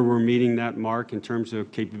where we're meeting that mark in terms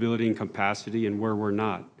of capability and capacity and where we're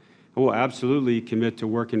not. I will absolutely commit to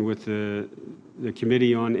working with the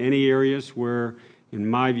committee on any areas where, in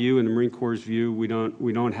my view and the Marine Corps' view, we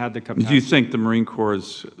don't have the capacity. Do you think the Marine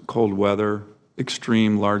Corps' cold weather,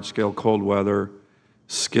 extreme large-scale cold weather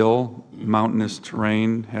skill, mountainous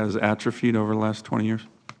terrain, has atrophied over the last 20 years?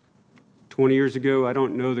 20 years ago, I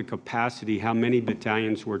don't know the capacity, how many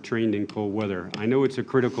battalions were trained in cold weather. I know it's a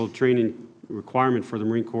critical training requirement for the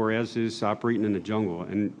Marine Corps, as is operating in the jungle,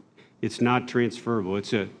 and it's not transferable.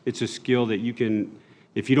 It's a skill that you can,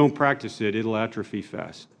 if you don't practice it, it'll atrophy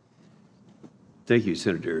fast. Thank you,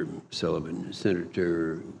 Senator Sullivan.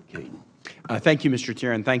 Senator Kane. Thank you, Mr.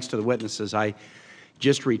 Chair, and thanks to the witnesses. I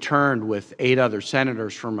just returned with 8 other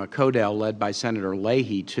senators from a CODEL led by Senator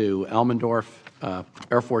Leahy to Elmendorf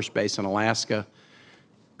Air Force Base in Alaska,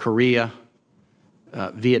 Korea,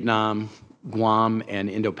 Vietnam, Guam, and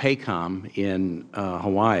Indo-PACOM in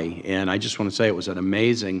Hawaii. And I just want to say it was an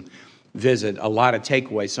amazing visit, a lot of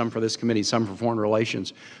takeaways, some for this committee, some for foreign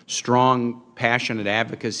relations, strong, passionate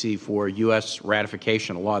advocacy for U.S.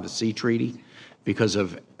 ratification of Law of the Sea Treaty because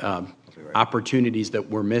of opportunities that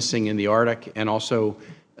we're missing in the Arctic, and also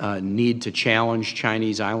need to challenge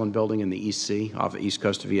Chinese island building in the East Sea off the east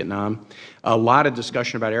coast of Vietnam. A lot of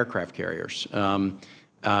discussion about aircraft carriers.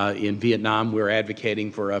 In Vietnam, we're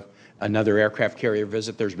advocating for another aircraft carrier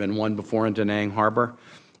visit. There's been one before in Da Nang Harbor.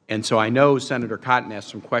 And so I know Senator Cotton asked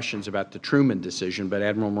some questions about the Truman decision, but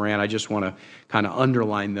Admiral Moran, I just want to kind of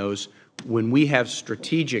underline those. When we have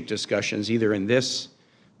strategic discussions, either in this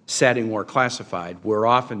setting or classified, we're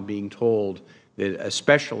often being told that,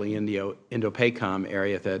 especially in the Indo-PACOM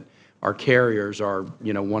area, that our carriers are,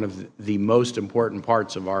 one of the most important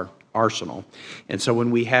parts of our arsenal. And so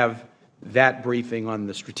when we have that briefing on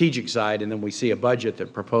the strategic side, and then we see a budget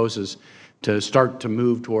that proposes to start to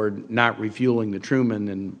move toward not refueling the Truman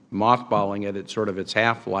and mothballing it at sort of its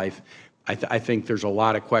half-life, I think there's a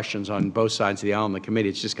lot of questions on both sides of the aisle in the committee.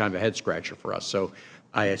 It's just kind of a head-scratcher for us. So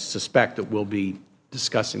I suspect that we'll be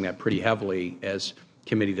discussing that pretty heavily as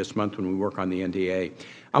committee this month when we work on the NDA.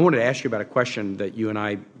 I wanted to ask you about a question that you and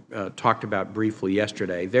I talked about briefly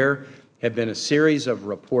yesterday. There have been a series of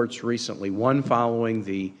reports recently, one following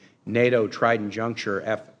the NATO Trident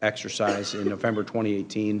Juncture exercise in November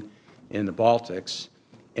 2018 in the Baltics,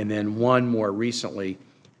 and then one more recently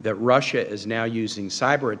that Russia is now using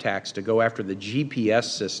cyber attacks to go after the GPS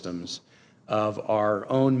systems of our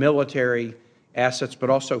own military assets, but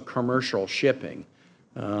also commercial shipping.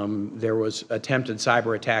 There was attempted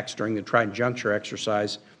cyber attacks during the Trident Juncture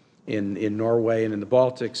exercise in Norway and in the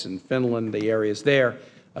Baltics and Finland, the areas there,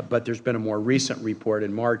 but there's been a more recent report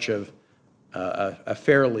in March of a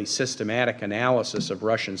fairly systematic analysis of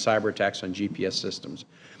Russian cyber attacks on GPS systems.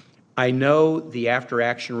 I know the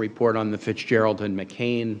after-action report on the Fitzgerald and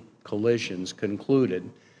McCain collisions concluded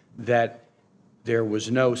that there was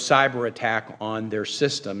no cyber attack on their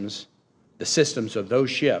systems, the systems of those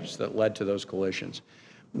ships that led to those collisions.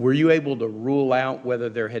 Were you able to rule out whether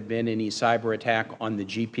there had been any cyber attack on the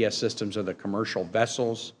GPS systems of the commercial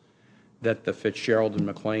vessels that the Fitzgerald and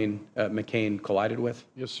McCain collided with?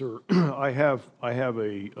 Yes, sir. I have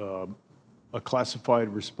a classified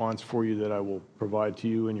response for you that I will provide to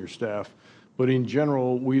you and your staff. But in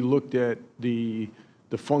general, we looked at the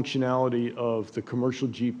functionality of the commercial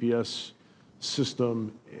GPS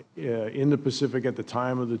system in the Pacific at the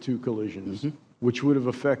time of the two collisions, which would have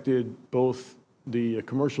affected both the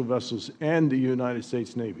commercial vessels and the United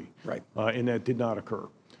States Navy. Right. And that did not occur.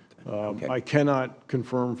 Okay. I cannot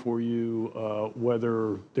confirm for you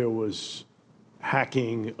whether there was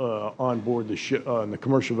hacking on board the ship, on the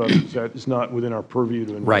commercial vessels. That is not within our purview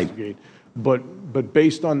to investigate. Right. But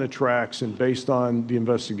based on the tracks and based on the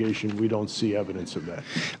investigation, we don't see evidence of that.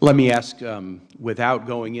 Let me ask, without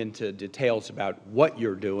going into details about what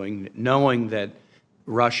you're doing, knowing that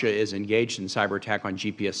Russia is engaged in cyber attack on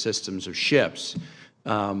GPS systems of ships,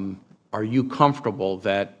 are you comfortable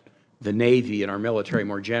that the Navy and our military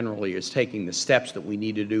more generally is taking the steps that we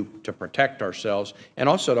need to do to protect ourselves and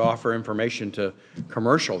also to offer information to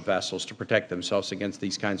commercial vessels to protect themselves against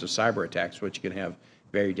these kinds of cyber attacks, which can have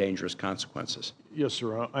very dangerous consequences? Yes,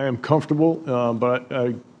 sir. I am comfortable, but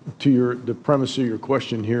to the premise of your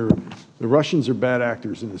question here, the Russians are bad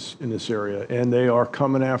actors in this area, and they are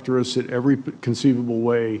coming after us at every conceivable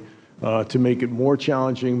way to make it more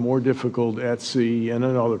challenging, more difficult at sea and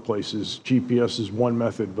in other places. GPS is one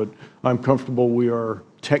method, but I'm comfortable we are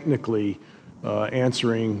technically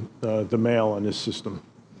answering the mail on this system.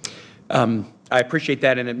 I appreciate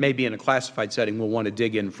that, and it may be in a classified setting. We'll want to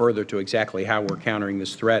dig in further to exactly how we're countering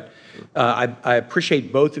this threat. I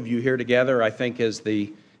appreciate both of you here together. I think as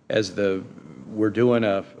we're doing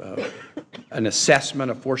an assessment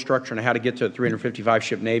of force structure and how to get to a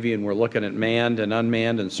 355-ship Navy, and we're looking at manned and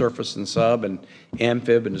unmanned and surface and sub and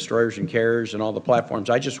amphib and destroyers and carriers and all the platforms.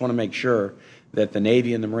 I just want to make sure that the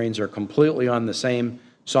Navy and the Marines are completely on the same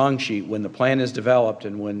song sheet when the plan is developed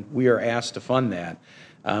and when we are asked to fund that.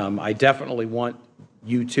 I definitely want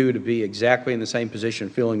you two to be exactly in the same position,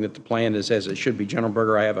 feeling that the plan is as it should be. General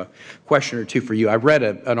Berger, I have a question or two for you. I read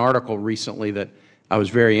an article recently that I was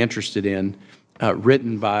very interested in,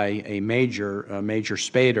 written by a Major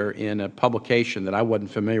Spader in a publication that I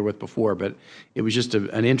wasn't familiar with before, but it was just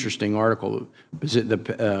an interesting article.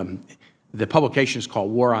 The publication is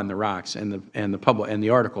called War on the Rocks, and the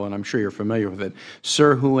article, and I'm sure you're familiar with it.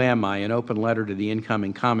 Sir, who am I? An open letter to the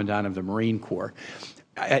incoming commandant of the Marine Corps.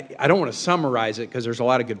 I don't want to summarize it because there's a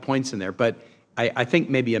lot of good points in there, but I think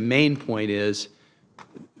maybe a main point is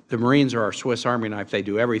the Marines are our Swiss Army knife. They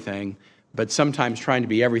do everything, but sometimes trying to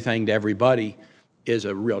be everything to everybody is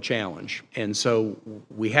a real challenge. And so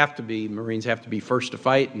Marines have to be first to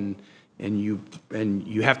fight, and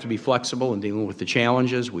you have to be flexible in dealing with the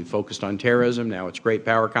challenges. We focused on terrorism. Now it's great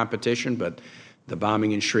power competition, but the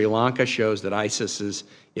bombing in Sri Lanka shows that ISIS is,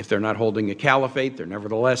 if they're not holding a caliphate, they're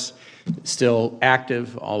nevertheless still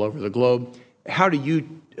active all over the globe. How do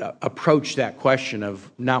you approach that question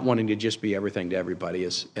of not wanting to just be everything to everybody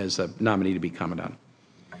as a nominee to be commandant?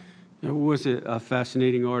 It was a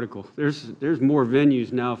fascinating article. There's more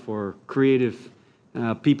venues now for creative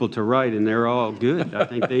people to write, and they're all good. I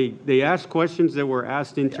think they ask questions that were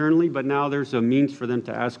asked internally, but now there's a means for them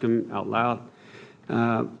to ask them out loud.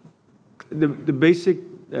 The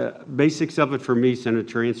basics of it for me, Senator,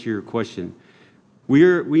 to answer your question,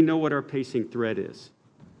 we know what our pacing threat is.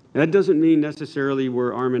 That doesn't mean necessarily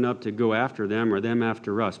we're arming up to go after them or them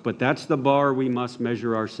after us, but that's the bar we must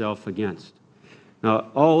measure ourselves against.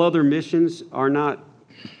 Now, all other missions are not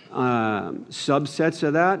subsets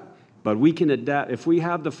of that, but we can adapt. If we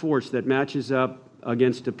have the force that matches up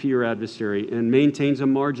against a peer adversary and maintains a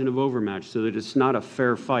margin of overmatch so that it's not a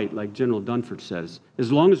fair fight, like General Dunford says,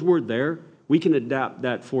 as long as we're there, we can adapt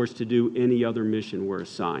that force to do any other mission we're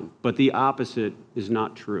assigned. But the opposite is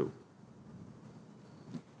not true.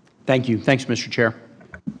 Thank you. Thanks, Mr. Chair.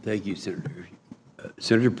 Thank you, Senator.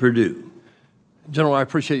 Senator Perdue. General, I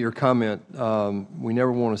appreciate your comment. We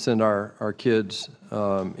never want to send our kids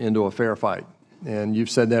into a fair fight, and you've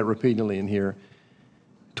said that repeatedly in here.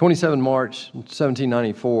 27 March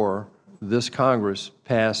 1794, this Congress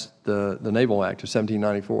passed the Naval Act of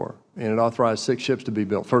 1794, and it authorized 6 ships to be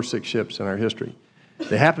built, first 6 ships in our history.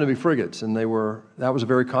 They happened to be frigates, and that was a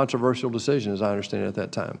very controversial decision, as I understand it, at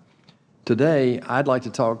that time. Today, I'd like to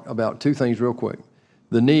talk about 2 things real quick: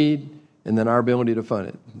 the need and then our ability to fund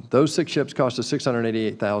it. Those 6 ships cost us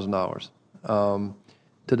 $688,000.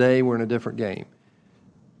 Today, we're in a different game.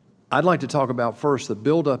 I'd like to talk about first the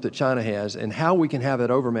buildup that China has and how we can have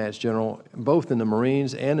that overmatch, General, both in the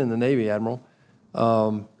Marines and in the Navy, Admiral.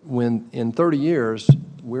 When in 30 years,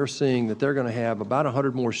 we're seeing that they're going to have about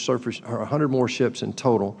 100 more ships in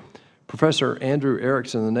total. Professor Andrew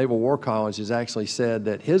Erickson of the Naval War College has actually said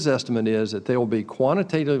that his estimate is that they will be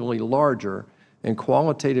quantitatively larger and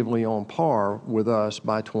qualitatively on par with us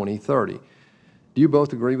by 2030. Do you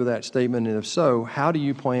both agree with that statement? And if so, how do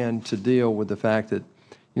you plan to deal with the fact that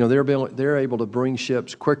they're able to bring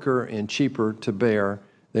ships quicker and cheaper to bear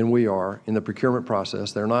than we are in the procurement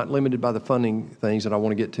process? They're not limited by the funding things that I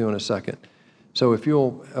want to get to in a second. So if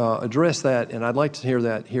you'll address that, and I'd like to hear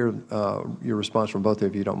your response from both of you,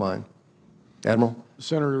 if you don't mind. Admiral?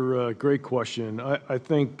 Senator, great question. I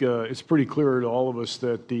think it's pretty clear to all of us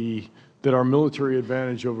that our military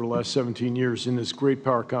advantage over the last 17 years in this great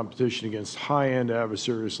power competition against high-end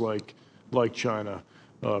adversaries like China,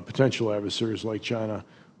 potential adversaries like China,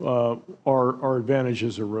 our advantage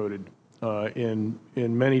has eroded in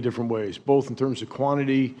many different ways, both in terms of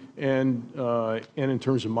quantity and in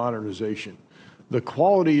terms of modernization. The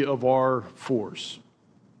quality of our force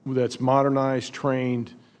that's modernized,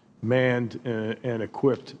 trained, manned, and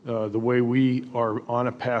equipped the way we are on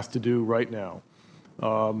a path to do right now,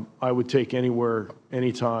 I would take anywhere,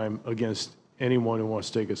 anytime against anyone who wants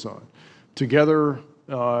to take us on. Together,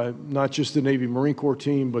 not just the Navy Marine Corps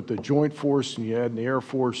team, but the Joint Force, and you add the Air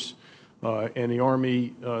Force and the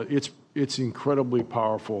Army, it's incredibly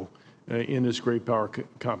powerful in this great power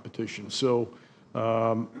competition. So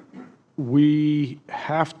we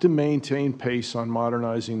have to maintain pace on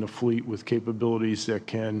modernizing the fleet with capabilities that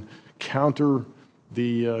can counter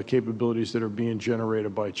the capabilities that are being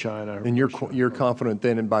generated by China. And you're confident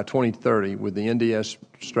then, by 2030, with the NDS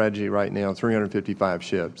strategy right now, 355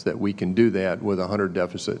 ships, that we can do that with a 100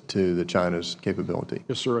 deficit to the China's capability?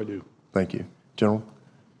 Yes, sir, I do. Thank you. General?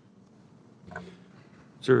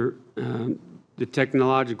 Sir, the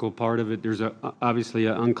technological part of it, there's obviously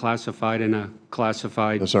an unclassified and a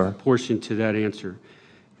classified portion to that answer.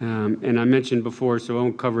 And I mentioned before, so I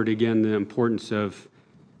won't cover it again, the importance of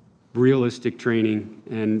realistic training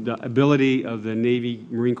and the ability of the Navy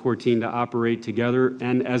Marine Corps team to operate together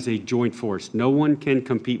and as a joint force. No one can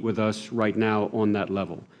compete with us right now on that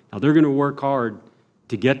level. Now, they're going to work hard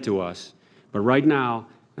to get to us, but right now,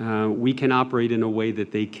 we can operate in a way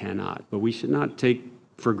that they cannot. But we should not take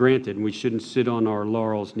for granted, and we shouldn't sit on our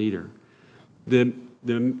laurels neither. The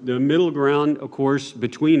middle ground, of course,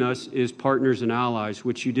 between us is partners and allies,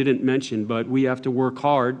 which you didn't mention, but we have to work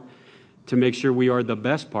hard to make sure we are the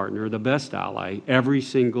best partner, the best ally, every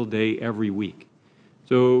single day, every week.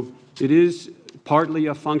 So it is partly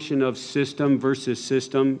a function of system versus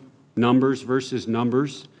system, numbers versus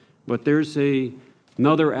numbers, but there's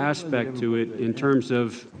another aspect to it in terms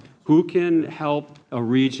of who can help a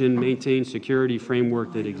region maintain security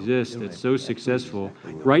framework that exists that's so successful.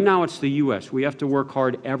 Right now, it's the U.S. We have to work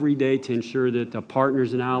hard every day to ensure that the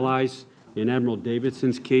partners and allies, in Admiral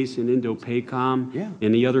Davidson's case in Indo-PACOM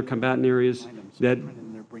and the other combatant areas, that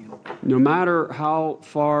no matter how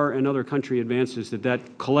far another country advances,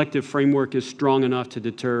 that collective framework is strong enough to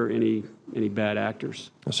deter any bad actors.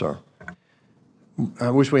 Yes, sir.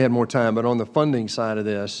 I wish we had more time, but on the funding side of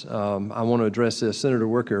this, I want to address this. Senator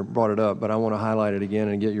Wicker brought it up, but I want to highlight it again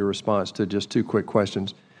and get your response to just 2 quick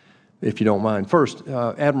questions, if you don't mind. First,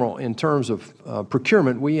 Admiral, in terms of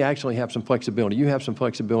procurement, we actually have some flexibility. You have some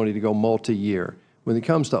flexibility to go multi-year. When it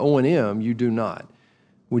comes to O&M, you do not.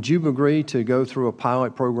 Would you agree to go through a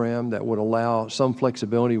pilot program that would allow some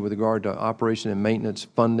flexibility with regard to operation and maintenance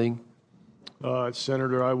funding?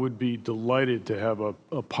 Senator, I would be delighted to have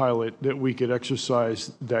a pilot that we could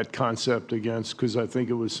exercise that concept against, because I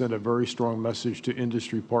think it would send a very strong message to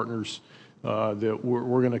industry partners that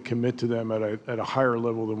we're going to commit to them at a higher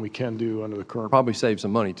level than we can do under the current. Probably save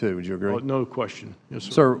some money, too. Would you agree? No question. Yes,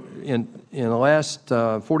 sir. Sir, in the last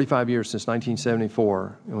 45 years since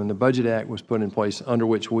 1974, when the Budget Act was put in place under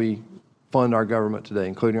which we fund our government today,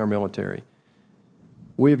 including our military,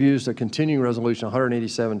 we have used a continuing resolution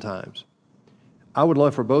 187 times. I would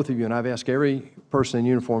love for both of you, and I've asked every person in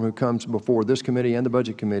uniform who comes before this committee and the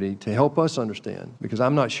Budget Committee to help us understand, because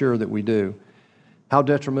I'm not sure that we do, how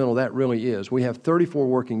detrimental that really is. We have 34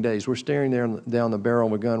 working days. We're staring down the barrel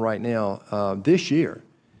of a gun right now. This year,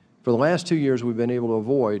 for the last 2 years, we've been able to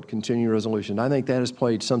avoid continuing resolution. I think that has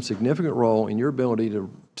played some significant role in your ability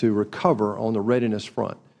to recover on the readiness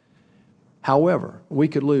front. However, we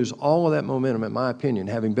could lose all of that momentum, in my opinion,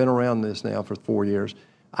 having been around this now for 4 years.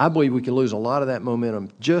 I believe we could lose a lot of that momentum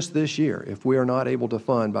just this year if we are not able to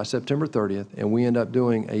fund by September 30th and we end up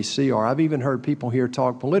doing a CR. I've even heard people here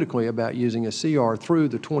talk politically about using a CR through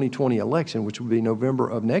the 2020 election, which would be November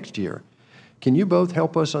of next year. Can you both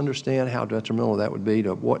help us understand how detrimental that would be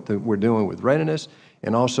to what we're doing with readiness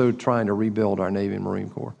and also trying to rebuild our Navy and Marine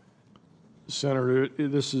Corps? Senator,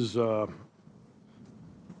 this is,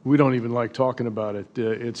 we don't even like talking about it.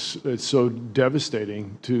 It's so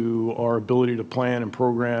devastating to our ability to plan and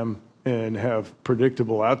program and have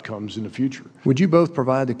predictable outcomes in the future. Would you both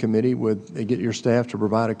provide the committee get your staff to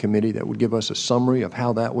provide a committee that would give us a summary of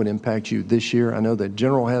how that would impact you this year? I know that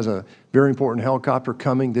General has a very important helicopter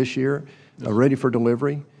coming this year, ready for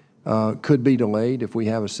delivery. Could be delayed if we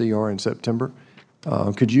have a CR in September.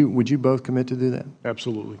 Would you both commit to do that?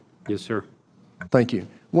 Absolutely. Yes, sir. Thank you.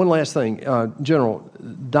 One last thing, General,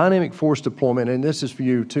 dynamic force deployment, and this is for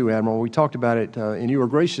you too, Admiral. We talked about it, and you were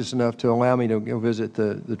gracious enough to allow me to go visit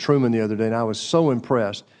the Truman the other day, and I was so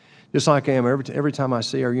impressed, just like I am every time I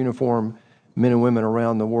see our uniformed men and women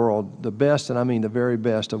around the world. The best, and I mean the very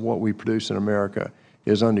best, of what we produce in America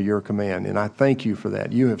is under your command, and I thank you for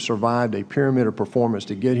that. You have survived a pyramid of performance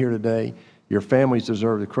to get here today. Your families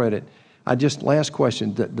deserve the credit. Last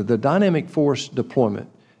question, the dynamic force deployment,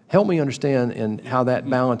 help me understand and how that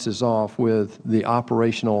balances off with the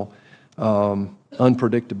operational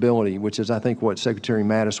unpredictability, which is, I think, what Secretary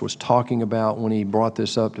Mattis was talking about when he brought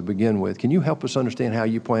this up to begin with. Can you help us understand how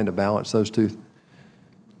you plan to balance those two?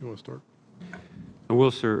 You want to start? I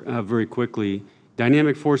will, sir, very quickly.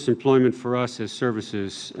 Dynamic force employment for us as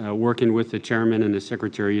services, working with the chairman and the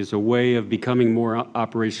secretary, is a way of becoming more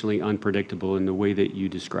operationally unpredictable in the way that you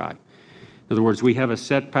describe. In other words, we have a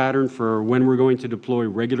set pattern for when we're going to deploy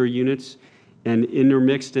regular units, and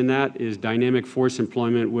intermixed in that is dynamic force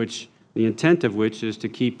employment, which the intent of which is to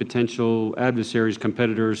keep potential adversaries,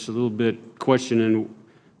 competitors, a little bit questioning,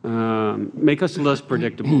 make us less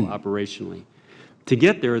predictable operationally. To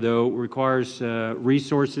get there, though, requires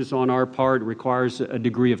resources on our part, requires a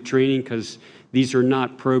degree of training, because these are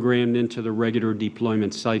not programmed into the regular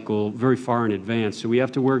deployment cycle very far in advance. So we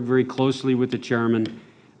have to work very closely with the chairman,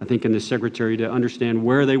 I think, and the secretary, to understand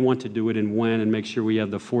where they want to do it and when, and make sure we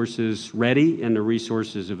have the forces ready and the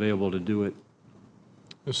resources available to do it.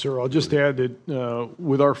 Yes, sir. I'll just add that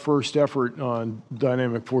with our first effort on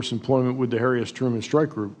dynamic force employment with the Harry S. Truman Strike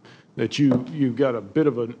Group, that you got a bit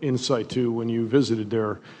of an insight to when you visited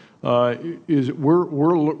there, is we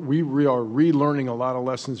are relearning a lot of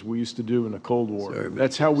lessons we used to do in the Cold War.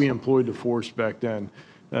 That's how we employed the force back then.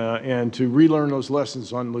 And to relearn those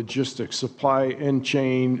lessons on logistics, supply and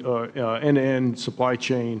chain, end-to-end supply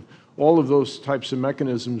chain, all of those types of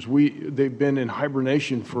mechanisms, they've been in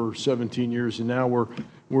hibernation for 17 years, and now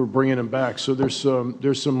we're bringing them back. So there's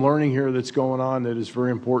some learning here that's going on that is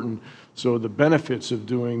very important. So the benefits of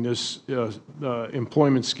doing this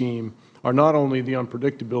employment scheme are not only the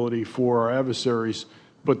unpredictability for our adversaries,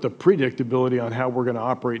 but the predictability on how we're going to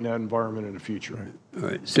operate in that environment in the future. All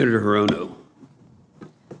right. Senator Hirono.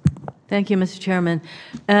 Thank you, Mr. Chairman.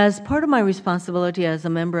 As part of my responsibility as a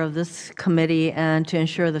member of this committee and to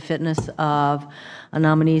ensure the fitness of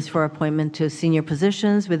nominees for appointment to senior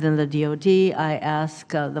positions within the DoD, I ask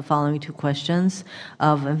the following two questions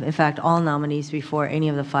of, in fact, all nominees before any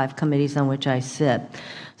of the 5 committees on which I sit.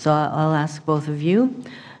 So I'll ask both of you.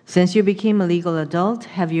 Since you became a legal adult,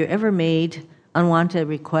 have you ever made unwanted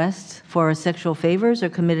requests for sexual favors or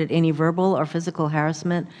committed any verbal or physical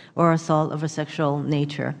harassment or assault of a sexual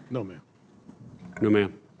nature? No, ma'am. No,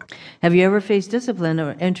 ma'am. Have you ever faced discipline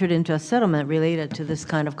or entered into a settlement related to this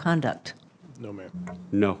kind of conduct? No, ma'am.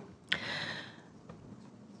 No.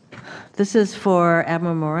 This is for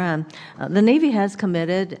Admiral Moran. The Navy has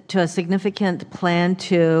committed to a significant plan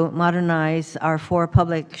to modernize our 4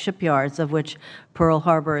 public shipyards, of which Pearl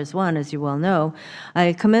Harbor is one, as you well know.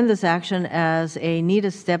 I commend this action as a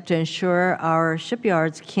needed step to ensure our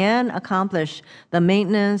shipyards can accomplish the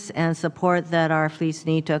maintenance and support that our fleets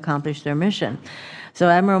need to accomplish their mission. So,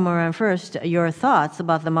 Admiral Moran, first, your thoughts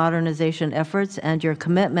about the modernization efforts and your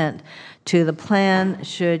commitment to the plan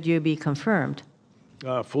should you be confirmed.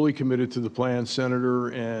 Fully committed to the plan, Senator,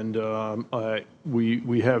 and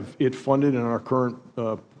we have it funded in our current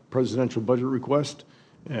presidential budget request,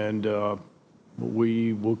 and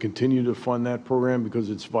We will continue to fund that program because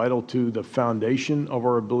it's vital to the foundation of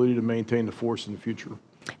our ability to maintain the force in the future.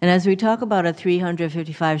 And as we talk about a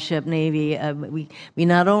 355-ship Navy, we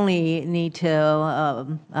not only need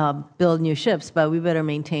to build new ships, but we better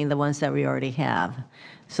maintain the ones that we already have.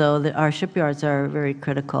 So our shipyards are very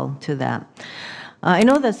critical to that. I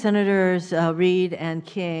know that Senators Reid and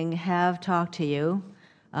King have talked to you.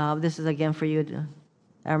 This is again for you,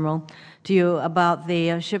 Admiral, to you about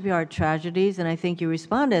the shipyard tragedies, and I think you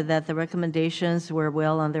responded that the recommendations were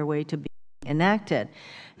well on their way to being enacted.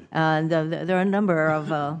 And there are a number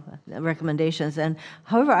of recommendations. And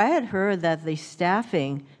however, I had heard that the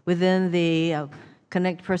staffing within the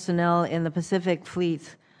Connect personnel in the Pacific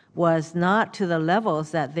fleets was not to the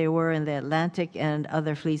levels that they were in the Atlantic and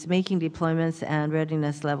other fleets, making deployments and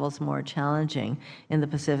readiness levels more challenging in the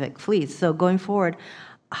Pacific fleets. So going forward,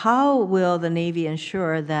 how will the Navy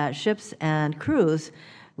ensure that ships and crews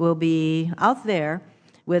will be out there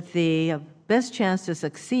with the best chance to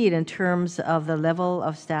succeed in terms of the level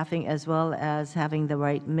of staffing as well as having the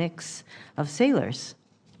right mix of sailors?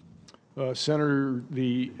 Senator,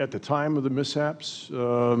 at the time of the mishaps,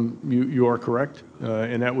 you are correct,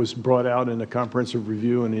 and that was brought out in a comprehensive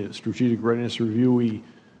review and a strategic readiness review.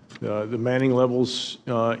 The manning levels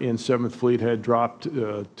in 7th Fleet had dropped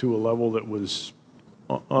to a level that was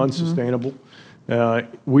unsustainable.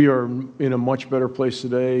 We are in a much better place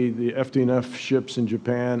today. The FD&F ships in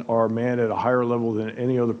Japan are manned at a higher level than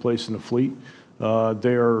any other place in the fleet.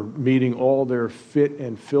 They are meeting all their fit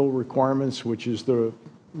and fill requirements, which is the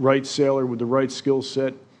right sailor with the right skill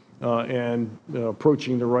set and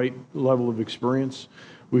approaching the right level of experience.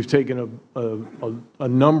 We've taken a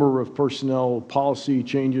number of personnel policy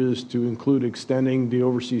changes to include extending the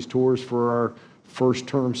overseas tours for our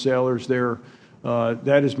first-term sailors there.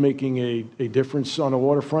 That is making a difference on the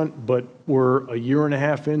waterfront, but we're a year and a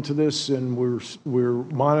half into this, and we're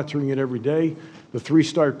monitoring it every day. The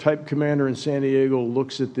 3-star type commander in San Diego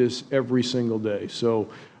looks at this every single day. So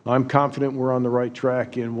I'm confident we're on the right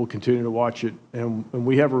track, and we'll continue to watch it. And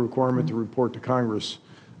we have a requirement to report to Congress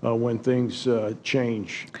when things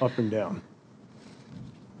change up and down.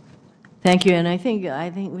 Thank you, and I think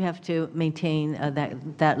we have to maintain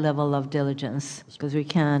that level of diligence because we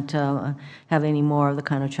can't have any more of the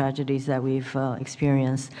kind of tragedies that we've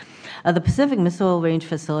experienced. The Pacific Missile Range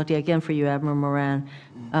Facility, again for you, Admiral Moran,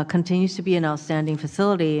 continues to be an outstanding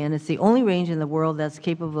facility, and it's the only range in the world that's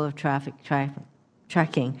capable of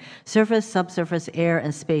tracking surface, subsurface, air,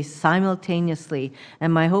 and space simultaneously.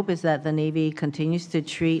 And my hope is that the Navy continues to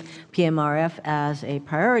treat PMRF as a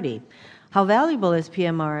priority. How valuable is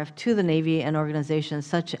PMRF to the Navy and organizations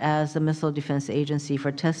such as the Missile Defense Agency for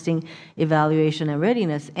testing, evaluation, and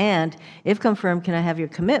readiness? And if confirmed, can I have your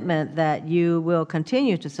commitment that you will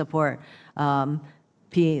continue to support PNRF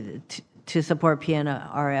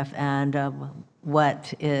and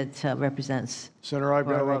what it represents? Senator, I've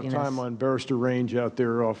got a lot of time on Barrister Range out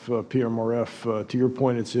there off PMRF. To your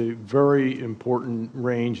point, it's a very important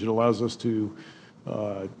range. It allows us to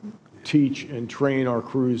teach and train our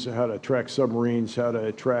crews how to track submarines, how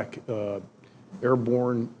to track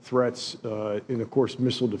airborne threats, and of course,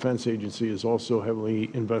 Missile Defense Agency is also heavily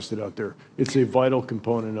invested out there. It's a vital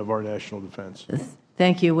component of our national defense.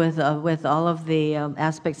 Thank you. With all of the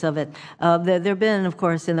aspects of it, there have been, of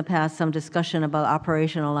course, in the past some discussion about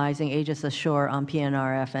operationalizing Aegis Ashore on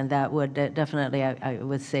PNRF, and that would definitely, I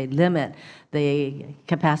would say, limit the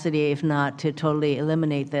capacity, if not to totally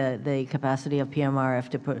eliminate the capacity of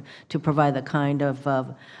PMRF to provide the kind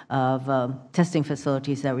of testing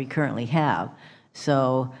facilities that we currently have.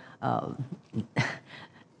 So.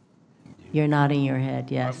 You're nodding your head,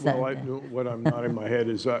 yes. Well, what I'm nodding my head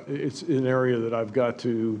is it's an area that I've got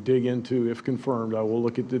to dig into. If confirmed, I will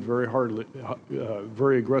look at it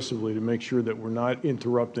very aggressively to make sure that we're not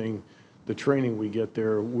interrupting the training we get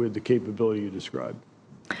there with the capability you described.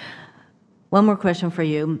 One more question for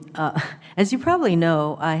you. As you probably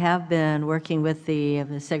know, I have been working with the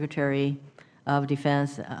Secretary of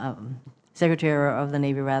Defense, Secretary of the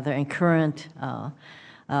Navy, rather, and current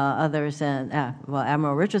others, and well,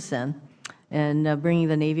 Admiral Richardson, and bringing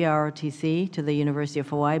the Navy ROTC to the University of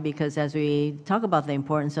Hawaii, because as we talk about the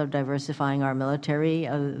importance of diversifying our military,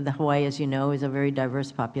 the Hawaii, as you know, is a very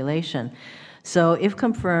diverse population. So if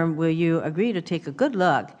confirmed, will you agree to take a good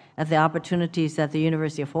look at the opportunities that the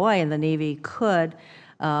University of Hawaii and the Navy could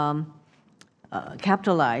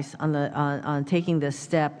capitalize on taking this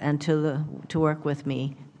step and to work with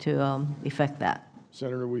me to effect that?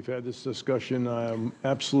 Senator, we've had this discussion. I'm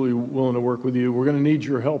absolutely willing to work with you. We're going to need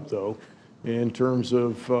your help, though. in terms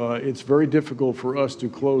of it's very difficult for us to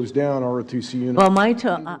close down ROTC units.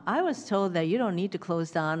 Well, I was told that you don't need to close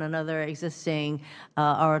down another existing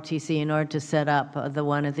ROTC in order to set up the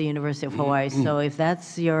one at the University of Hawaii. So if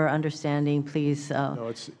that's your understanding, please.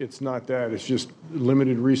 No, it's not that. It's just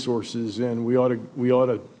limited resources, and we ought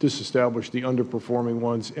to disestablish the underperforming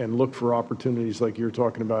ones and look for opportunities like you're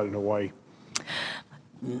talking about in Hawaii.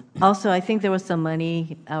 Also, I think there was some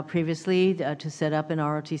money previously to set up an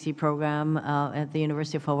ROTC program at the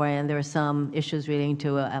University of Hawaii, and there were some issues relating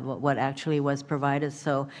to what actually was provided.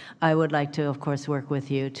 So I would like to, of course, work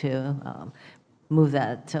with you to move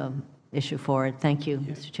that issue forward. Thank you,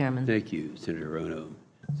 Mr. Chairman. Thank you, Senator Rono.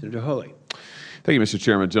 Senator Hawley. Thank you, Mr.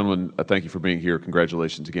 Chairman. Gentlemen, thank you for being here.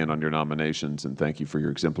 Congratulations again on your nominations, and thank you for your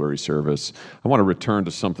exemplary service. I want to return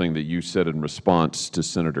to something that you said in response to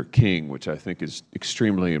Senator King, which I think is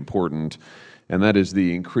extremely important, and that is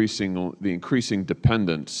the increasing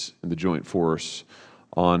dependence in the joint force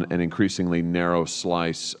on an increasingly narrow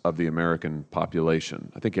slice of the American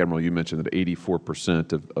population. I think, Admiral, you mentioned that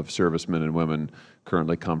 84% of servicemen and women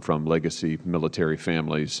currently come from legacy military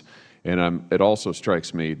families. And it also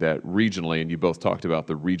strikes me that regionally, and you both talked about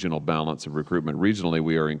the regional balance of recruitment, regionally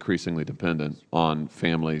we are increasingly dependent on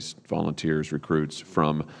families, volunteers, recruits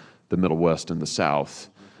from the Middle West and the South.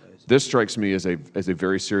 This strikes me as a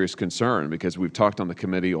very serious concern, because we've talked on the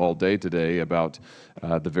committee all day today about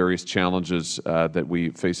the various challenges that we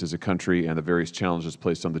face as a country and the various challenges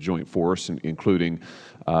placed on the joint force, including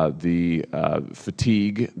the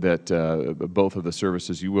fatigue that both of the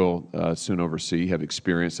services you will soon oversee have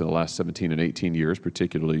experienced in the last 17 and 18 years,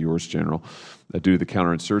 particularly yours, General, due to the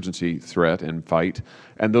counterinsurgency threat and fight.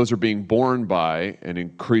 And those are being borne by an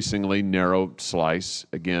increasingly narrow slice,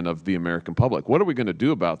 again, of the American public. What are we going to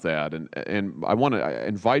do about that? And I want to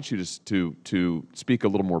invite you to speak a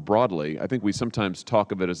little more broadly. I think we sometimes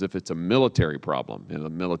talk of it as if it's a military problem. You know, the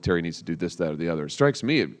military needs to do this, that, or the other. It strikes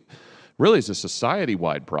me, it really is a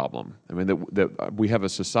society-wide problem. I mean, that we have a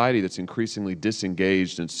society that's increasingly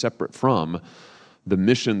disengaged and separate from the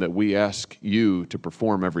mission that we ask you to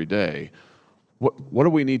perform every day. What do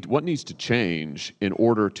we need? What needs to change in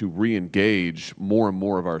order to re-engage more and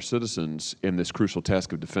more of our citizens in this crucial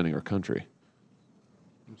task of defending our country?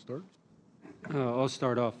 I'll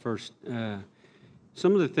start off first.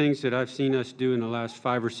 Some of the things that I've seen us do in the last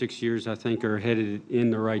 5 or 6 years, I think, are headed in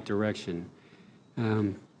the right direction.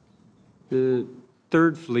 The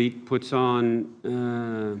Third Fleet puts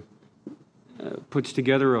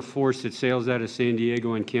together a force that sails out of San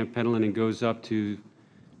Diego and Camp Pendleton and goes up to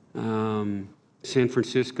San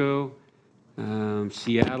Francisco,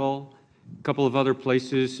 Seattle, a couple of other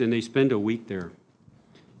places, and they spend a week there.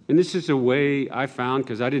 And this is a way I found,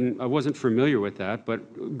 because I wasn't familiar with that,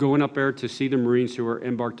 but going up there to see the Marines who are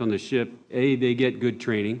embarked on the ship, A, they get good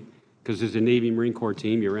training, because as a Navy Marine Corps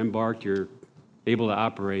team, you're embarked, you're able to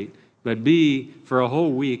operate. But B, for a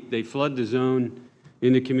whole week, they flood the zone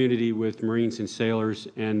in the community with Marines and sailors,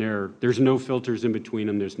 and there's no filters in between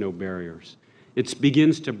them, there's no barriers. It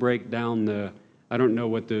begins to break down the, I don't know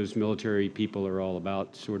what those military people are all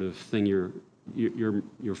about sort of thing you're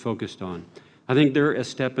focused on. I think they're a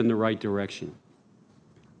step in the right direction.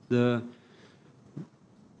 The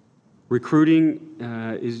recruiting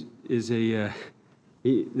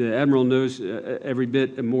the Admiral knows every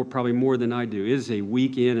bit probably more than I do, is a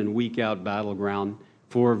week in and week out battleground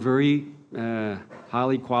for very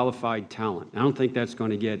highly qualified talent. I don't think that's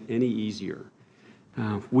going to get any easier.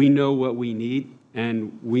 We know what we need,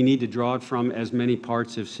 and we need to draw it from as many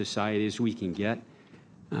parts of society as we can get,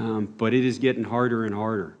 but it is getting harder and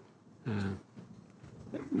harder.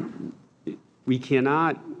 We can't,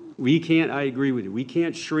 I agree with you, we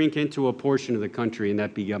can't shrink into a portion of the country and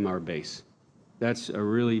that become our base. That's a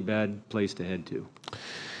really bad place to head to.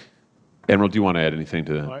 Admiral, do you want to add anything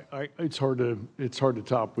to that? It's hard to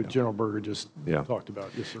top what General Berger just talked about.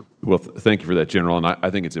 Yes, sir. Well, thank you for that, General. And I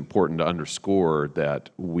think it's important to underscore that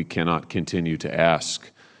we cannot continue to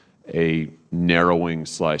ask a narrowing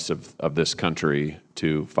slice of this country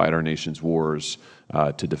to fight our nation's wars,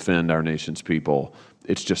 to defend our nation's people.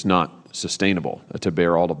 It's just not sustainable to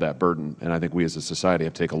bear all of that burden. And I think we as a society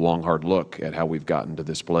have to take a long, hard look at how we've gotten to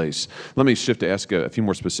this place. Let me shift to ask a few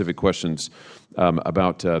more specific questions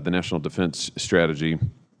about the National Defense Strategy.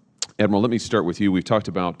 Admiral, let me start with you. We've talked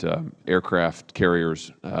about aircraft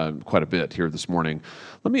carriers quite a bit here this morning.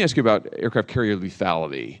 Let me ask you about aircraft carrier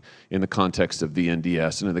lethality in the context of the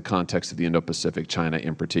NDS and in the context of the Indo-Pacific, China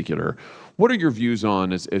in particular. What are your views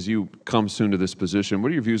on, as you come soon to this position, what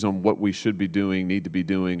are your views on what we should be doing, need to be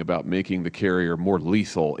doing about making the carrier more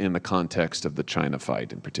lethal in the context of the China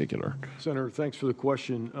fight in particular? Senator, thanks for the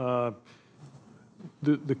question.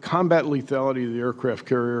 The combat lethality of the aircraft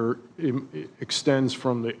carrier extends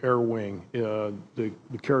from the air wing. The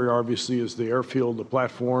carrier obviously is the airfield, the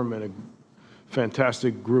platform, and a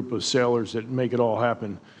fantastic group of sailors that make it all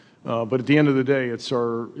happen. But at the end of the day, it's the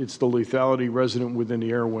lethality resident within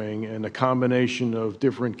the air wing and a combination of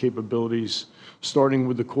different capabilities, starting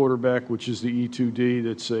with the quarterback, which is the E-2D,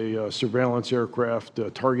 that's a surveillance aircraft,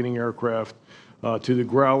 targeting aircraft, to the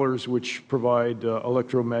growlers, which provide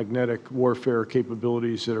electromagnetic warfare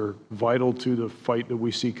capabilities that are vital to the fight that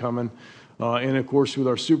we see coming. And of course, with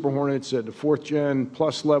our Super Hornets at the 4th Gen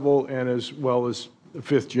Plus level, and as well as the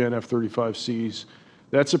 5th Gen F-35Cs.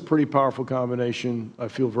 That's a pretty powerful combination. I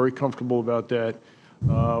feel very comfortable about that.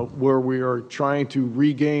 Where we are trying to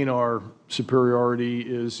regain our superiority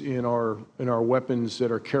is in our weapons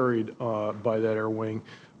that are carried by that air wing.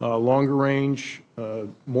 Longer range,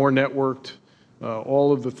 more networked,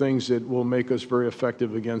 all of the things that will make us very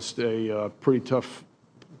effective against a pretty tough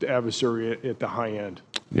adversary at the high end.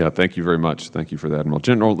 Yeah, thank you very much. Thank you for that, Admiral.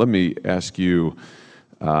 General, let me ask you,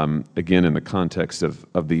 again, in the context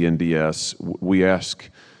of the NDS, we ask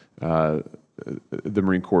the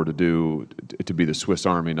Marine Corps to be the Swiss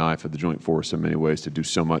Army knife of the Joint Force in many ways, to do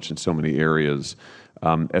so much in so many areas.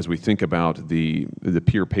 As we think about the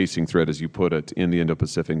peer pacing threat, as you put it, in the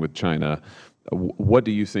Indo-Pacific with China, what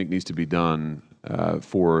do you think needs to be done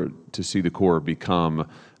to see the Corps become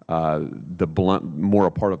more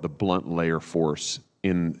a part of the blunt layer force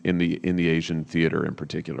in the Asian theater in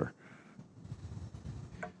particular?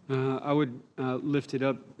 I would lift it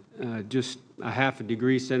up just a half a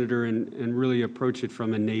degree, Senator, and really approach it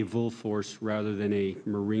from a naval force rather than a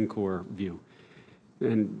Marine Corps view.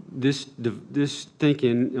 And this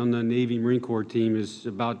thinking on the Navy Marine Corps team is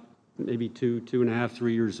about maybe 2.5,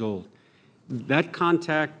 3 years old. That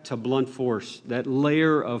contact to blunt force, that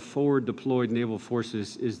layer of forward deployed naval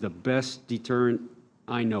forces is the best deterrent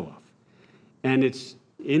I know of. And it's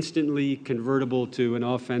instantly convertible to an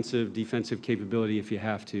offensive, defensive capability if you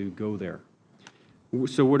have to go there.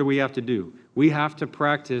 So what do we have to do? We have to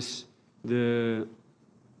practice the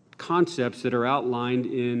concepts that are outlined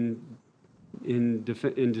in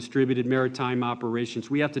distributed maritime operations.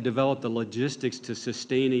 We have to develop the logistics to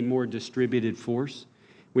sustain a more distributed force.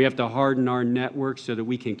 We have to harden our network so that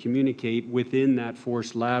we can communicate within that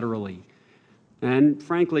force laterally. And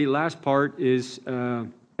frankly, last part is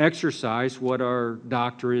exercise what our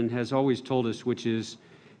doctrine has always told us, which is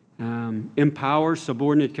empower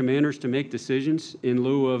subordinate commanders to make decisions in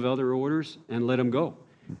lieu of other orders and let them go.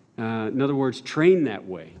 In other words, train that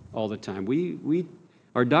way all the time.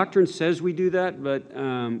 Our doctrine says we do that, but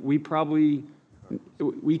we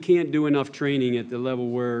can't do enough training at the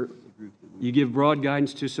level where you give broad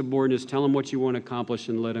guidance to subordinates, tell them what you want to accomplish,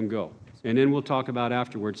 and let them go. And then we'll talk about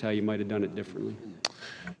afterwards how you might have done it differently.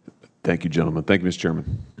 Thank you, gentlemen. Thank you, Mr.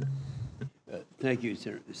 Chairman. Thank you,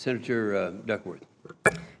 Senator Duckworth.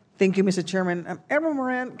 Thank you, Mr. Chairman. Admiral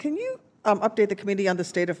Moran, can you update the committee on the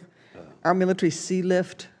state of our military sea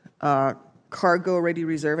lift, cargo ready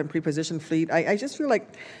reserve, and preposition fleet? I just feel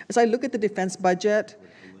like as I look at the defense budget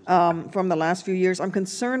from the last few years, I'm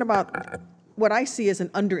concerned about what I see as an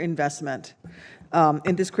underinvestment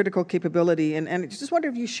in this critical capability. And I just wonder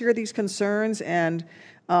if you share these concerns, and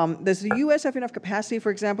does the U.S. have enough capacity,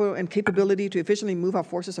 for example, and capability to efficiently move our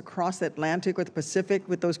forces across the Atlantic or the Pacific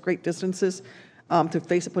with those great distances to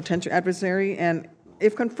face a potential adversary? And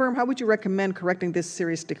if confirmed, how would you recommend correcting this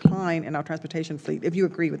serious decline in our transportation fleet, if you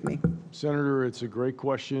agree with me? Senator, it's a great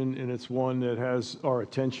question, and it's one that has our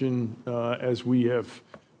attention as we have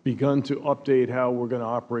begun to update how we're going to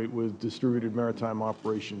operate with distributed maritime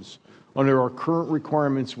operations. Under our current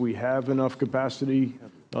requirements, we have enough capacity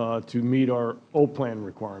to meet our O-plan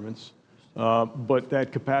requirements, but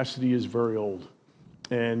that capacity is very old,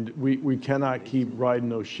 and we cannot keep riding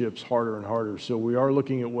those ships harder and harder. So we are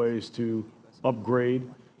looking at ways to upgrade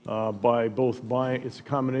by both buying, it's a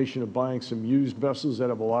combination of buying some used vessels that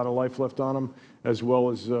have a lot of life left on them, as well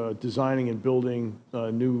as designing and building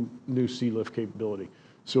new sea lift capability.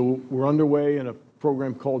 So we're underway in a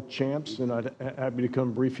program called CHAMPS, and I'd happy to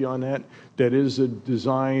come brief you on that. That is a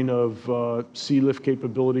design of sea lift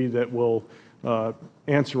capability that will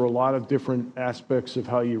answer a lot of different aspects of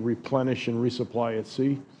how you replenish and resupply at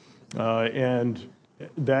sea. And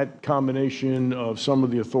that combination of some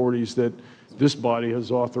of the authorities that this body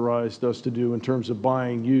has authorized us to do in terms of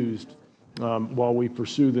buying used while we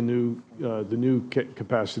pursue the new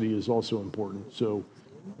capacity is also important. So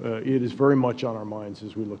it is very much on our minds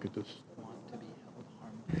as we look at this.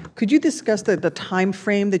 Could you discuss the time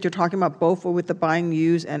frame that you're talking about, both with the buying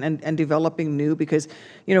used and developing new? Because,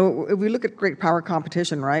 you know, if we look at great power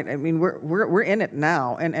competition, right? I mean, we're in it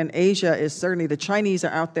now, and Asia is certainly, the Chinese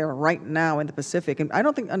are out there right now in the Pacific, and I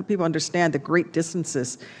don't think people understand the great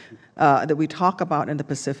distances that we talk about in the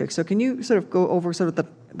Pacific. So can you sort of go over sort of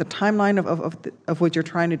the timeline of what you're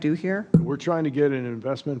trying to do here? We're trying to get an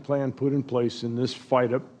investment plan put in place in this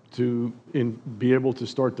fight up to be able to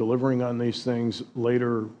start delivering on these things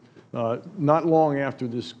later, not long after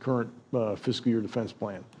this current fiscal year defense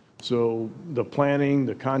plan. So the planning,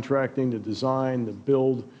 the contracting, the design, the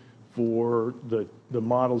build for the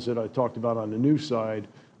models that I talked about on the new side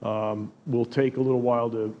will take a little while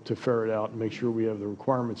to ferret out and make sure we have the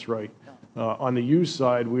requirements right. On the used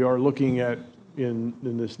side, we are looking at, in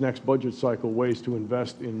this next budget cycle, ways to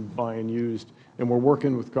invest in buying used, and we're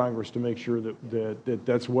working with Congress to make sure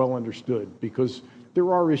that's well understood, because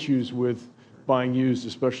there are issues with buying used,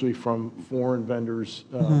 especially from foreign vendors,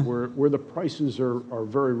 where the prices are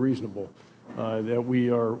very reasonable, that we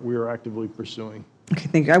are actively pursuing. Okay,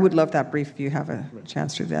 thank you. I would love that brief if you have a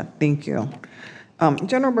chance to do that. Thank you.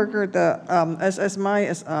 General Berger, as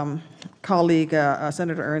my colleague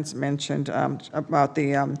Senator Ernst mentioned about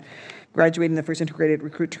the graduating the first integrated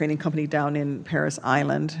recruit training company down in Paris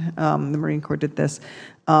Island, the Marine Corps did this,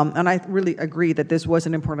 and I really agree that this was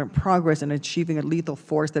an important progress in achieving a lethal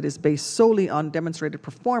force that is based solely on demonstrated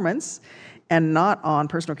performance and not on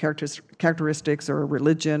personal characteristics or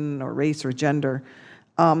religion or race or gender.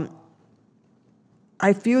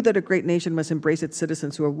 I feel that a great nation must embrace its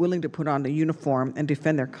citizens who are willing to put on the uniform and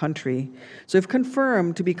defend their country. So if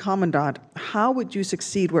confirmed to be commandant, how would you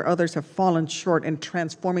succeed where others have fallen short in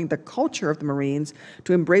transforming the culture of the Marines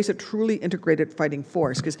to embrace a truly integrated fighting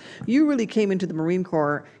force? Because you really came into the Marine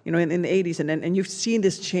Corps, you know, in the 80s, and you've seen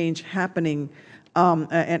this change happening.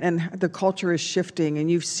 And the culture is shifting,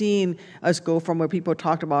 and you've seen us go from where people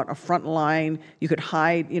talked about a front line, you could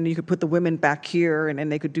hide, you know, you could put the women back here,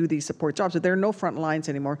 and they could do these support jobs. But there are no front lines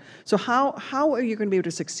anymore. So how are you going to be able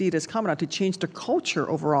to succeed as commandant to change the culture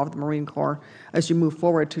overall of the Marine Corps as you move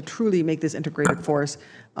forward to truly make this integrated force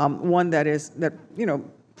one that you know,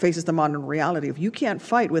 faces the modern reality of you can't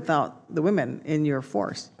fight without the women in your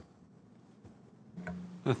force?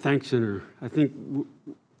 Thanks, Senator. I think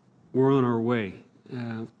we're on our way.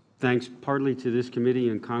 Thanks partly to this committee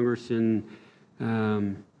and Congress in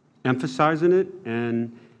emphasizing it,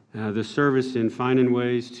 and the service in finding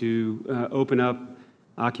ways to open up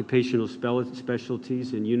occupational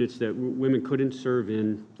specialties and units that women couldn't serve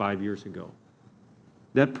in 5 years ago.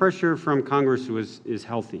 That pressure from Congress is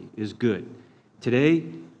healthy, is good. Today,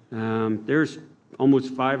 there's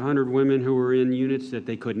almost 500 women who are in units that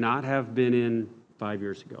they could not have been in 5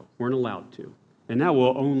 years ago, weren't allowed to, and that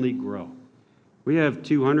will only grow. We have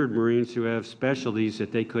 200 Marines who have specialties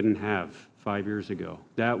that they couldn't have 5 years ago.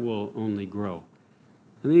 That will only grow.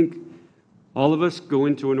 I think all of us go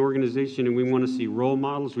into an organization and we want to see role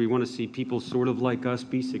models. We want to see people sort of like us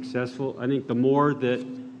be successful. I think the more that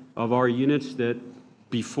of our units that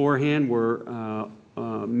beforehand were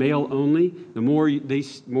male only, the more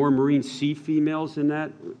more Marines see females in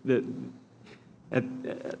that.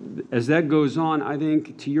 As that goes on, I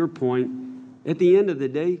think, to your point, at the end of the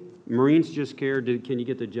day, Marines just care, can you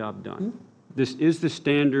get the job done? This is the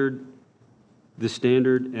standard,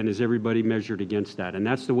 and is everybody measured against that? And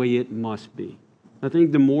that's the way it must be. I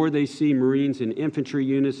think the more they see Marines in infantry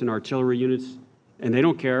units and artillery units, and they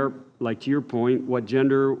don't care, like to your point, what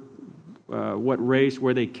gender, what race,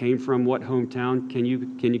 where they came from, what hometown, can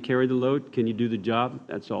you carry the load? Can you do the job?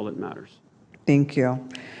 That's all that matters. Thank you.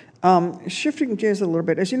 Shifting gears a little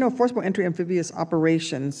bit, as you know, forcible entry amphibious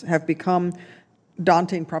operations have become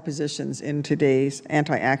daunting propositions in today's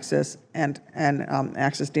anti-access and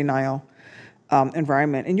access denial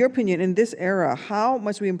environment. In your opinion, in this era, how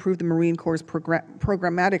must we improve the Marine Corps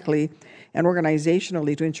programmatically and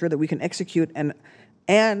organizationally to ensure that we can execute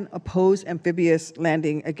and oppose amphibious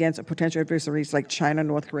landing against potential adversaries like China,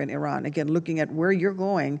 North Korea, and Iran? Again, looking at where you're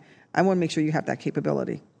going, I want to make sure you have that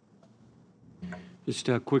capability. Just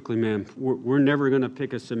quickly, ma'am, we're never going to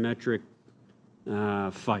pick a symmetric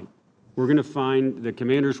fight. We're going to find, the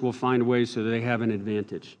commanders will find ways so that they have an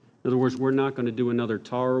advantage. In other words, we're not going to do another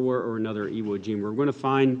Tarawa or another Iwo Jima. We're going to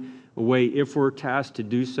find a way, if we're tasked to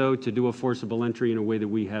do so, to do a forcible entry in a way that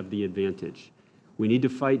we have the advantage. We need to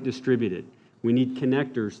fight distributed. We need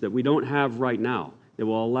connectors that we don't have right now that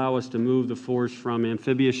will allow us to move the force from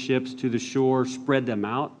amphibious ships to the shore, spread them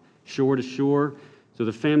out, shore to shore. So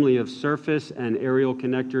the family of surface and aerial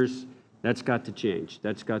connectors, that's got to change.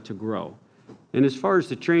 That's got to grow. And as far as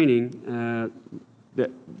the training,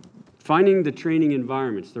 finding the training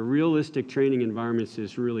environments, the realistic training environments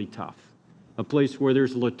is really tough. A place where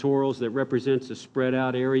there's littorals that represents a spread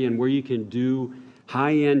out area and where you can do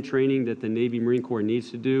high-end training that the Navy Marine Corps needs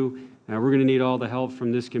to do. We're going to need all the help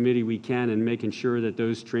from this committee we can in making sure that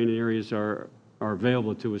those training areas are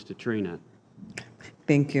available to us to train at.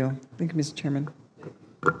 Thank you. Thank you, Mr. Chairman.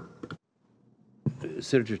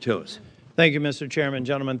 Senator Tillis. Thank you, Mr. Chairman.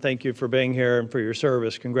 Gentlemen, thank you for being here and for your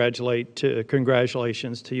service.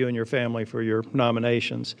 Congratulations to you and your family for your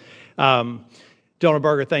nominations. General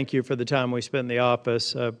Berger, thank you for the time we spent in the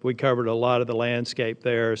office. We covered a lot of the landscape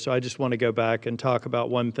there, so I just want to go back and talk about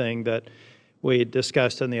one thing that we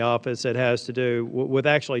discussed in the office that has to do with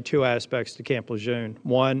actually two aspects to Camp Lejeune.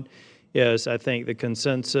 One is, I think, the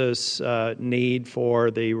consensus need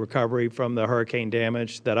for the recovery from the hurricane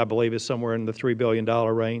damage that I believe is somewhere in the $3 billion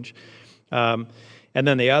range. And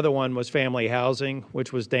then the other one was family housing,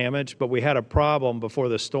 which was damaged, but we had a problem before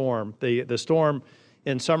the storm. The storm,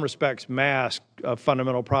 in some respects, masked a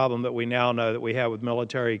fundamental problem that we now know that we have with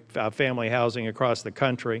military family housing across the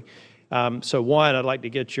country. So one, I'd like to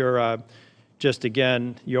get your, just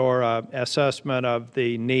again, your assessment of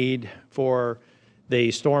the need for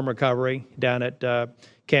the storm recovery down at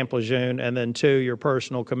Camp Lejeune, and then two, your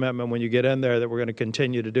personal commitment when you get in there that we're going to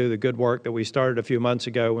continue to do the good work that we started a few months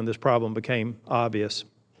ago when this problem became obvious.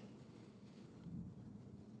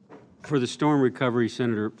 For the storm recovery,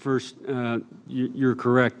 Senator, first, you're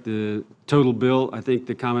correct. The total bill, I think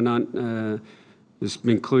the commandant has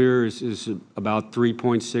been clear, is about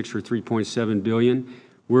 3.6 or 3.7 billion.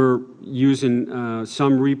 We're using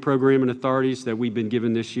some reprogramming authorities that we've been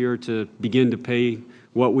given this year to begin to pay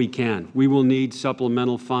what we can. We will need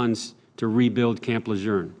supplemental funds to rebuild Camp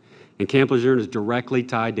Lejeune. And Camp Lejeune is directly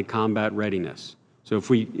tied to combat readiness. So if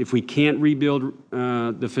we can't rebuild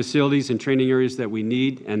the facilities and training areas that we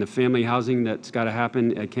need and the family housing that's got to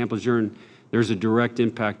happen at Camp Lejeune, there's a direct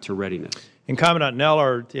impact to readiness. And Commandant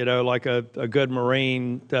Neller, you know, like a good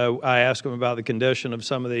Marine, I asked him about the condition of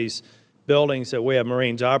some of these buildings that we have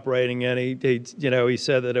Marines operating in. He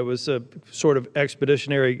said that it was a sort of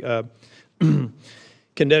expeditionary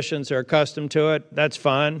conditions. They're accustomed to it. That's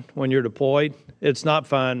fine when you're deployed. It's not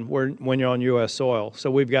fine when you're on U.S. soil.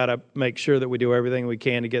 So we've got to make sure that we do everything we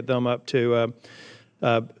can to get them up to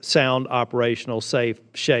sound, operational, safe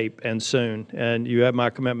shape and soon. And you have my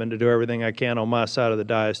commitment to do everything I can on my side of the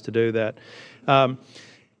dais to do that.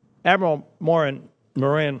 Admiral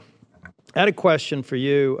Moran, I had a question for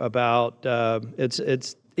you about,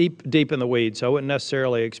 it's deep in the weeds, so I wouldn't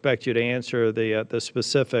necessarily expect you to answer the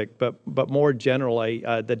specific, but more generally,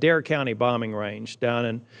 the Dare County bombing range down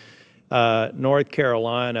in North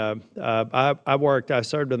Carolina. I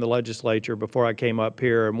served in the legislature before I came up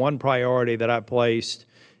here, and one priority that I placed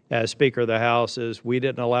as Speaker of the House is we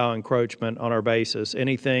didn't allow encroachment on our bases.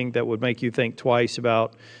 Anything that would make you think twice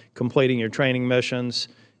about completing your training missions,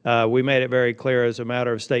 we made it very clear as a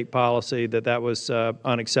matter of state policy that that was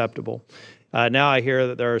unacceptable. Now I hear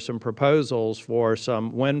that there are some proposals for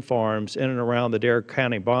some wind farms in and around the Dare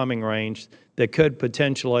County bombing range that could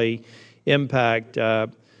potentially impact,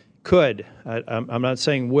 I'm not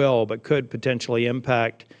saying will, but could potentially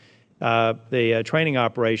impact the training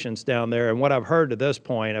operations down there. And what I've heard to this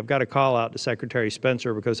point, I've got to call out to Secretary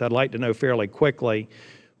Spencer because I'd like to know fairly quickly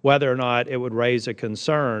whether or not it would raise a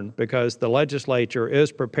concern, because the legislature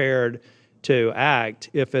is prepared to act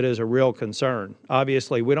if it is a real concern.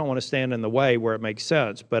 Obviously, we don't want to stand in the way where it makes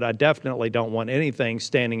sense, but I definitely don't want anything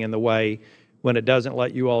standing in the way when it doesn't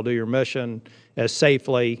let you all do your mission as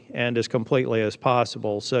safely and as completely as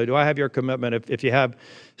possible. So do I have your commitment? If you have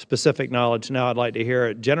specific knowledge now, I'd like to hear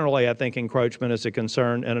it. Generally, I think encroachment is a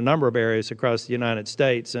concern in a number of areas across the United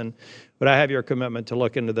States, but I have your commitment to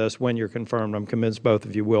look into this when you're confirmed. I'm convinced both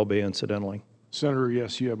of you will be, incidentally. Senator,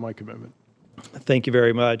 yes, you have my commitment. Thank you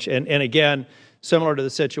very much. And again, similar to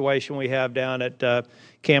the situation we have down at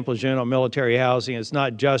Camp Lejeune on military housing, it's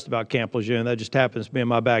not just about Camp Lejeune. That just happens to be in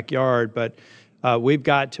my backyard. But we've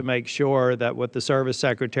got to make sure that with the service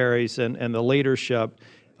secretaries and the leadership,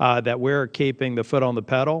 that we're keeping the foot on the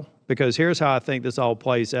pedal. Because here's how I think this all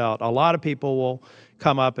plays out. A lot of people will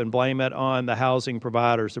come up and blame it on the housing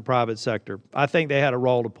providers, the private sector. I think they had a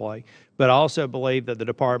role to play. But I also believe that the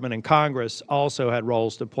Department and Congress also had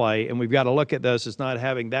roles to play. And we've got to look at this as not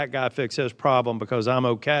having that guy fix his problem because I'm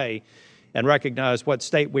okay, and recognize what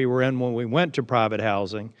state we were in when we went to private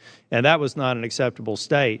housing. And that was not an acceptable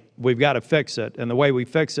state. We've got to fix it. And the way we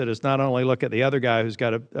fix it is not only look at the other guy who's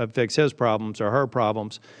got to fix his problems or her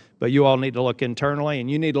problems, but you all need to look internally,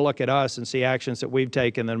 and you need to look at us and see actions that we've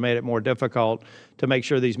taken that made it more difficult to make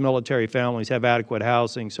sure these military families have adequate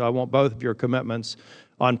housing. So I want both of your commitments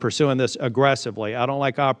on pursuing this aggressively. I don't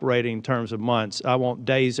like operating in terms of months. I want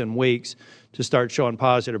days and weeks to start showing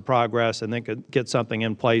positive progress and then get something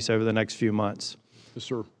in place over the next few months. Yes,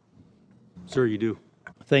 sir. Sir, you do.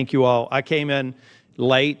 Thank you all. I came in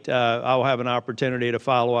late. I'll have an opportunity to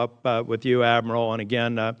follow up with you, Admiral. And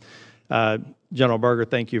again, General Berger,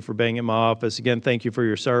 thank you for being in my office. Again, thank you for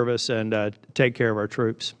your service, and take care of our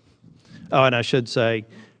troops. Oh, and I should say,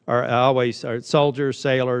 our soldiers,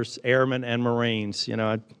 sailors, airmen, and Marines. You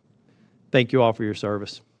know, thank you all for your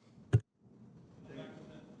service.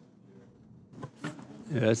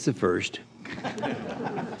 Yeah, that's the first.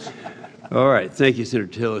 All right. Thank you,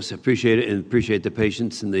 Senator Tillis. I appreciate it, and appreciate the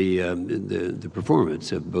patience and the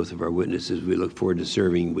performance of both of our witnesses. We look forward to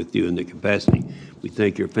serving with you in the capacity. We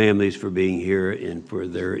thank your families for being here and for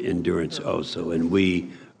their endurance also. And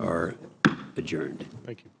we are adjourned.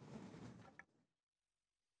 Thank you.